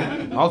 Maybe,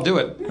 I'll do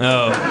it.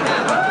 Oh,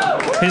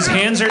 his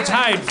hands are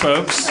tied,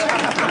 folks.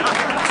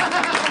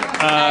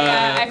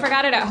 I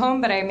forgot it at home,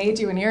 but I made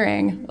you an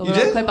earring. A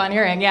little clip-on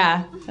earring,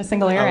 yeah. A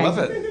single earring. I love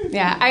it.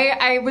 Yeah,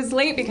 I was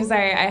late because I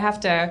have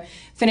to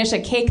finish a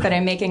cake that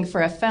I'm making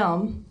for a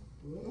film.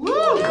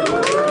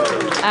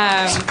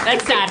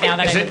 That's sad now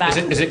that I did that.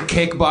 Is it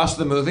Cake Boss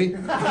the movie?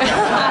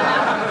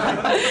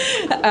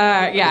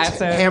 Yeah,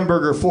 it's a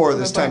Hamburger 4.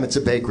 This time it's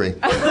a bakery.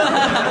 And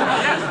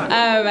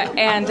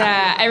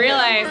I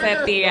realized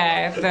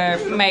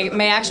that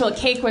my actual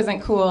cake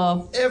wasn't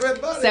cool.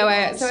 So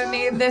I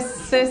made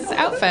this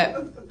outfit.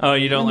 Oh,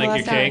 you don't like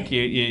your cake?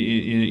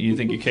 You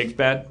think your cake's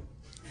bad?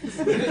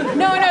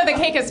 No, the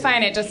cake is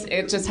fine. It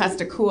just has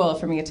to cool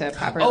for me to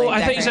properly. Oh,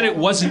 I thought you said it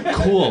wasn't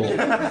cool.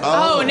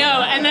 Oh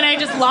no! And then I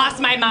just lost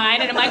my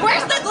mind, and I'm like,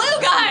 "Where's the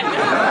glue gun?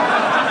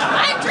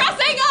 I'm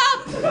dressing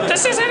up.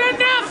 This isn't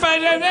enough.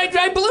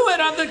 I blew it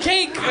on the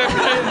cake."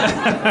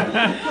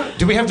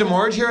 Do we have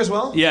Demorge here as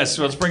well? Yes,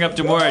 let's bring up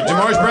Demorge.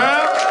 Demorge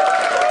Brown.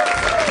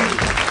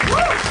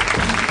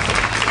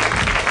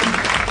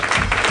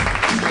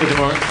 Hey,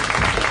 Demorge.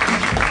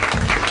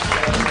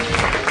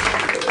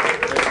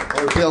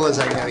 Or Bill, as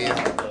I know you.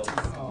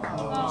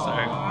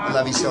 Sorry. I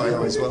love you so, I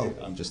always will.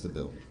 I'm just the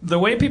Bill. The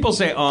way people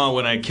say "oh"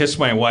 when I kiss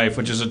my wife,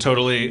 which is a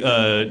totally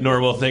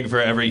normal thing for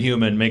every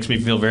human, makes me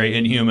feel very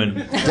inhuman.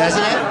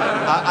 Doesn't it?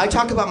 I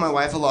talk about my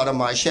wife a lot on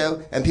my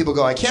show, and people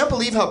go, "I can't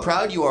believe how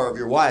proud you are of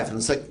your wife." And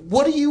it's like,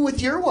 what are you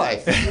with your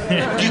wife?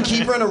 Do you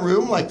keep her in a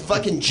room like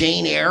fucking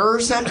Jane Eyre or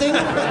something?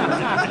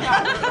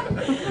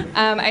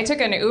 I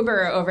took an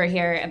Uber over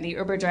here, and the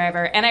Uber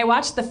driver, and I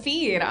watched the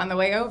feed on the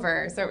way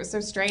over, so it was so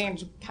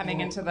strange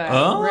coming into the room.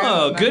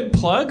 Oh, good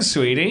plug,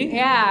 sweetie.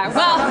 Yeah,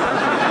 well,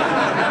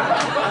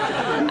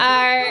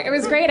 it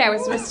was great. I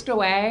was whisked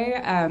away,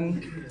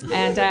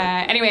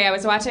 anyway, I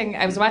was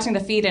watching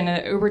the feed, and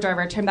an Uber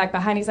driver turned back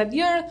behind. He said,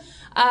 "You're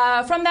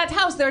from that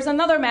house. There's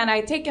another man.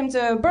 I take him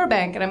to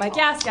Burbank," and I'm like,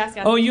 "Yes."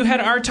 Oh, you had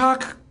our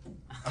talk.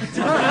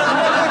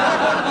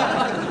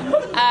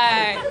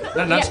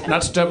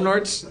 Not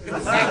Stubnorts?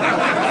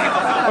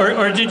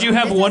 Or did you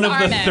have This one is of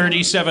the Armin.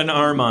 37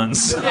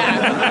 Armands?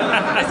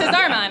 Yeah. This is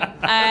Armand,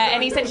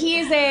 and he said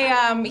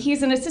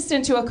he's an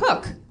assistant to a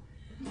cook.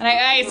 And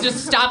I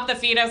just stopped the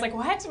feed. I was like,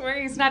 "What?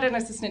 He's not an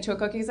assistant to a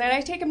cook." He said, "I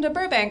take him to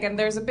Burbank, and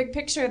there's a big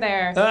picture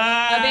there,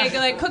 a big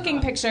like cooking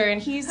picture,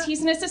 and he's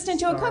an assistant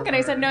to a cook." And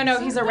I said, "No,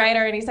 he's a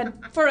writer." And he said,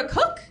 "For a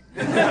cook?"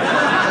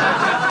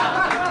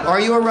 Are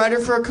you a writer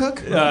for a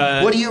cook?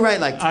 What do you write?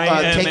 Like,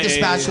 take the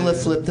spatula,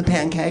 flip the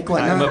pancake,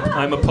 whatnot?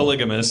 I'm a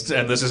polygamist,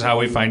 and this is how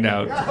we find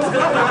out.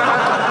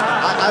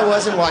 I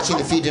wasn't watching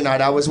the feed tonight.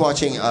 I was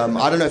watching,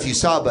 I don't know if you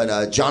saw,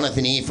 but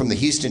Jonathan E. from the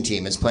Houston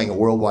team is playing a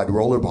worldwide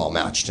rollerball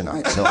match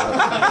tonight. So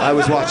I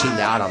was watching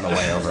that on the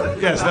way over.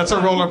 Yes, that's a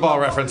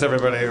rollerball reference,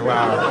 everybody.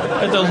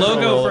 Wow. The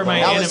logo for my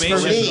That was for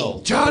animation.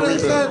 me.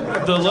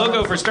 Jonathan! The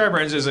logo for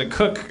Starburns is a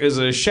cook, is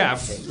a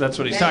chef. That's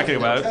what he's talking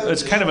about.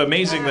 It's kind of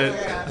amazing that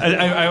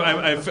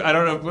I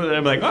don't know.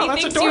 I'm like, oh,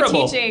 that's He thinks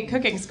adorable. you teach a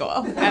cooking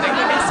school. At a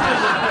cooking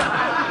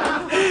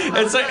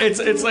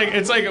school.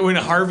 It's like when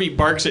Harvey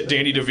barks at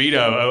Danny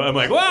DeVito. I'm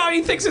like, wow,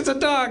 he thinks it's a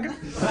dog.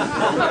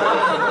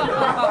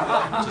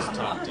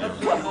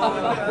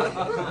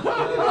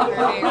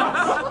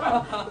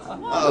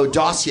 Oh,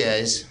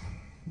 dossiers.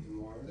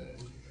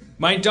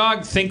 My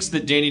dog thinks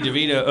that Danny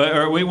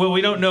DeVito,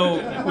 we don't know.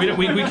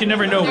 We can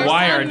never know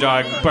why our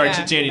dog barks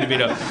at Danny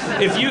DeVito.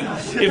 If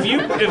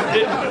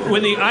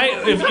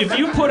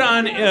you put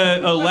on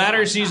a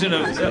latter season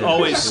of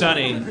Always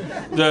Sunny,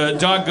 the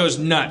dog goes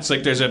nuts,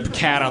 like there's a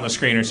cat on the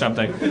screen or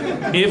something.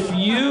 If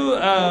you,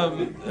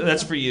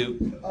 that's for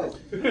you.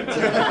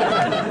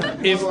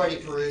 I've already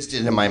perused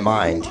it in my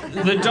mind.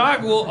 The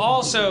dog will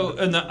also,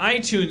 on the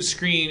iTunes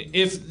screen,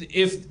 if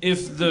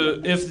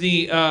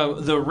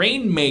the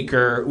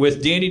Rainmaker with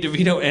Danny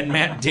DeVito and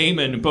Matt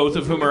Damon, both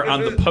of whom are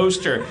on the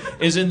poster,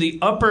 is in the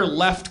upper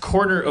left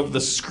corner of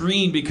the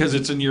screen because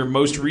it's in your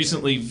most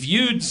recently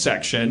viewed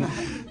section,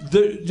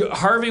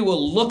 Harvey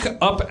will look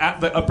up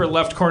at the upper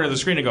left corner of the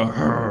screen and go,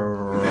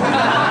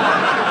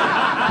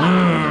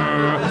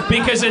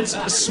 because it's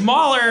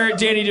smaller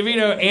Danny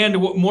DeVito and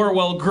more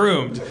well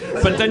groomed.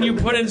 But then you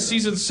put in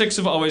season 6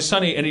 of Always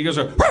Sunny, and he goes,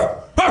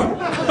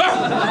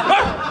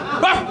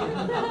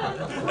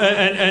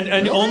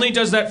 and only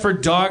does that for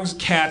dogs,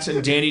 cats,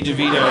 and Danny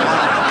DeVito.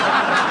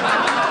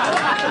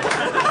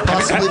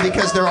 Possibly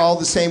because they're all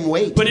the same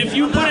weight. But if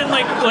you put in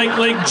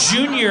like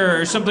Junior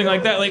or something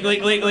like that,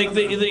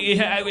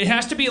 it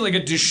has to be like a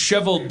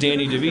disheveled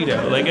Danny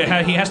DeVito. Like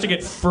he has to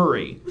get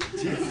furry.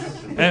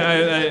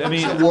 I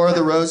mean, War of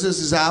the Roses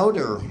is out,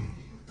 or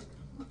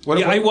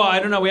I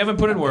don't know. We haven't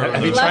put in War.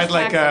 Have you tried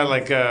like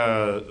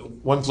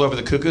One Flew Over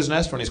the Cuckoo's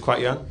Nest when he's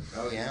quite young?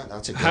 Oh yeah,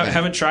 that's a good one.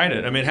 Haven't tried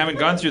it. I mean, haven't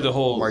gone through the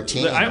whole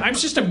Martini. I'm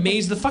just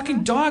amazed. The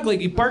fucking dog, like,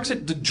 he barks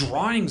at the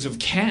drawings of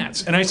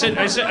cats. And I said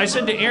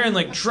to Aaron,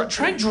 like,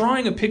 try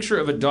drawing a picture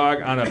of a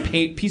dog on a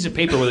piece of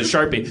paper with a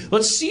Sharpie.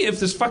 Let's see if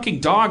this fucking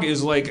dog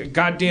is like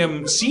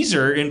goddamn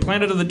Caesar in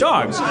Planet of the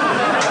Dogs.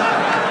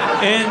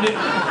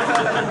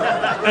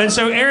 And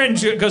so Aaron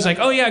goes like,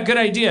 "Oh yeah, good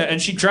idea."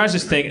 And she draws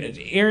this thing.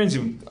 Aaron's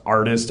an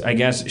artist, I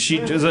guess. She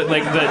does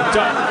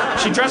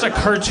she draws a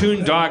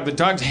cartoon dog. The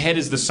dog's head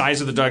is the size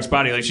of the dog's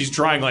body. Like she's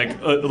drawing like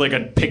a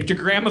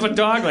pictogram of a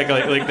dog, like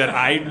that.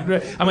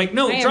 I'm like,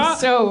 no, draw. I'm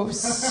so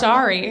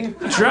sorry.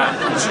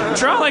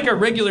 Draw like a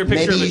regular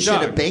picture Maybe of you the should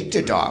dog. have baked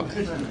a dog.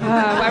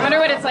 I wonder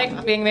what it's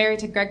like being married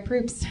to Greg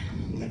Proops.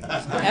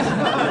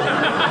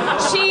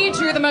 She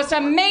drew the most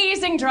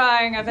amazing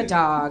drawing of a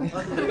dog,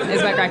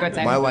 is what Greg would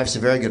say. My wife's a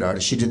very good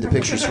artist. She did the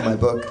pictures for my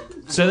book.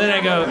 So then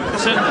I go.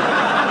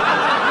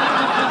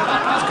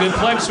 Good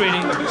plug,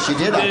 sweetie. She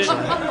did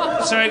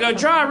actually. So I go,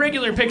 draw a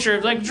regular picture,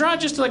 like draw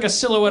just like a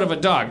silhouette of a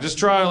dog. Just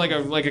draw like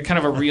a kind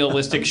of a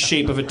realistic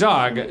shape of a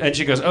dog. And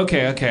she goes,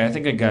 okay, I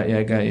think I got you,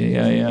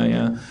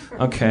 yeah.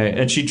 Okay.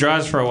 And she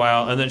draws for a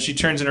while, and then she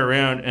turns it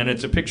around, and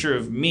it's a picture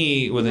of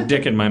me with a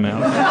dick in my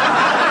mouth.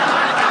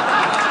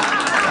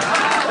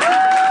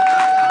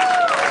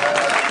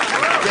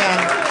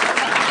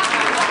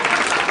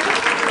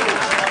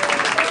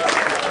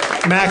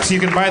 Max, you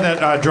can buy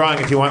that drawing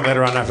if you want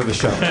later on after the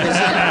show.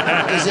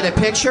 Is it a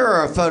picture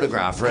or a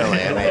photograph, really?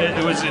 I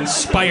mean, It was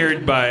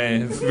inspired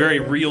by very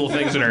real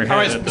things in her head. All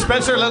right,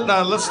 Spencer,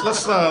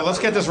 let's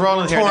get this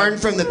rolling here. torn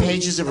from the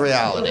pages of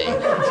reality.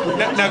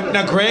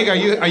 Now, Greg,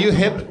 are you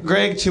hip,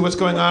 Greg, to what's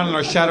going on in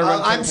our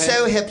Shadowrun I'm campaign?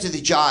 so hip to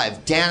the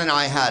jive. Dan and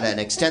I had an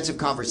extensive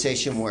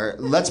conversation where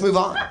let's move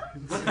on. All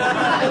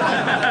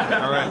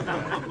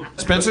right,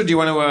 Spencer, do you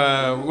want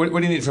to? What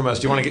do you need from us?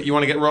 Do you want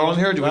to get rolling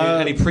here? Do we need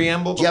any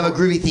preamble? Do you have a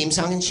groovy theme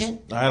song and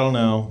shit? I don't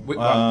know.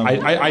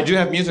 I do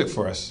have music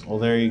for us. Well,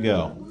 there you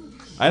go.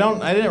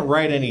 I didn't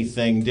write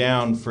anything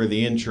down for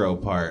the intro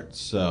part,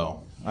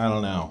 so I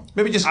don't know.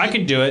 Maybe just I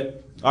can do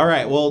it. All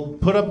right, well,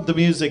 put up the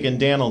music and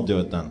Dan will do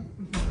it then.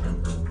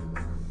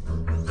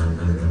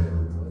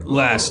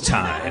 Last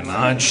time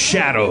on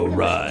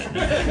Shadowrun.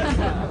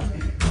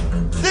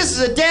 This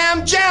is a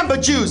damn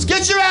Jamba Juice.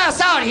 Get your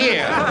ass out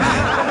here.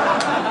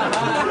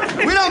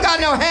 We don't got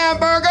no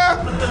hamburger.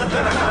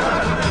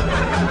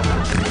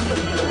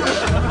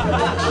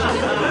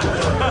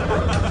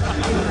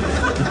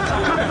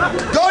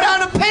 Go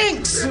down to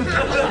Pink's.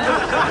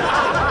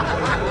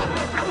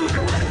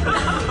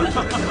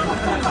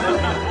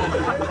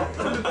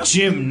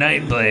 Jim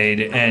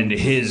Nightblade and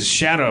his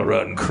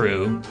Shadowrun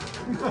crew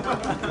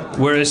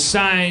were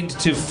assigned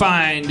to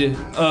find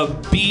a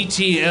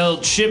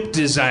BTL chip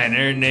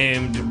designer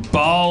named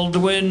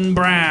Baldwin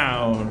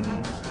Brown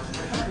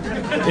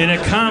in a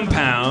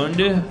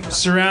compound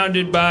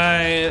surrounded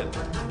by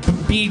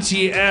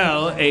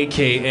BTL,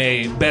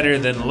 aka Better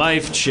Than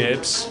Life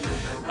chips,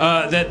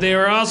 that they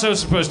were also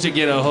supposed to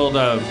get a hold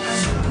of.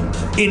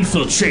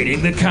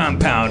 Infiltrating the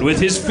compound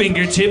with his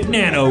fingertip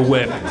nano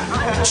whip,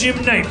 Jim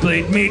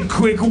Nightblade made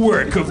quick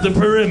work of the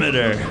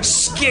perimeter,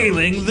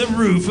 scaling the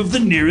roof of the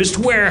nearest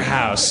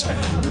warehouse,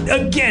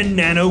 again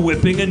nano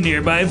whipping a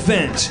nearby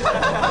vent.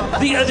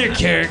 The other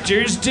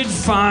characters did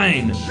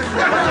fine.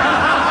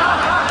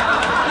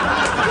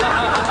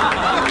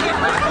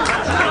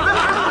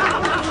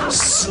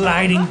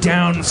 Sliding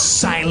down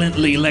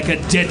silently like a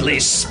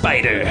deadly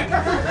spider,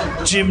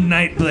 Jim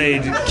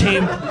Nightblade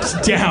came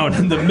down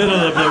in the middle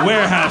of the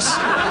warehouse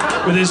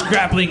with his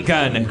grappling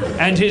gun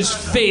and his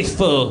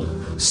faithful,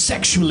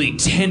 sexually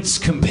tense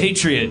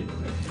compatriot,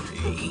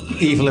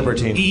 Eve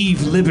Libertine.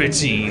 Eve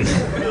Libertine,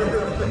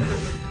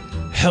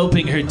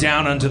 helping her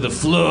down onto the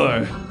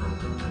floor.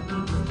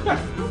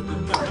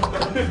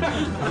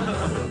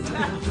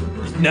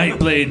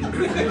 Nightblade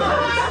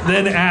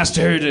then asked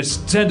her to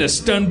send a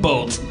stun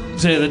bolt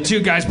to the two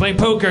guys playing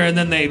poker, and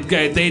then it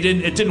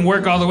didn't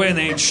work all the way, and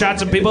they shot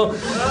some people.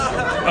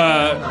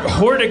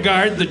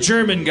 Hordegard, the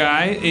German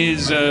guy,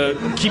 is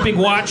keeping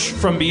watch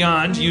from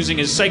beyond using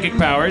his psychic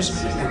powers.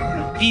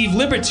 Eve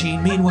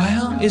Libertine,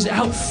 meanwhile, is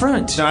out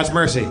front. No, that's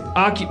Mercy.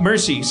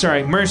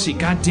 Mercy,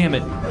 god damn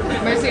it.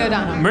 Mercy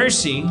O'Donnell.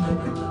 Mercy,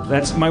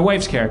 that's my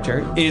wife's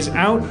character, is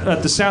out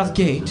at the south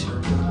gate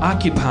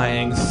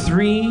occupying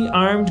 3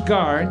 armed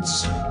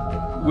guards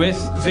with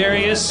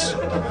various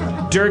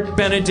Dirk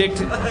Benedict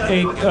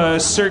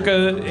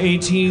circa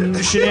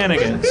 18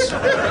 shenanigans.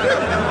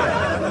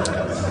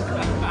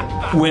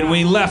 When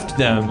we left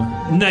them,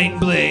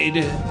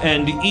 Nightblade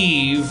and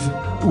Eve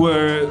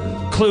were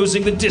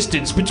closing the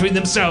distance between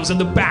themselves and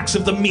the backs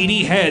of the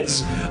meaty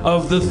heads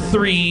of the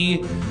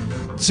 3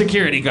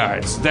 security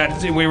guards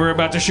that we were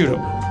about to shoot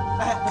them.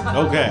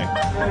 Okay.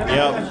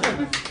 Yep.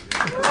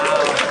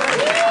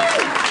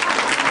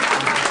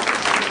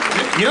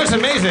 You know what's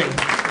amazing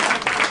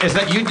is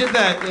that you did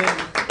that in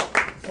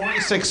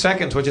 46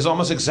 seconds, which is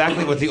almost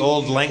exactly what the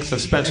old length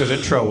of Spencer's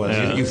intro was.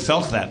 Yeah. You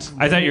felt that.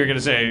 I thought you were going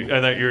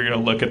to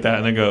look at that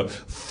and then go,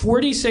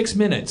 46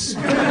 minutes.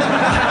 The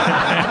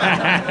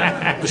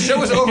show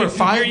was over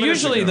 5 You're minutes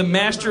usually ago. the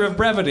master of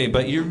brevity,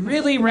 but you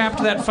really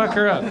wrapped that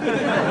fucker up.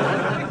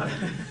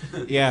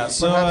 Yeah,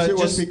 so Perhaps it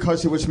was just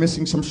because he was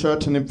missing some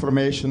certain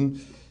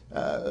information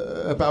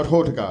about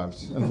Hordegard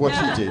and what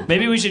he did.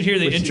 Maybe we should hear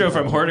the intro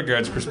from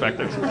Hordegard's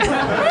perspective.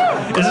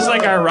 Is this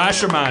like our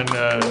Rashomon?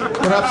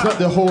 Perhaps not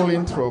the whole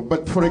intro,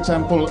 but for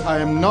example, I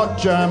am not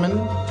German,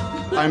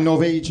 I'm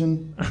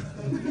Norwegian.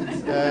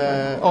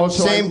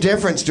 Also, Same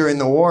difference during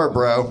the war,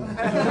 bro.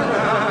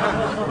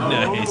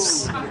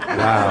 Nice.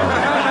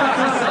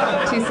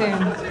 Wow. Too soon.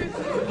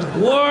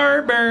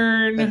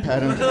 Warburn.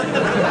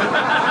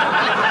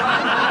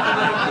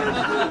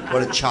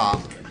 What a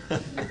chop.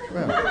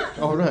 Well,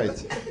 all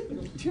right.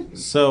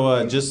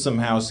 So, just some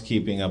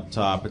housekeeping up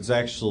top. It's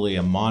actually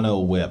a mono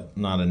whip,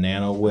 not a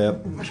nano whip.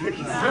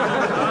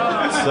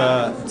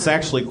 It's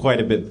actually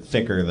quite a bit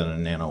thicker than a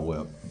nano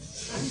whip.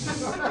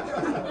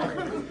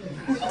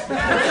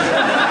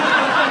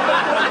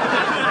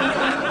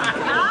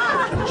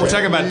 We're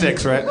talking about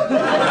dicks, right?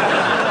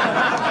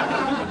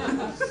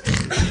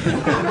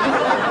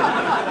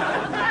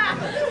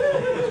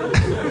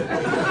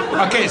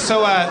 Okay,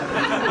 so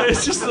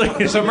It's just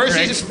like So Mercy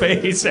Greg's just-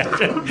 face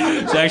after.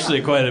 It's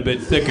actually quite a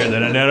bit thicker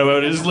than I know.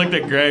 I just looked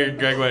at Greg, and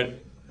Greg went.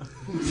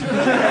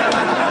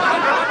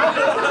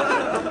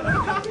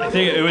 I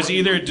think it was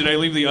either did I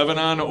leave the oven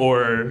on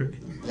or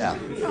Yeah.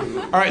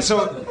 all right,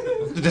 so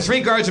the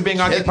three guards are being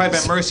occupied by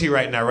Mercy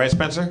right now, right,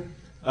 Spencer?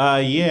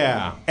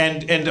 Yeah.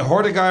 And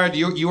Hordegard,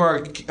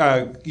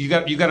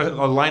 you got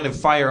a line of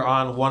fire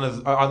on one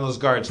of on those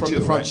guards From too,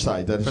 the front right?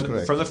 side, that is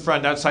correct. From the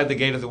front, outside the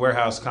gate of the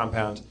warehouse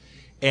compound,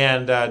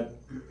 and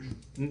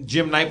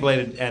Jim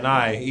Nightblade and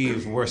I,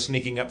 Eve, we're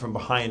sneaking up from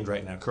behind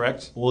right now.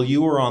 Correct? Well,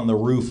 you were on the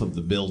roof of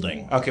the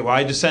building. Okay. Well,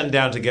 I descend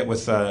down to get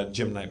with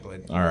Jim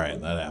Nightblade. All right,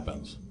 that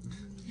happens.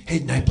 Hey,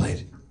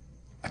 Nightblade,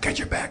 I got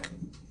your back.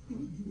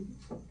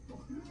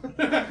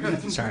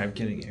 sorry, I'm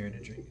getting Aaron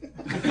a drink.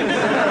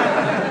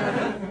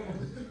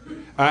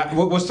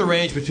 What's the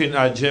range between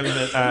Jim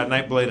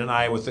Nightblade and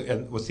I with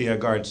the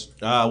guards?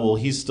 Well,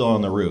 he's still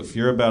on the roof.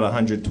 You're about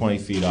 120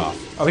 feet off.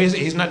 Oh,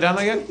 he's not down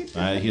there yet?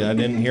 I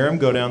didn't hear him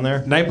go down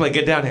there. Nightblade,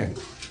 get down here.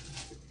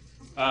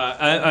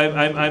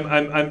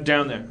 I'm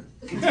down there.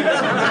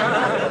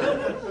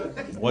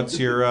 What's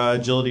your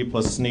agility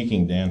plus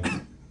sneaking,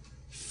 Dan?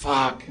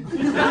 Fuck.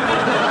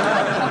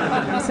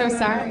 I'm so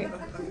sorry.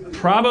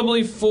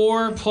 Probably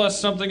 4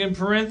 plus something in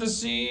parentheses.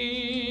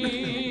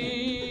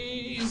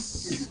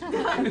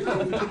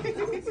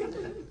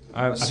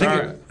 I'm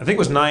sorry. I think it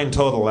was 9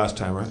 total last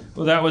time, right?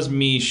 Well, that was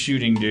me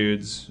shooting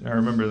dudes. I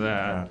remember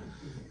that.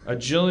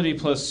 Agility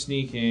plus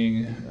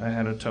sneaking, I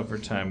had a tougher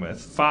time with.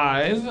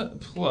 5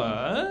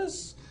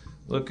 plus,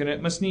 looking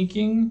at my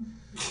sneaking,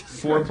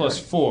 4 plus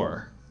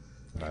 4.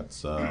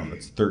 That's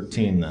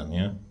 13 then,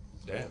 yeah?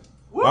 Damn.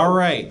 All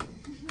right.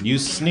 You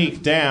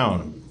sneak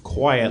down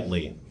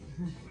quietly.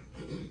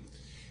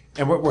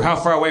 And we're how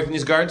far away from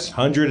these guards?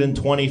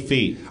 120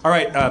 feet. All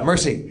right,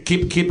 Mercy,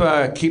 keep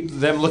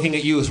them looking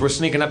at you as we're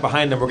sneaking up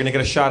behind them. We're gonna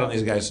get a shot on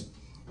these guys.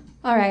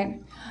 All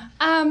right.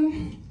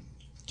 Can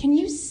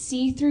you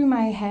see through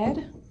my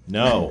head?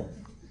 No.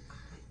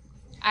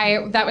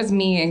 That was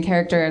me in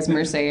character as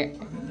Mercy.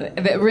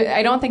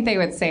 I don't think they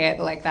would say it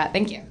like that.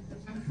 Thank you.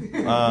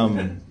 All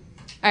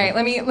right,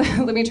 let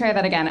me try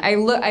that again. I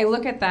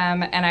look at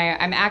them and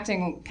I'm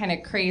acting kind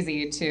of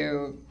crazy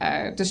to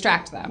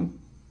distract them.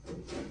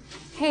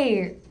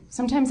 Hey,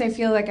 sometimes I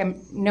feel like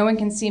no one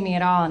can see me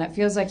at all, and it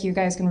feels like you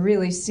guys can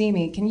really see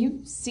me. Can you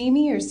see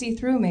me or see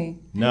through me?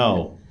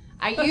 No.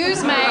 I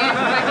use my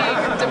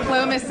fucking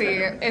diplomacy.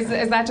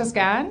 Is that just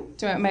gone?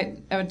 Do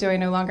I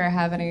no longer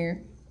have any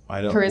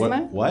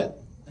charisma?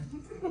 What?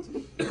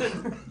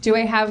 Do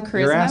I have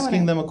charisma? You're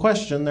asking them a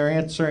question. They're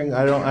answering.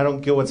 I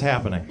don't get what's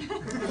happening.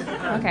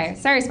 Okay,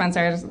 sorry,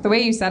 Spencer. The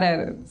way you said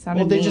it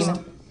sounded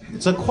mean.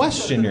 It's a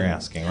question you're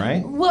asking,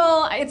 right?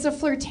 Well, it's a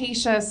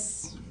flirtatious.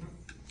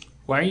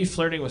 Why are you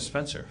flirting with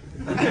Spencer?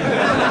 All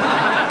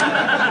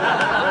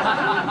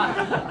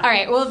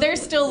right, well, they're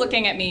still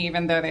looking at me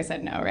even though they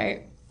said no,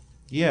 right?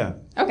 Yeah.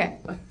 Okay.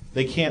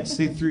 They can't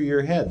see through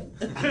your head.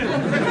 All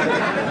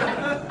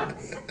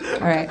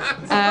right.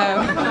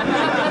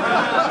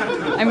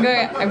 I'm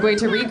going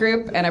to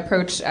regroup and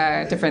approach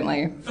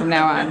differently from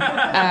now on.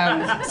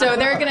 So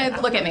they're going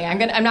to look at me.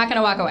 I'm not going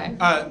to walk away.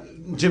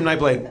 Jim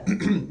Nightblade,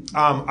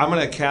 I'm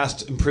going to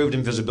cast improved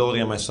invisibility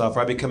on myself,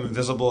 where I become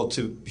invisible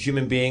to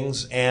human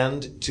beings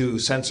and to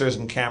sensors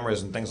and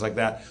cameras and things like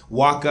that.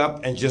 Walk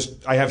up and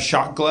I have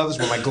shock gloves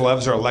where my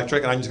gloves are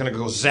electric, and I'm just going to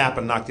go zap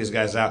and knock these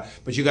guys out.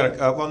 But you got to,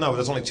 well, no,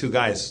 there's only 2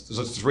 guys.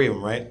 There's 3 of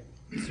them, right?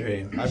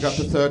 3. I've got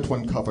the third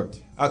one covered.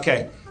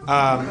 Okay.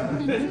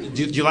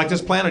 Do you like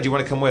this plan, or do you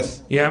want to come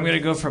with? Yeah, I'm going to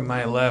go from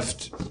my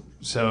left,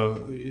 so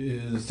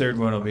the third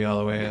one will be all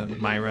the way on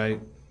my right.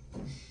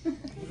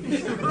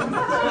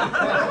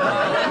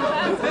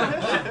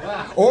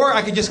 Or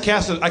I could just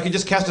cast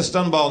a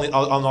stun ball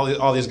on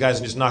all these guys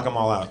and just knock them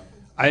all out.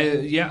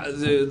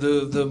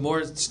 The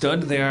more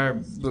stunned they are,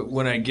 but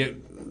when I get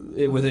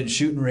within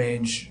shooting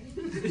range,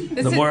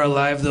 the more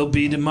alive they'll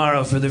be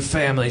tomorrow for their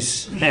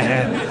families. This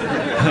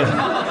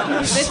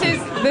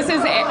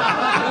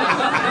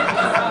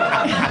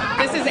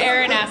is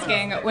Aaron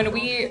asking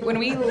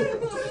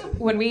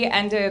when we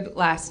ended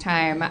last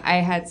time. I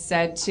had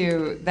said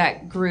to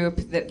that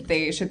group that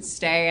they should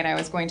stay, and I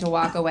was going to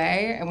walk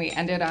away, and we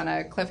ended on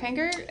a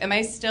cliffhanger. Am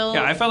I still?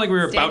 Yeah, I felt like we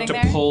were about to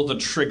there? pull the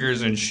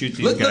triggers and shoot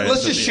these guys.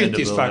 Let's just shoot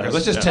these fuckers.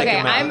 Let's just take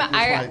them out.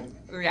 I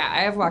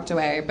have walked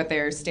away, but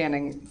they're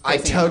standing. I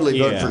totally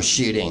vote for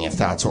shooting if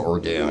that's what we're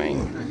doing.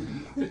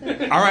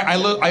 All right,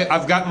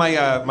 I've got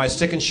my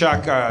stick and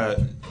shock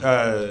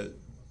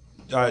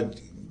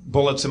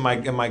bullets in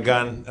my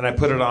gun, and I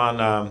put it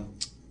on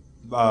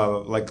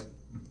like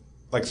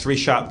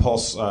 3-shot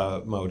pulse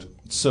mode.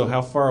 So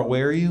how far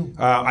away are you?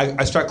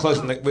 I start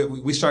closing.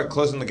 We start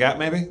closing the gap.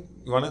 Maybe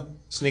you want to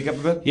sneak up a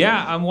bit?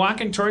 Yeah, I'm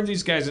walking toward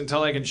these guys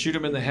until I can shoot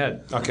them in the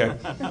head. Okay,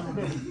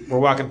 we're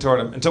walking toward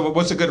them. And so,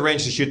 what's a good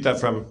range to shoot that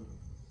from?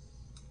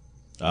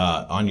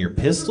 On your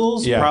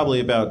pistols? Yeah. Probably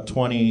about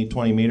 20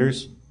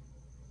 meters.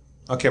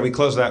 Okay, we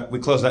close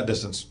that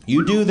distance.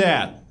 You do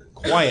that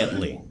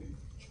quietly.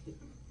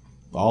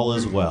 All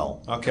is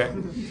well. Okay.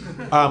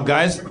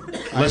 Guys,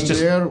 let's I'm just...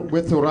 there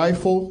with the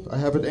rifle. I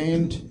have it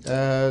aimed.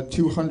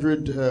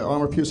 200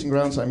 armor-piercing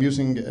rounds. I'm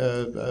using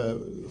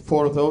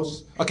 4 of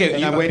those. Okay,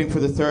 and I'm waiting for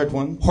the third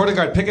one.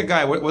 Hordegard, pick a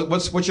guy.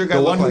 What's your guy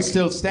The look one like? who's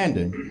still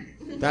standing.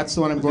 That's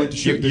the one I'm going to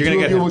shoot. You're the gonna two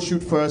get of you him. will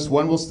shoot first.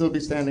 One will still be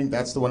standing.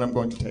 That's the one I'm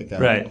going to take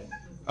out. Right.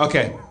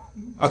 Okay.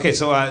 Okay,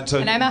 so...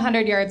 And I'm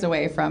 100 yards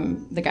away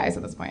from the guys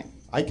at this point.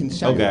 I can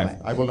see. Okay.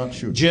 I will not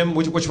shoot. Jim,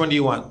 which one do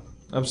you want?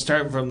 I'm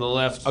starting from the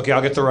left. Okay,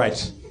 I'll get the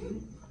right.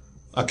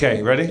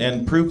 Okay, ready?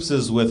 And Proops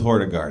is with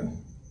Hordegard.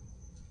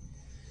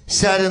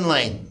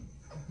 Suddenly,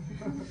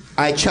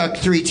 I chucked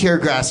 3 tear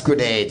gas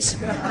grenades.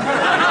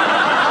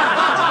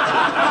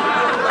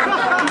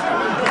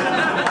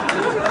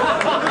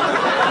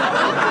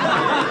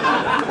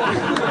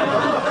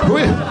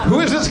 Who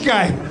is this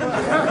guy?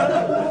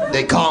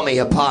 They call me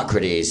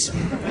Hippocrates.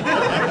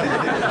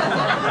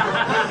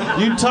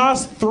 You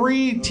tossed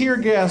 3 tear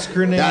gas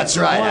grenades. That's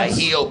right. I once.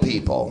 heal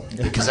people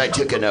because I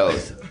took an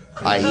oath.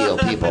 I heal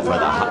people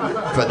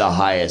for the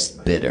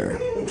highest bidder.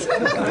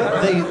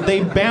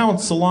 They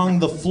bounce along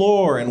the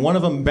floor, and one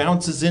of them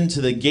bounces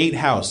into the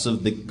gatehouse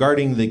of the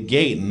guarding the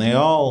gate, and they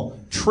all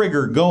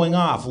trigger going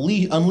off,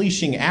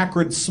 unleashing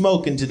acrid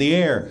smoke into the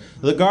air.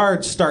 The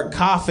guards start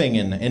coughing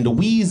and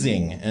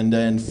wheezing and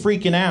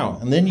freaking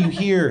out, and then you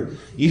hear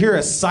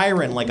a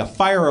siren like a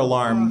fire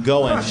alarm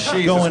going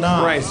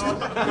off. Christ.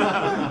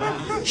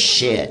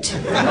 Shit.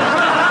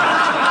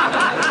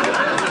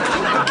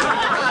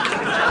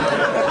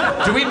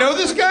 Do we know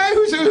this guy?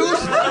 Who's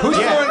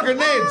throwing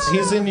grenades?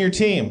 He's in your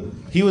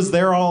team. He was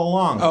there all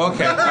along. Oh,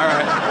 okay. All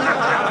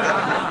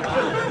right.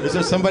 Is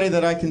there somebody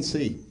that I can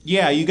see?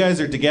 Yeah, you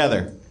guys are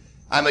together.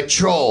 I'm a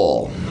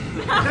troll.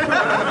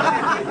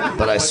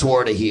 But I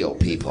swore to heal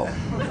people.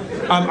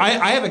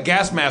 I have a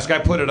gas mask. I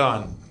put it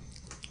on.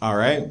 All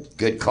right.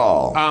 Good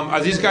call. Are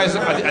these guys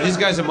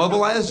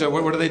immobilized, or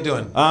what are they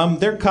doing?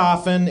 They're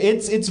coughing.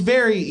 It's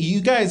very.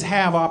 You guys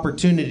have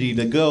opportunity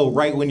to go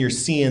right when you're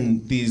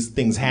seeing these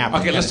things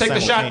happen. Okay, let's take the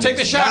shot. Take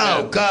the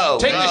shot. Go.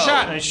 Take the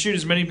shot. I shoot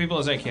as many people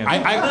as I can.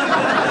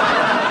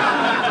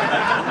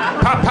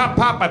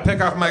 Pop. I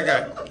pick off my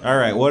guy. All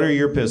right. What are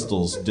your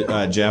pistols,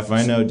 Jeff?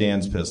 I know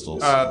Dan's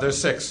pistols. There's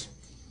 6.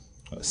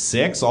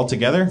 6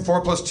 altogether.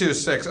 4 plus 2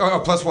 is 6. Oh,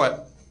 plus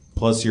what?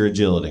 Plus your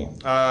agility.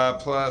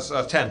 Plus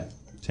 10.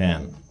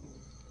 10.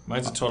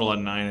 Mine's a total of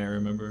 9, I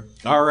remember.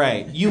 All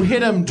right. You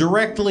hit him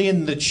directly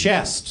in the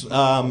chest.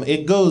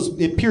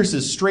 It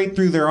pierces straight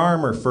through their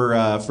armor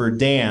for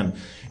Dan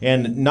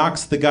and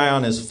knocks the guy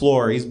on his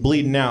floor. He's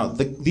bleeding out.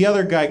 The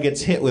other guy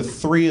gets hit with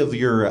 3 of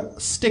your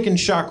stick and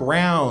shock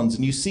rounds,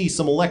 and you see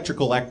some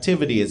electrical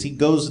activity as he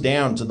goes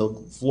down to the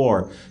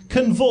floor,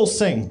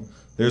 convulsing.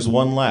 There's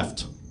one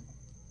left.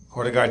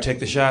 Hordegard, take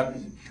the shot.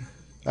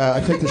 I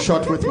take the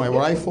shot with my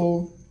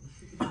rifle.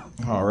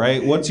 All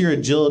right. What's your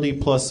agility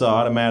plus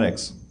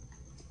automatics?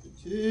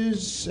 It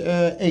is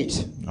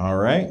 8. All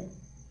right.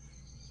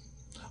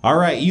 All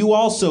right. You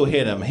also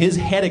hit him. His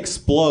head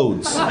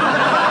explodes.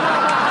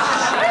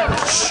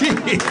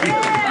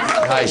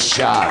 Nice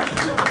shot.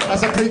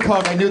 As a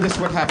precog, I knew this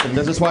would happen.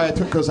 This is why I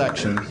took those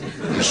actions.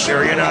 You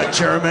sure you're not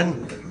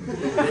German?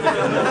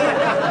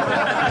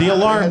 The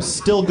alarm's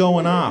still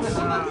going off.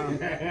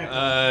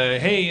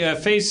 Hey,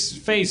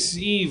 face,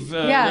 Eve,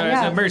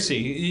 Mercy.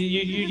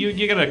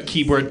 You got a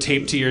keyboard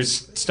taped to your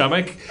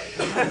stomach.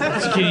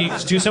 Can you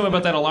do something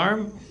about that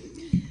alarm?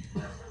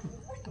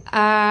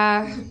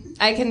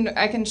 I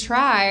can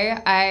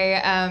try.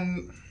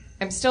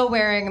 I'm still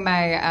wearing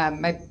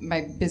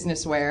my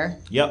business wear.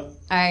 Yep.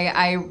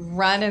 I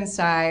run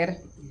inside.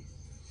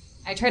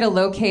 I try to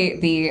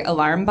locate the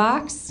alarm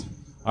box.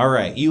 All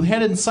right. You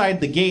head inside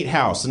the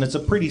gatehouse, and it's a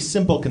pretty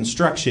simple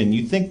construction.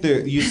 You think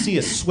you see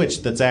a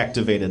switch that's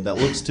activated that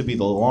looks to be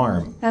the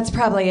alarm. That's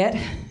probably it.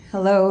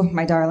 Hello,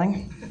 my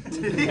darling.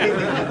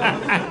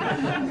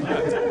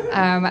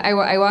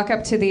 I walk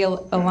up to the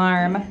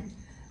alarm,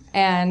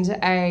 and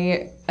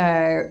I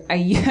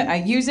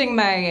using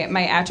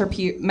my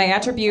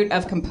attribute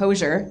of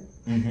composure.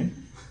 Mm-hmm.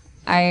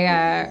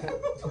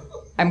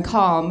 I'm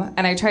calm,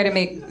 and I try to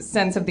make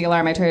sense of the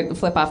alarm. I try to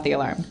flip off the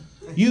alarm.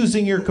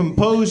 Using your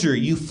composure,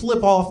 you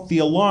flip off the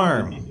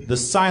alarm. The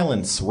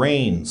silence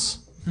reigns,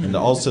 and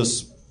also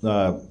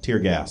tear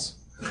gas.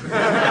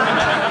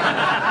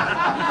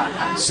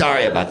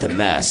 Sorry about the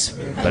mess,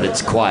 but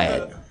it's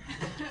quiet.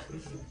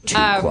 Too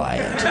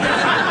quiet.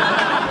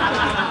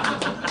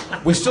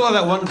 We still have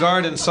that one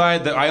guard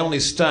inside that I only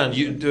stunned.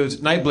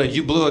 Nightblade,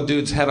 you blew a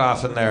dude's head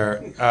off in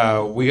there.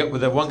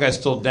 That one guy's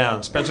still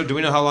down. Spencer, do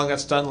we know how long that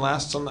stun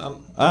lasts? An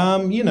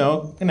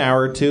hour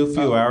or two,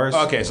 few hours.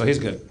 Okay, so he's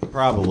good.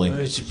 Probably.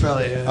 We should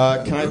probably.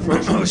 Can I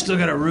approach? We still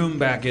got a room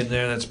back in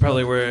there. That's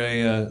probably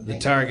where the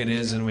target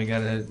is, and we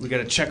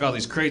gotta check all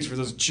these crates for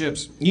those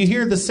chips. You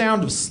hear the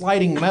sound of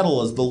sliding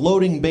metal as the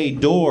loading bay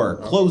door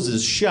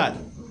closes shut.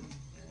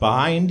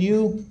 Behind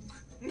you,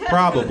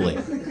 probably,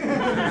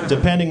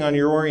 depending on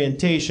your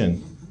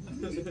orientation.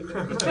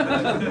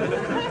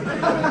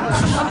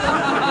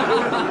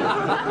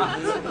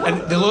 And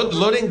the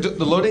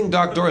loading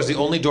dock door is the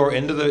only door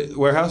into the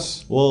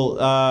warehouse?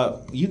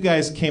 Well, you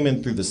guys came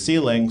in through the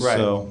ceiling, Right.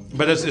 so...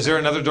 But is there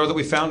another door that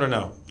we found or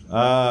no?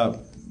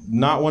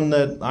 Not one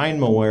that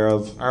I'm aware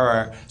of. All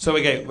right. So,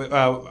 okay,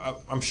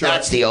 I'm sure...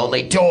 That's the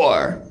only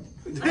door.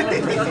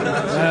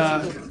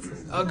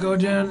 I'll go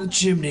down the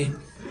chimney.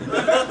 And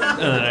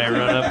then I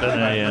run up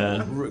and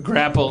I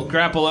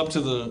grapple up to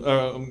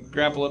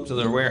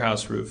the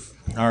warehouse roof.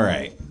 All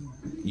right.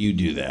 You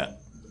do that.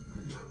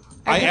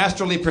 I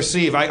astrally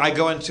perceive. I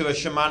go into a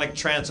shamanic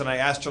trance and I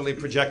astrally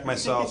project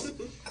myself.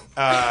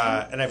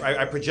 And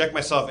I project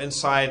myself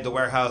inside the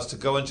warehouse to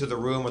go into the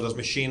room where those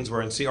machines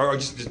were and see, or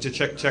just to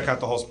check out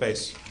the whole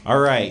space. All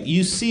right.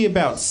 You see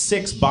about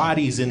 6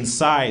 bodies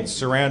inside,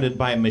 surrounded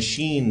by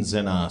machines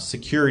and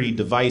security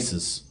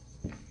devices.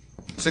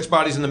 6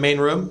 bodies in the main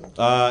room?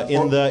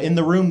 In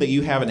the room that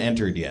you haven't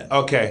entered yet.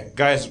 Okay,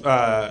 guys. Do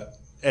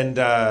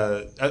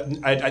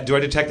I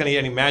detect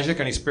any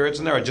magic, any spirits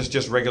in there, or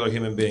just regular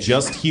human beings?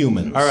 Just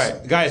humans. All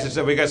right, guys.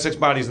 We got 6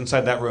 bodies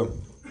inside that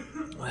room.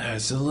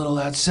 It's a little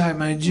outside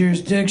my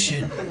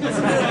jurisdiction.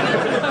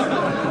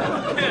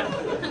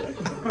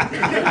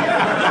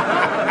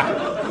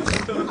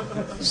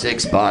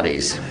 6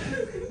 bodies.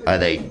 Are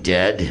they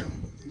dead?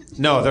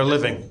 No, they're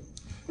living.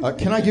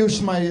 Can I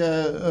use my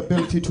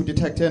ability to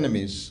detect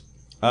enemies?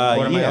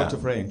 Or am I out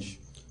of range?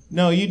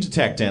 No, you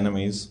detect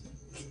enemies.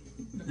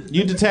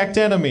 You detect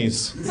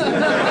enemies.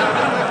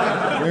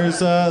 There's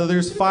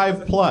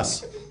 5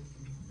 plus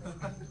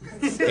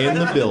in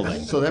the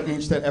building. So that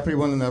means that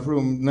everyone in that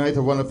room,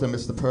 neither one of them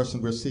is the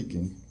person we're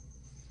seeking.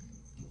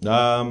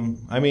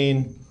 I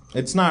mean,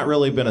 it's not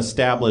really been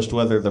established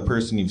whether the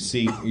person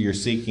you're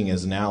seeking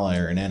is an ally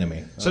or an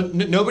enemy. So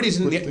nobody's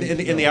in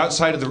the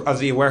outside of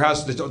the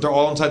warehouse. They're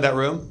all inside that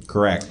room.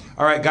 Correct.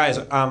 All right, guys.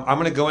 I'm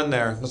going to go in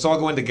there. Let's all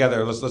go in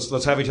together.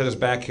 Let's have each other's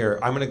back here.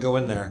 I'm going to go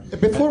in there.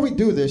 Before we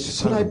do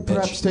this, could I bitch.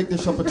 perhaps take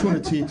this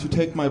opportunity to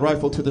take my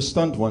rifle to the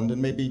stunned one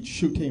and maybe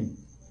shoot him?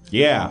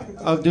 Yeah.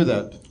 I'll do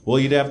that. Well,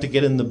 you'd have to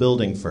get in the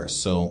building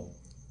first. So,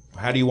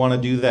 how do you want to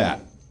do that?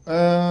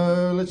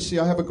 Let's see.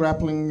 I have a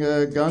grappling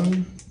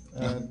gun.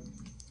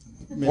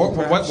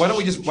 Why don't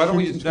we just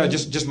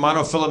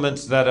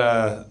monofilament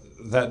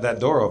that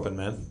door open,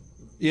 man?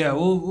 Yeah,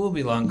 we'll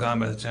be long gone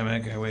by the time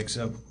that guy wakes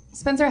up.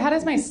 Spencer, how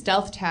does my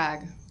stealth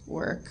tag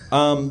work?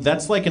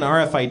 That's like an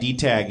RFID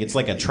tag. It's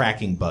like a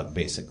tracking bug,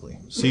 basically.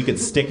 So you could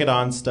stick it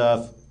on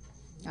stuff.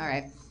 All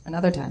right,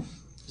 another time.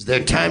 Is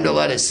there time to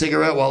light a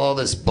cigarette while all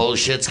this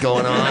bullshit's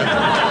going on?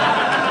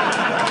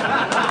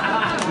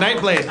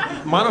 Nightblade,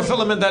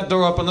 monofilament that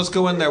door open. Let's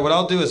go in there. What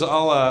I'll do is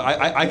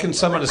I can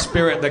summon a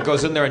spirit that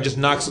goes in there and just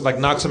knocks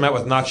them out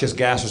with noxious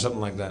gas or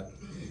something like that.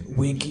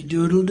 Winky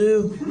doodle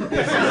doo.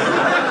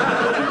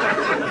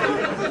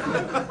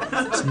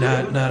 It's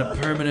not a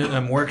permanent.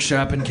 I'm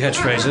workshopping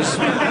catchphrases.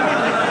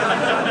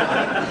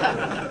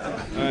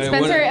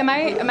 Spencer, am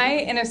I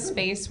in a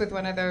space with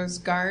one of those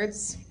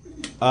guards?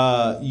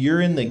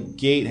 You're in the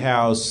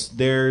gatehouse.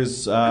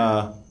 There's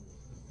a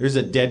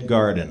dead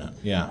guard in it.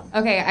 Yeah.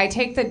 Okay, I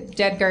take the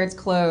dead guard's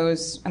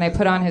clothes and I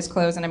put on his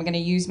clothes, and I'm going to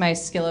use my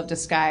skill of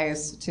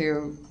disguise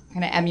to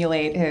kind of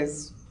emulate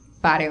his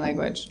body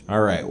language.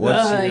 All right.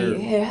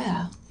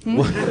 Yeah.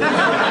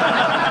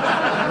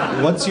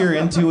 What's your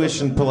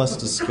intuition plus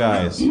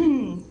disguise?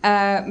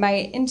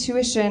 My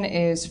intuition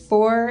is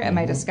 4 and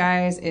my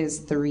disguise is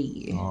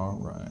 3. All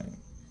right.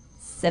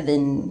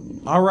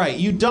 7. All right.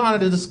 You don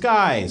a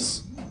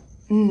disguise.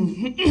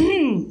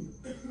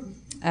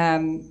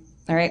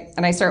 All right,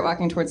 and I start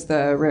walking towards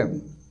the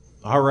room.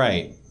 All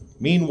right.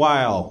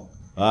 Meanwhile,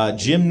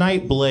 Jim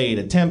Nightblade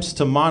attempts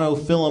to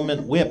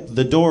monofilament whip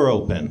the door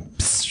open.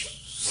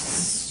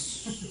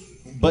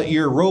 But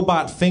your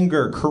robot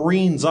finger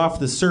careens off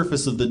the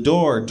surface of the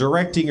door,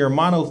 directing your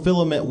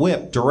monofilament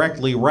whip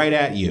directly right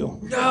at you.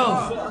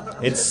 No!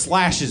 It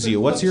slashes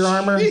you. What's your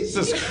armor?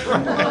 Jesus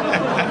Christ.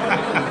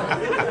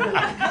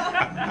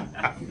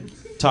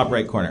 Top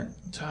right corner.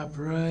 Top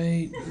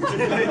right.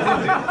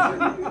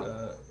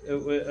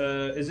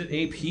 Is it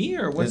AP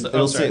or what's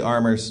It'll say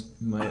armors.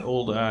 My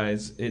old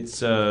eyes.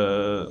 It's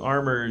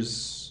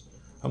armors.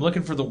 I'm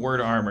looking for the word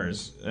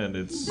armors, and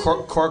it's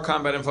Core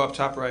combat info up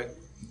top right.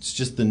 It's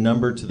just the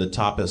number to the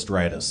toppest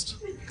rightest.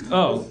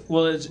 Oh,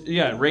 well, it's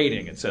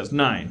rating. It says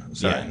 9.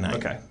 Sorry. Yeah, 9.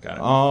 Okay, got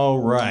it. All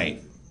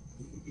right.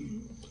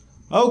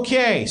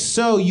 Okay,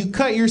 so you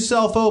cut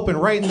yourself open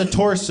right in the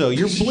torso.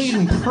 You're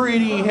bleeding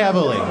pretty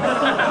heavily.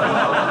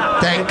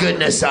 Thank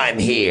goodness I'm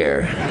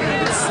here.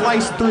 It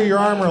sliced through your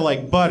armor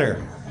like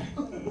butter.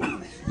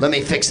 Let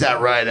me fix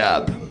that right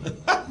up.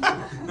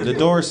 The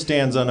door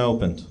stands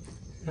unopened.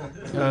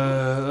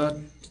 Let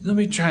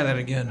me try that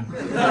again.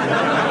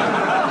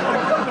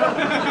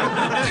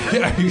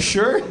 Are you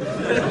sure?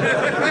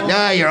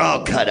 Now you're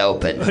all cut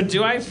open.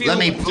 Do I feel? Let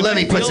me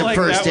put some like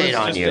first that aid was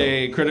on just you.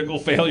 A critical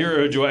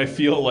failure, or do I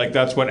feel like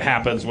that's what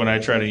happens when I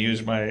try to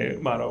use my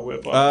mono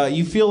whip?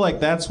 You feel like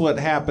that's what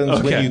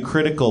happens when you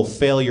critical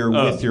failure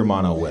with your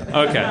mono whip.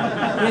 Okay.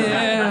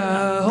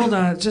 Yeah. hold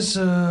on. Just,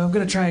 I'm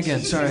gonna try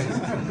again. Sorry.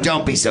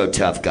 Don't be so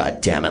tough,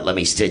 goddammit. Let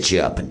me stitch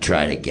you up and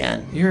try it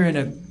again. You're in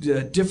a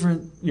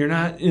different. You're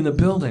not in a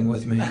building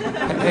with me.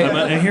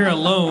 I'm here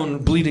alone,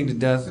 bleeding to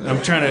death.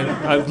 I'm trying to.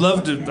 I'd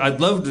love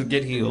to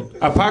get healed.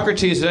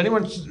 Hippocrates, did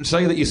anyone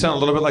tell you that you sound a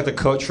little bit like the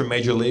coach from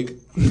Major League?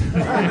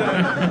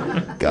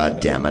 God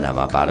damn it, I'm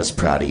about as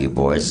proud of you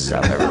boys as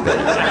I've ever been.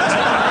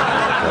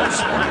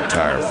 Coach, my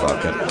entire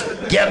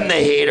fucking. Give him the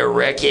heater,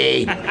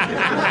 Ricky.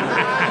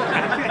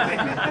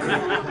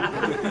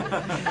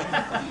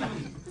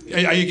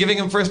 Are you giving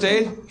him first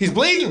aid? He's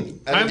bleeding.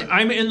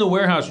 I'm in the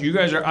warehouse. You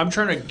guys are. I'm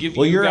trying to give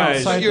you. You're guys.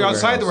 outside. You're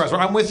outside the warehouse.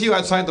 I'm with you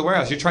outside the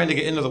warehouse. You're trying to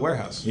get into the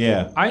warehouse.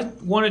 Yeah. I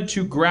wanted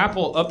to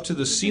grapple up to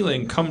the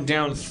ceiling, come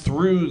down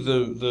through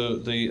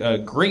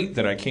the grate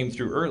that I came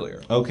through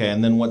earlier. Okay,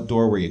 and then what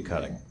door were you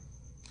cutting?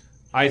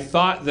 I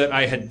thought that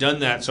I had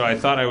done that, so I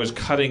thought I was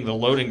cutting the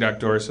loading dock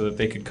door so that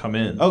they could come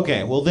in.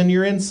 Okay, well then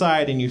you're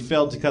inside and you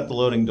failed to cut the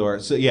loading door.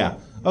 So yeah,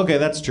 okay,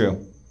 that's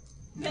true.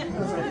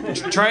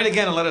 Try it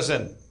again and let us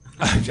in.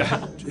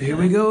 Here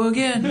we go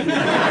again.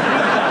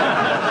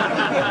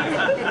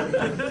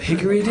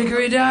 Hickory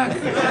dickory dock.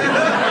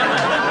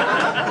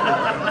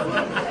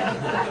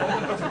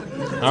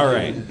 All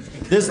right.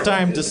 This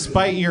time,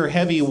 despite your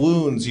heavy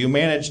wounds, you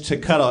managed to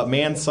cut a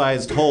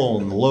man-sized hole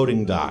in the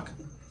loading dock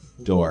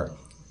door.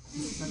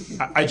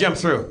 I jumped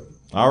through.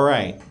 All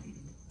right.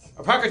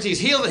 Hippocrates,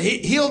 heal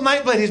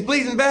Nightblade. He's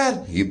bleeding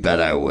bad. You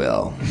bet I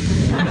will.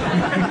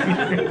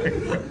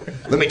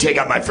 Let me take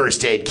out my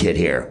first aid kit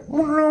here.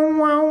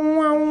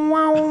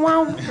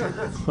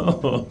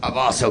 I've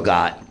also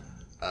got.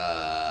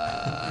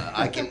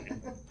 I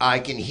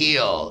can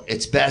heal.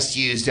 It's best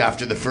used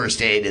after the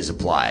first aid is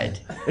applied.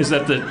 Is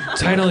that the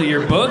title of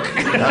your book?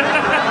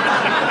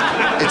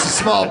 It's a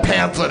small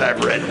pamphlet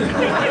I've written.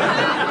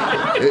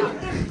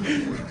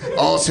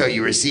 Also,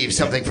 you receive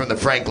something from the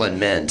Franklin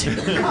Mint.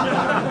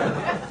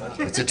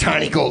 It's a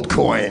tiny gold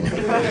coin.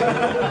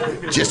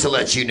 Just to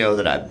let you know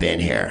that I've been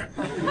here.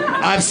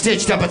 I've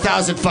stitched up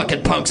 1,000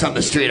 fucking punks on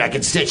the street. I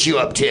can stitch you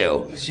up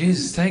too.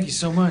 Jesus, thank you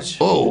so much.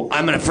 Oh,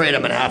 I'm afraid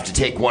I'm gonna have to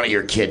take one of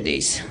your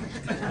kidneys.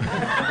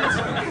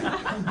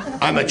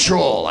 I'm a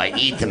troll. I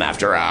eat them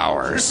after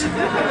hours.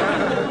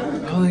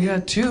 I only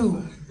got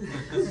 2.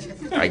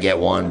 I get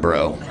 1,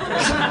 bro.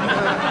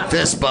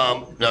 Fist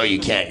bump. No, you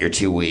can't. You're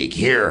too weak.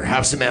 Here,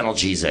 have some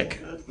analgesic.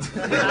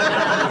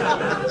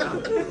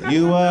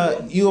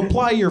 You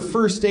apply your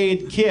first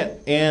aid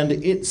kit, and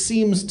it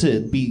seems to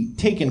be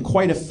taking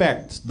quite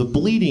effect. The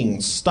bleeding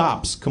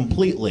stops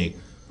completely,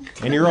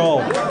 and you're all.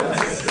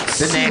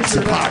 The name's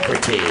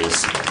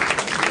Hippocrates.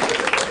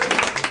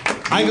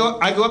 I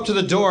go up to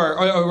the door.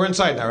 Oh, we're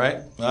inside now,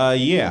 right?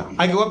 Yeah.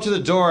 I go up to the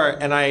door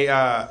and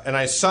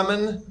I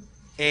summon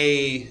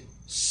a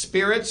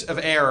spirit of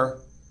air.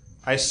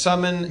 I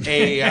summon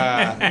a. I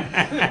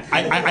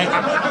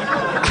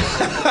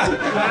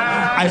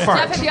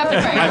fart. Jeff, you have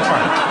to pray. I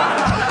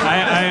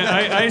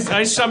fart.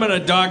 I summon a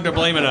dog to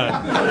blame it on.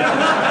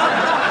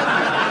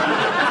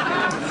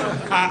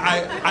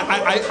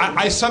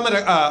 I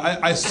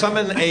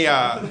summon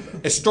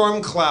a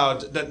storm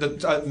cloud,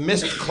 the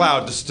mist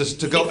cloud,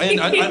 to go in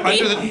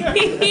under the.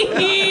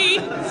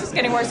 This is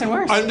getting worse and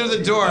worse. Under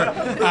the door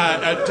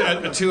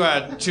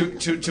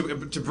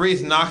to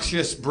breathe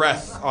noxious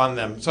breath on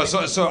them. So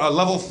a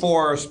level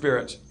 4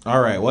 spirit.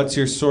 All right. What's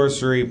your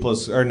sorcery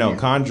plus, or no,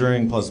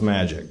 conjuring plus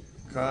magic?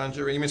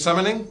 Conjuring. You mean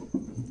summoning?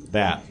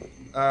 That.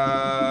 Where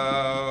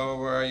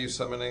are you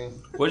summoning?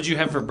 What did you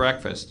have for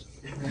breakfast?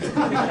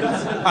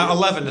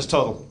 11 is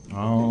total.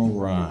 All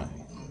right.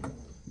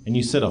 And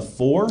you said a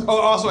 4?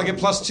 Oh, also I get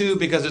 +2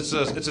 because it's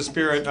a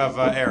spirit of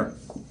air,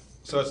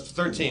 so it's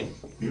 13.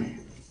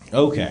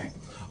 Okay.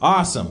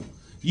 Awesome.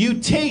 You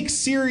take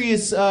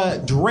serious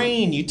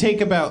drain. You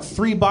take about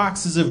 3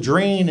 boxes of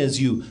drain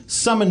as you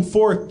summon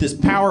forth this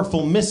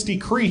powerful misty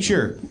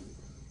creature.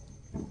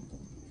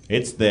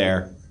 It's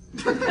there.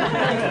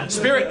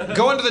 Spirit,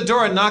 go under the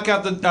door and knock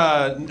out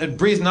and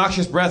breathe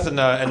noxious breath and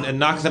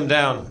knock them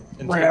down.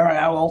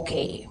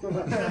 Okay.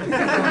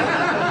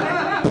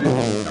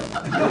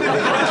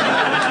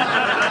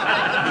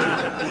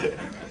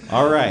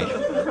 All right.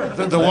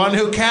 The one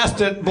who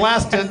cast it,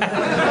 blasted.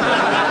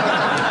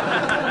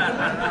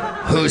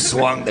 Who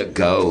swung the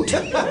goat?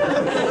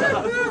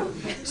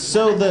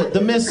 So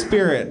the mist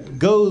spirit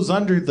goes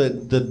under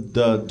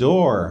the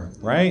door,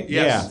 right?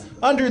 Yes. Yeah.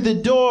 Under the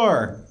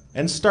door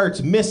and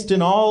starts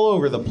misting all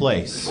over the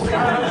place. A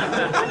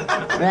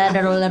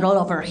little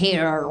over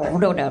here. A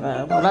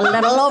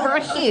little over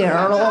here.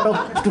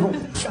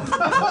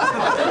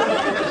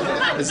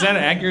 Is that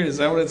accurate? Is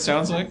that what it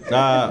sounds like?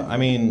 I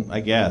mean, I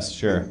guess,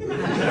 sure.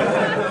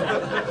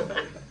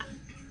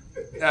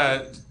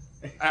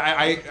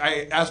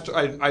 I asked.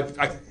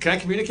 Can I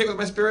communicate with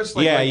my spirits?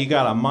 Yeah, you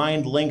got a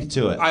mind link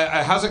to it.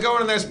 How's it going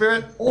in there,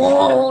 spirit?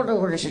 Oh,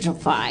 this is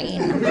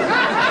fine.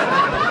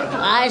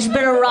 It's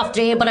been a rough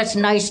day, but it's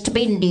nice to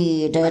be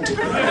needed.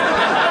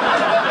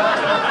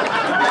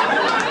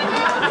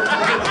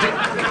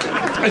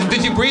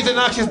 Did you breathe the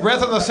noxious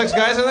breath on those 6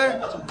 guys in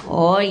there?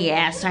 Oh,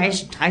 yes,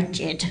 I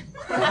did.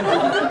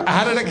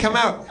 How did it come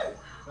out?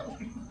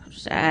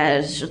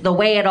 As the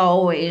way it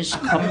always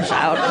comes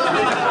out.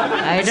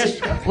 I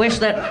just wish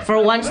that for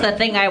once the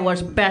thing I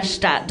was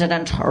best at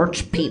didn't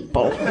hurt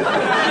people.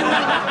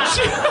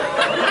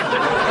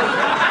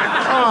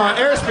 Oh,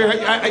 Air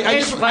Spirit, I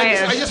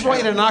just want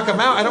you to knock him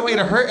out. I don't want you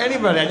to hurt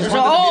anybody. I just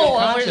want them to be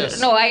unconscious.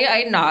 No,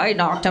 I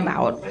knocked him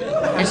out.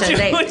 I said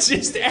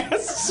Just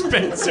ask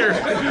Spencer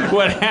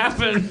what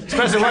happened.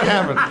 Spencer, what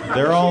happened?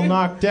 They're all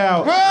knocked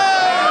out.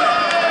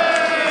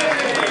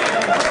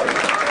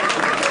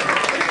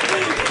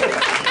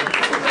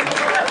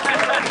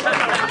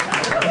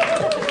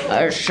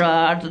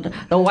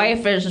 The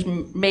wife is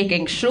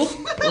making soup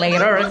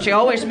later, and she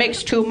always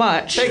makes too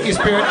much. Thank you,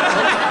 Spirit.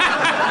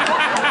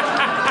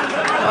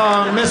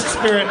 Oh, Miss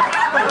Spirit.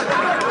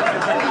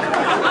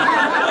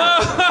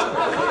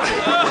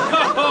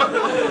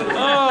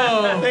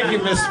 Thank you,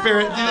 Miss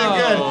Spirit. You did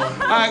good.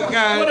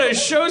 What a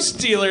show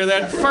stealer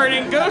that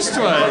farting ghost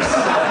was.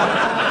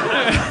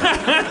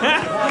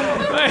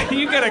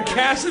 You gotta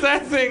cast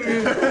that thing.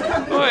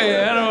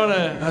 Boy, I don't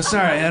wanna. Oh,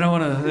 sorry, I don't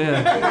wanna.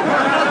 Yeah.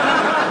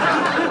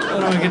 I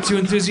don't wanna get too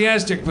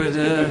enthusiastic, but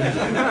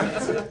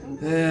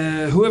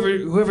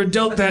whoever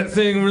dealt that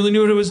thing really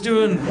knew what it was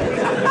doing.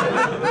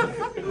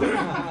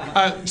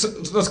 So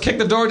let's kick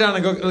the door down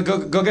and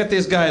go get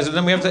these guys, and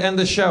then we have to end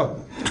the show.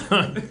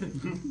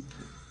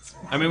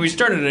 I mean, we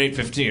started at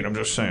 8:15. I'm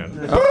just saying.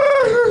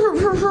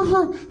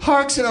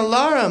 Harks and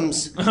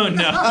alarms. Oh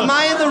no! Am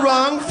I in the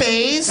wrong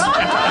phase?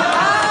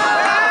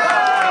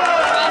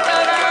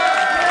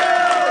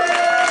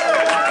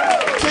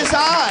 Tis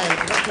I,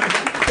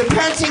 the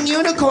prancing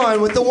unicorn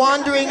with the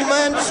wandering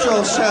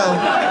minstrel show.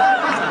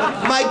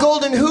 My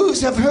golden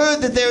hooves have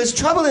heard that there is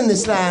trouble in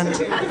this land.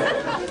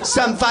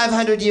 Some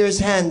 500 years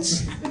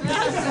hence.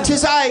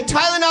 Tis I,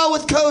 Tylenol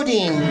with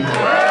codeine.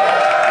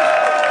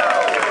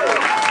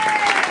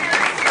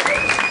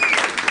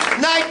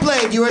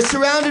 Nightblade, you are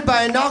surrounded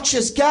by a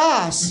noxious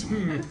gas.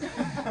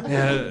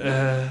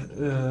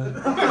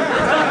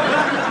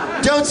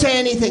 Don't say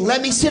anything.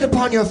 Let me sit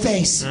upon your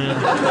face.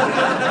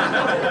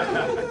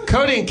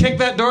 Codeine, kick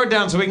that door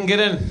down so we can get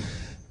in.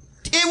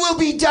 It will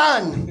be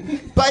done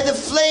by the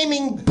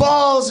flaming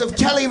balls of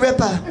Kelly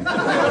Ripa.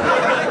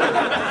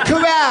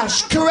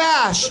 Crash,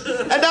 crash,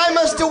 and I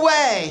must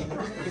away.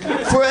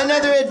 For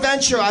another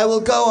adventure I will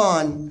go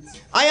on.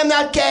 I am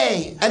not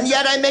gay, and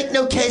yet I make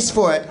no case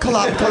for it.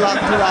 Collop, collop,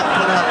 collop,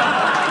 collop.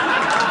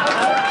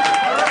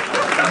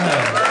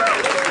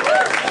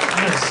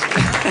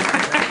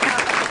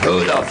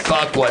 Who the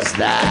fuck was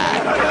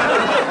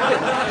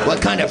that?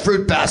 What kind of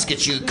fruit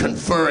basket you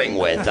conferring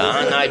with,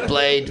 huh,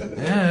 Nightblade?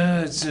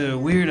 Yeah, it's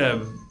weird.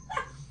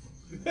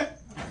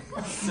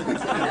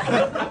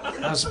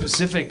 How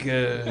specific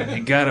he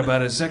got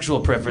about his sexual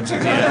preference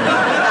at the end.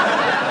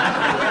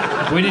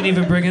 We didn't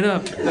even bring it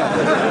up.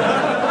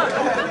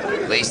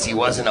 At least he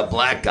wasn't a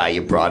black guy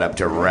you brought up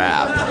to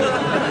rap.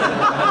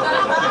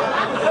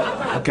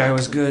 That guy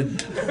was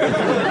good.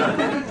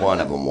 One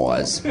of them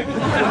was.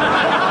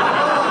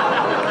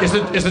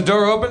 Is the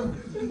door open?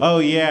 Oh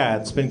yeah,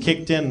 it's been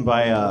kicked in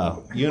by a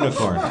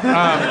unicorn.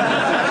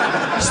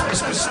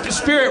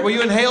 Spirit, will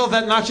you inhale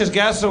that noxious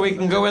gas so we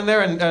can go in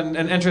there and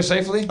enter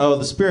safely? Oh,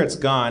 the spirit's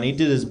gone. He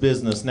did his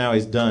business. Now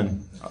he's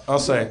done. I'll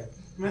say.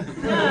 All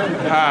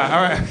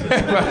right.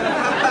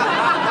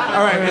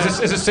 All right.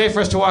 Is it safe for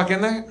us to walk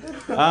in there?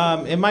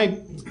 It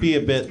might be a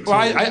bit. Well,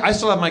 I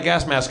still have my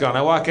gas mask on.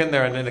 I walk in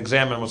there and then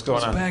examine what's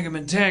going on. Bag him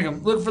and tag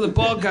him. Look for the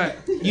bald guy.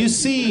 You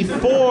see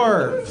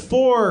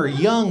four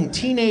young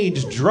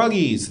teenage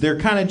druggies. They're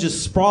kind of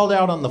just sprawled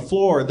out on the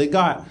floor. They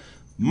got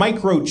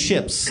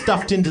microchips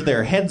stuffed into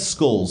their head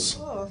skulls.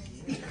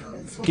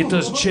 Get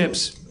those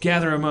chips.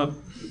 Gather them up.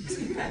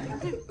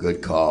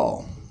 Good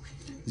call.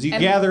 As you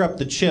gather up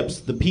the chips,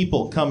 the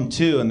people come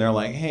to, and they're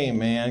like, "Hey,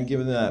 man, give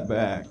me that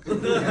back."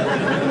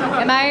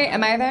 Am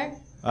I there?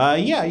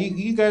 Yeah,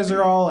 you guys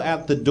are all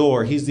at the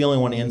door. He's the only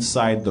one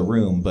inside the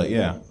room, but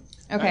yeah.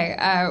 Okay,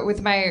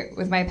 with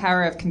my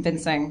power of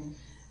convincing,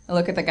 I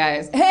look at the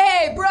guys.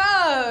 Hey,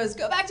 bros,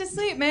 go back to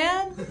sleep,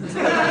 man.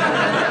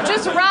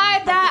 Just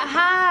ride that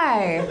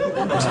high.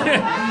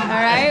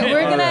 All right,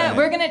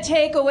 we're gonna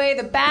take away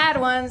the bad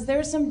ones.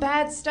 There's some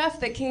bad stuff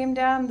that came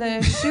down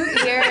the chute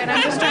here, and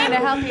I'm just trying to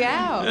help you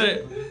out.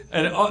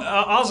 And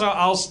also,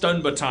 I'll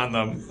stun baton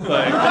them,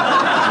 like,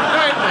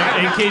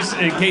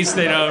 in case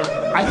they don't.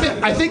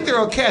 I think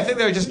they're okay. I think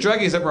they're just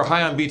druggies that were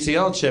high on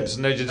BTL chips,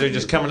 and they're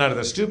just coming out of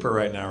the stupor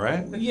right now,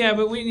 right? Yeah,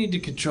 but we need to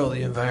control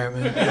the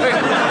environment.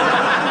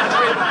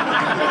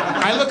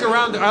 I look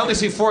around. I only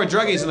see 4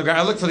 druggies in the ground.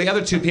 I look for the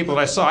other 2 people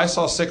that I saw. I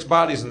saw 6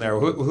 bodies in there.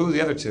 Who are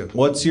the other 2?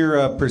 What's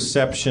your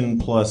perception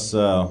plus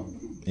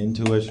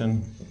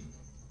intuition?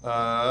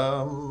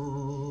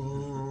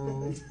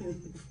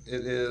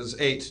 It is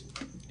 8.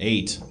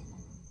 8.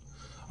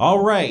 All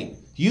right.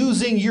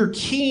 Using your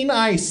keen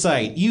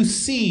eyesight, you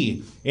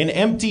see an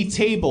empty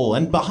table,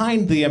 and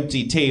behind the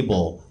empty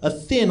table, a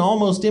thin,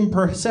 almost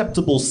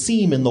imperceptible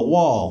seam in the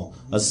wall,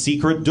 a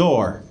secret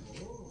door.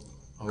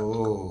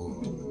 Oh.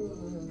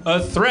 a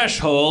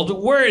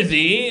threshold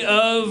worthy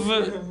of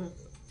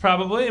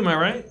probably, am I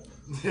right?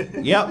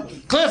 Yep.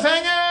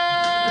 Cliffhanger!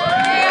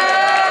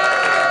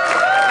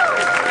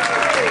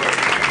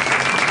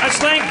 Let's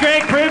thank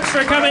Greg Proops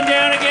for coming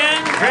down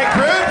again. Greg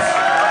Proops!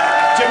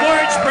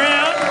 George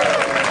Brown,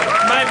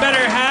 my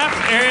better half,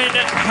 Aaron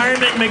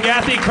Harmon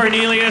McGathy,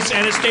 Cornelius,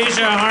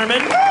 Anastasia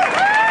Harmon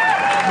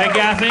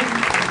McGathy,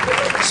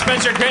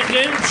 Spencer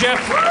Crittenden, Jeff,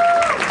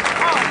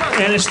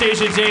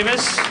 Anastasia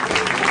Davis.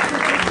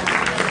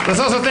 Let's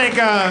also thank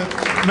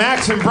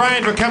Max and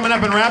Brian for coming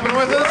up and rapping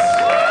with us.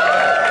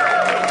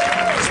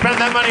 Spend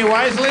that money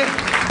wisely.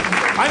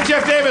 I'm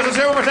Jeff Davis. Let's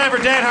hear it one more time for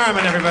Dan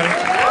Harmon, everybody.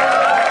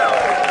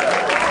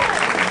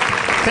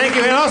 Thank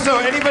you. And also,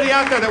 anybody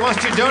out there that wants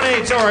to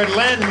donate or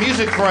lend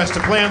music for us to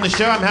play on the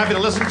show, I'm happy to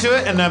listen to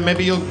it, and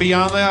maybe you'll be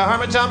on the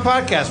Harmontown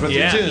podcast with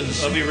your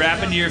tunes. I'll be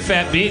rapping to your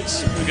fat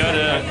beats. We go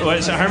to, what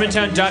is it,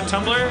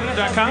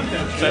 harmontown.tumblr.com?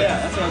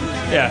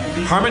 Yeah.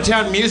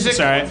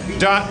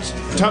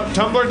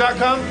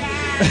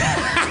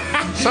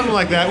 Harmontownmusic.tumblr.com? Something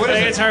like that. What is it?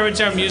 I think it's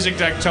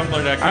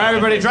harmontownmusic.tumblr.com. All right,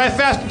 everybody, drive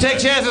fast and take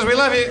chances. We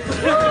love you.